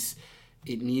needs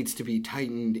to be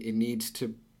tightened. It needs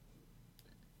to.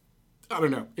 I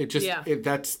don't know. It just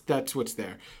that's what's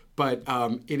there. But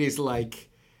it is like,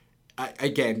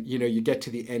 again, you get to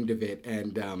the end of it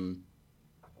and.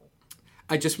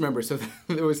 I just remember, so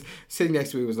there was, sitting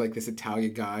next to me was like this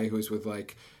Italian guy who was with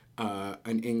like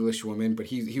an English woman, but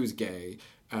he was gay.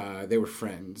 They were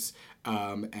friends. He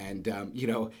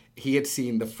had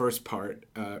seen the first part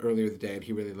earlier the day and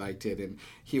he really liked it. And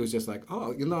he was just like,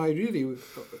 oh,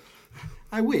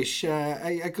 I wish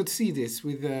I could see this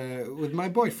with my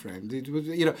boyfriend. It was,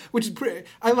 which is pretty.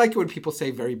 I like it when people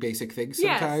say very basic things.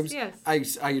 Sometimes,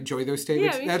 yes. I enjoy those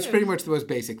statements. That's pretty much the most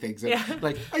basic things.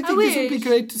 Like I think this would be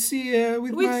great to see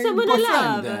with my someone boyfriend.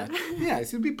 I love.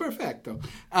 Yes, it'd be perfecto.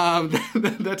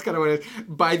 That's kind of what it is.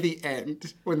 By the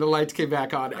end, when the lights came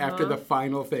back on after the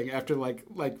final thing, after like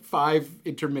 5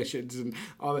 intermissions and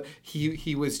all that,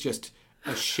 he was just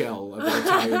a shell of the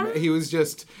entire. He was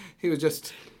just.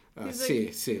 Bravo.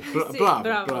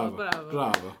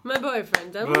 My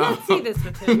boyfriend. I will not see this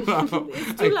with him.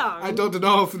 It's too long. I don't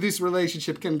know if this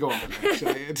relationship can go on,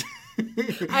 actually.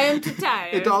 I am too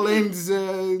tired. It all ends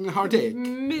in heartache.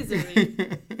 Misery.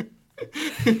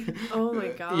 Oh my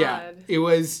God. Yeah, it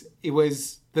was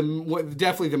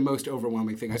definitely the most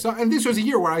overwhelming thing I saw. And this was a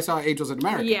year where I saw Angels in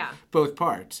America. Yeah. Both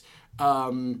parts.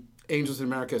 Angels in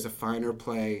America is a finer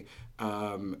play.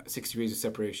 6 Degrees of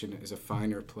Separation is a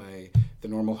finer play. The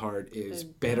Normal Heart is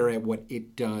better at what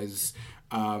it does.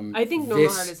 I think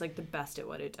Normal Heart is like the best at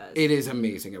what it does. It is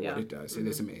amazing at what it does. Mm-hmm. It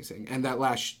is amazing. And the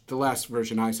last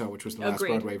version I saw, which was the last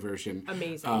Broadway version,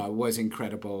 amazing. Was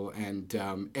incredible. And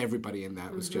everybody in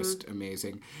that was just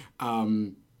amazing.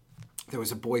 There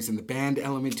was a boys in the band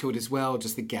element to it as well,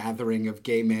 just the gathering of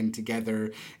gay men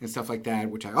together and stuff like that,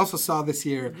 which I also saw this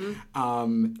year.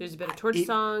 Mm-hmm. There's a bit of Torch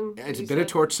Song. It's a bit of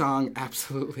Torch Song,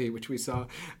 absolutely, which we saw.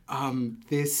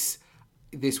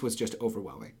 this was just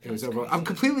overwhelming. It was overwhelming. I'm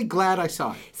completely glad I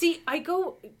saw it. See, I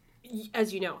go,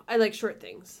 as you know, I like short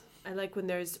things. I like when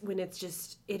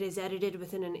it is edited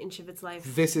within an inch of its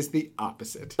life. This is the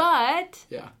opposite. But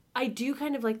yeah, I do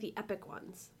kind of like the epic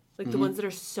ones. Like the ones that are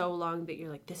so long that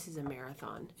you're like, this is a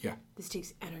marathon. Yeah. This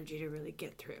takes energy to really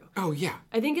get through. Oh, yeah.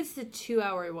 I think it's the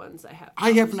 2-hour ones I have.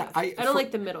 I have not. I don't like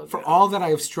the middle. For all that I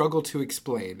have struggled to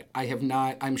explain, I have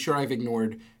not. I'm sure I've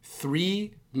ignored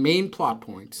 3 main plot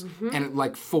points and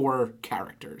like 4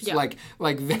 characters. Yeah. Like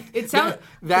that. It sounds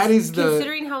that is the.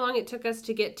 Considering how long it took us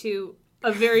to get to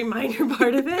a very minor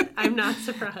part of it, I'm not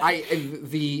surprised.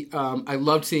 I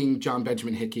loved seeing John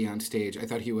Benjamin Hickey on stage. I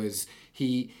thought he was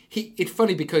it's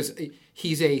funny because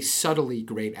he's a subtly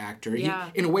great actor. Yeah.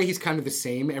 In a way, he's kind of the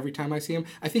same every time I see him.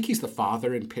 I think he's the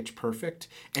father in Pitch Perfect,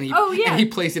 and he and he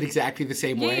plays it exactly the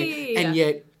same way, and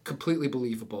yet completely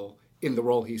believable in the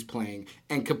role he's playing,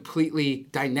 and completely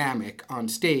dynamic on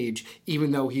stage,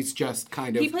 even though he's just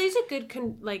kind of. He plays a good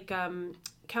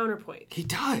counterpoint. He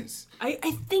does.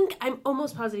 I think I'm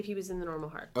almost positive he was in The Normal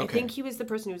Heart. Okay. I think he was the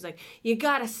person who was like, "You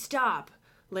gotta stop,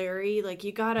 Larry. Like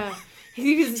you gotta."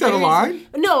 He was Is that a line?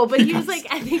 No, but he was like,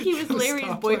 I think he was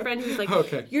Larry's boyfriend. Who was like,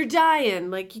 okay. "You're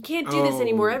dying. Like you can't do this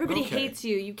anymore. Everybody hates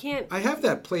you. You can't." I have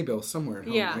that playbill somewhere at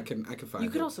home. Yeah. I can find it. You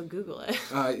could also Google it.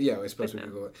 Yeah, I suppose we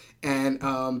Google it. And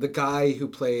the guy who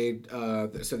played,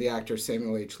 the actor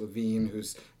Samuel H. Levine,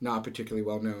 who's not particularly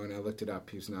well known, I looked it up.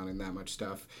 He's not in that much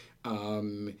stuff.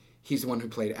 He's the one who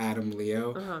played Adam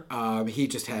Leo. He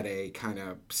just had a kind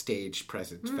of stage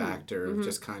presence factor,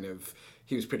 just kind of.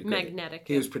 He was pretty great. Magnetic.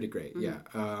 He was pretty great. Yeah.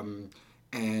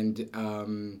 And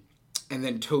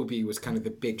then Toby was kind of the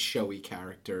big showy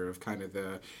character of kind of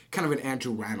an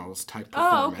Andrew Rannells type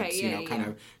performance. Oh, okay. Yeah,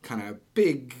 kind of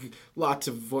big, lots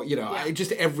of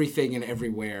just everything and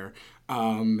everywhere.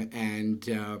 I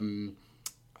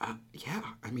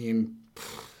mean.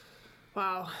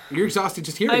 Wow. You're exhausted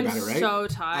just hearing about it, right? I'm so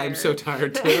tired. I'm so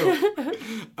tired too.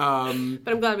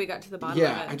 But I'm glad we got to the bottom of it.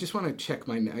 Yeah, I just want to check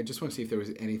I just want to see if there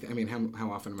was anything. I mean,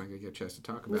 how often am I going to get a chance to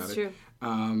talk about That's it? True.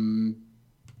 I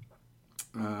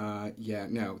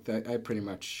pretty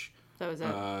much that was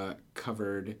it.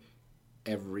 Covered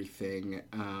everything.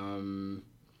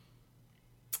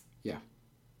 Yeah.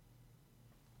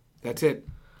 That's it.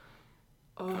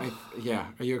 Oh. Are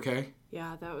you okay?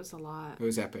 Yeah, that was a lot. It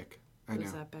was epic. I know. It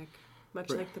was epic. Much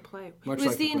like the play. Was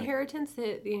like the inheritance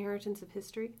the inheritance of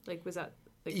history? Like, was that...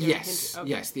 Like yes,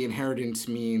 yes. The inheritance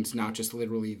means not just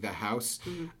literally the house.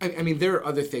 I mean, there are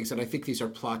other things, and I think these are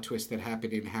plot twists that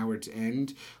happen in Howard's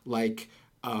End. Like,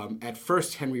 at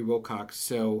first, Henry Wilcox,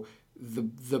 so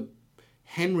the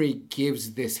Henry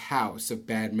gives this house of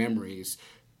bad memories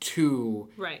to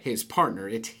his partner.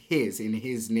 It's in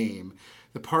his name.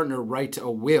 The partner writes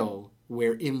a will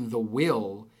where in the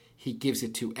will he gives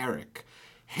it to Eric.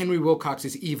 Henry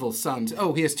Wilcox's evil sons.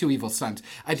 Oh, he has 2 evil sons.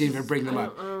 I didn't even bring them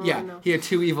up. He had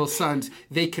 2 evil sons.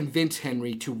 They convince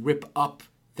Henry to rip up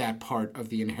that part of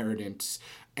the inheritance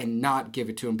and not give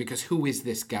it to him because who is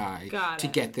this guy to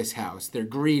get this house? They're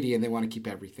greedy and they want to keep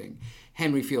everything.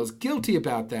 Henry feels guilty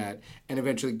about that and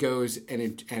eventually goes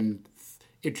and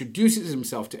introduces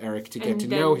himself to Eric to get to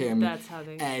know him.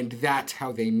 And that's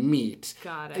how they meet.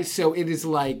 Got it. So it is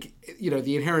like,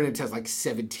 the inheritance has like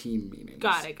 17 meanings.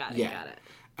 Got it.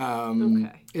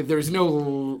 Okay. There's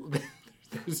no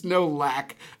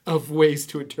lack of ways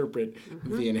to interpret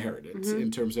the inheritance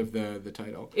in terms of the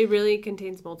title. It really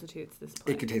contains multitudes, this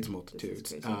play. It contains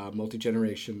multitudes.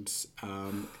 Multi-generations,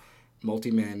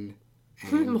 multi-men,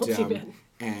 and,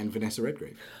 and Vanessa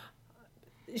Redgrave.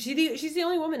 She's the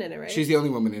only woman in it, right? She's the only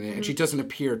woman in it, and she doesn't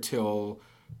appear till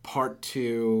part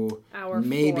 2,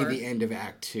 maybe 4. the end of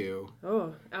Act 2.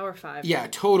 Oh, hour 5. Yeah,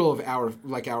 total of hour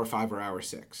 5 or hour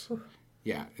 6. Whew.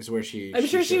 Yeah, is where she. I'm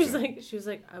sure she was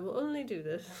like, I will only do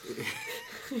this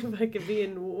if I could be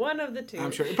in one of the 2. I'm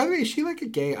sure. By the way, is she like a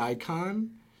gay icon?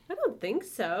 I don't think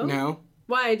so. No.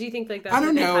 Why do you think like that? I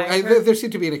don't know. There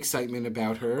seemed to be an excitement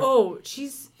about her. Oh,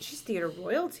 she's theater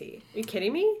royalty. Are you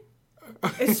kidding me?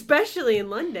 Especially in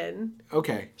London.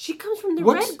 Okay. She comes from the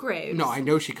Redgraves. No, I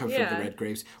know she comes from the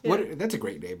Redgraves. Yeah. That's a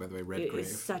great name, by the way, Redgrave. It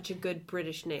is such a good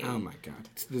British name. Oh my God,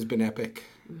 this has been epic.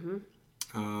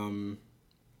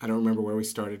 I don't remember where we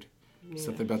started. Yeah.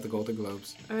 Something about the Golden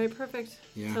Globes. All right, perfect.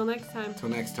 Yeah. Till next time.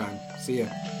 See ya.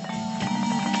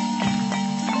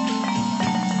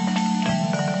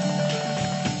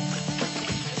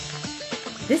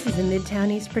 This is a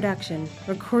Midtown East production,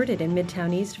 recorded in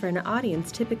Midtown East for an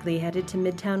audience typically headed to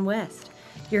Midtown West.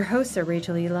 Your hosts are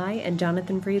Rachel Eli and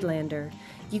Jonathan Friedlander.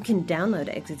 You can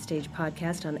download Exit Stage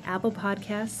Podcast on Apple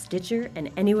Podcasts, Stitcher, and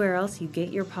anywhere else you get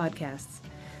your podcasts.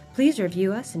 Please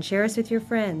review us and share us with your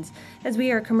friends, as we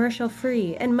are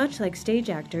commercial-free and, much like stage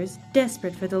actors,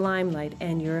 desperate for the limelight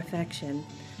and your affection.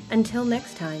 Until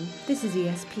next time, this is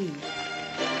ESP.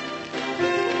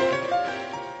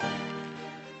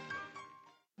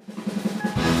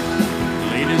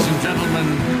 Ladies and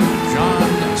gentlemen,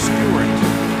 Jon Stewart.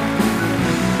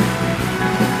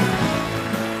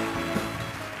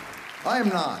 I am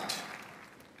not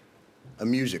a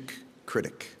music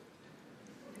critic,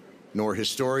 nor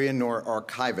historian, nor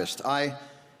archivist. I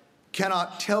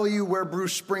cannot tell you where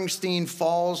Bruce Springsteen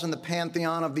falls in the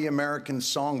pantheon of the American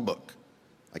songbook.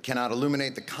 I cannot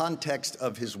illuminate the context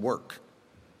of his work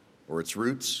or its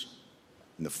roots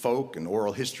in the folk and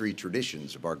oral history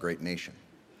traditions of our great nation.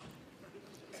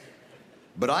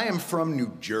 But I am from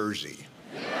New Jersey.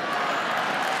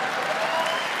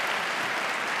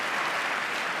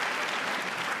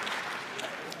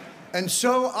 And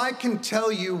so I can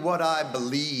tell you what I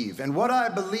believe. And what I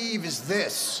believe is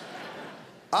this.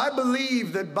 I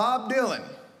believe that Bob Dylan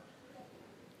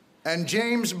and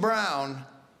James Brown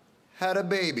had a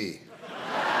baby.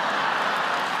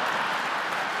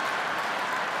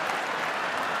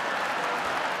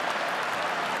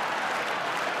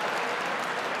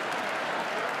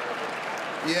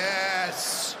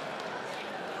 Yes.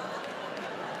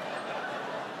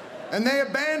 And they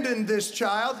abandoned this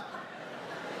child.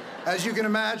 As you can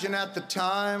imagine, at the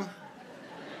time,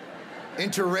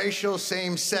 interracial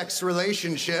same-sex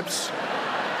relationships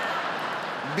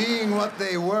being what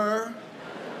they were,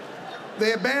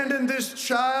 they abandoned this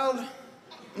child on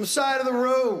the side of the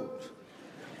road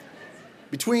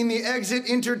between the exit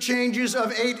interchanges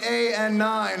of 8A and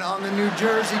 9 on the New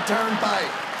Jersey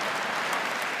Turnpike.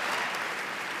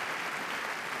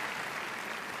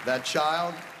 That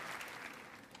child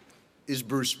is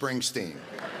Bruce Springsteen.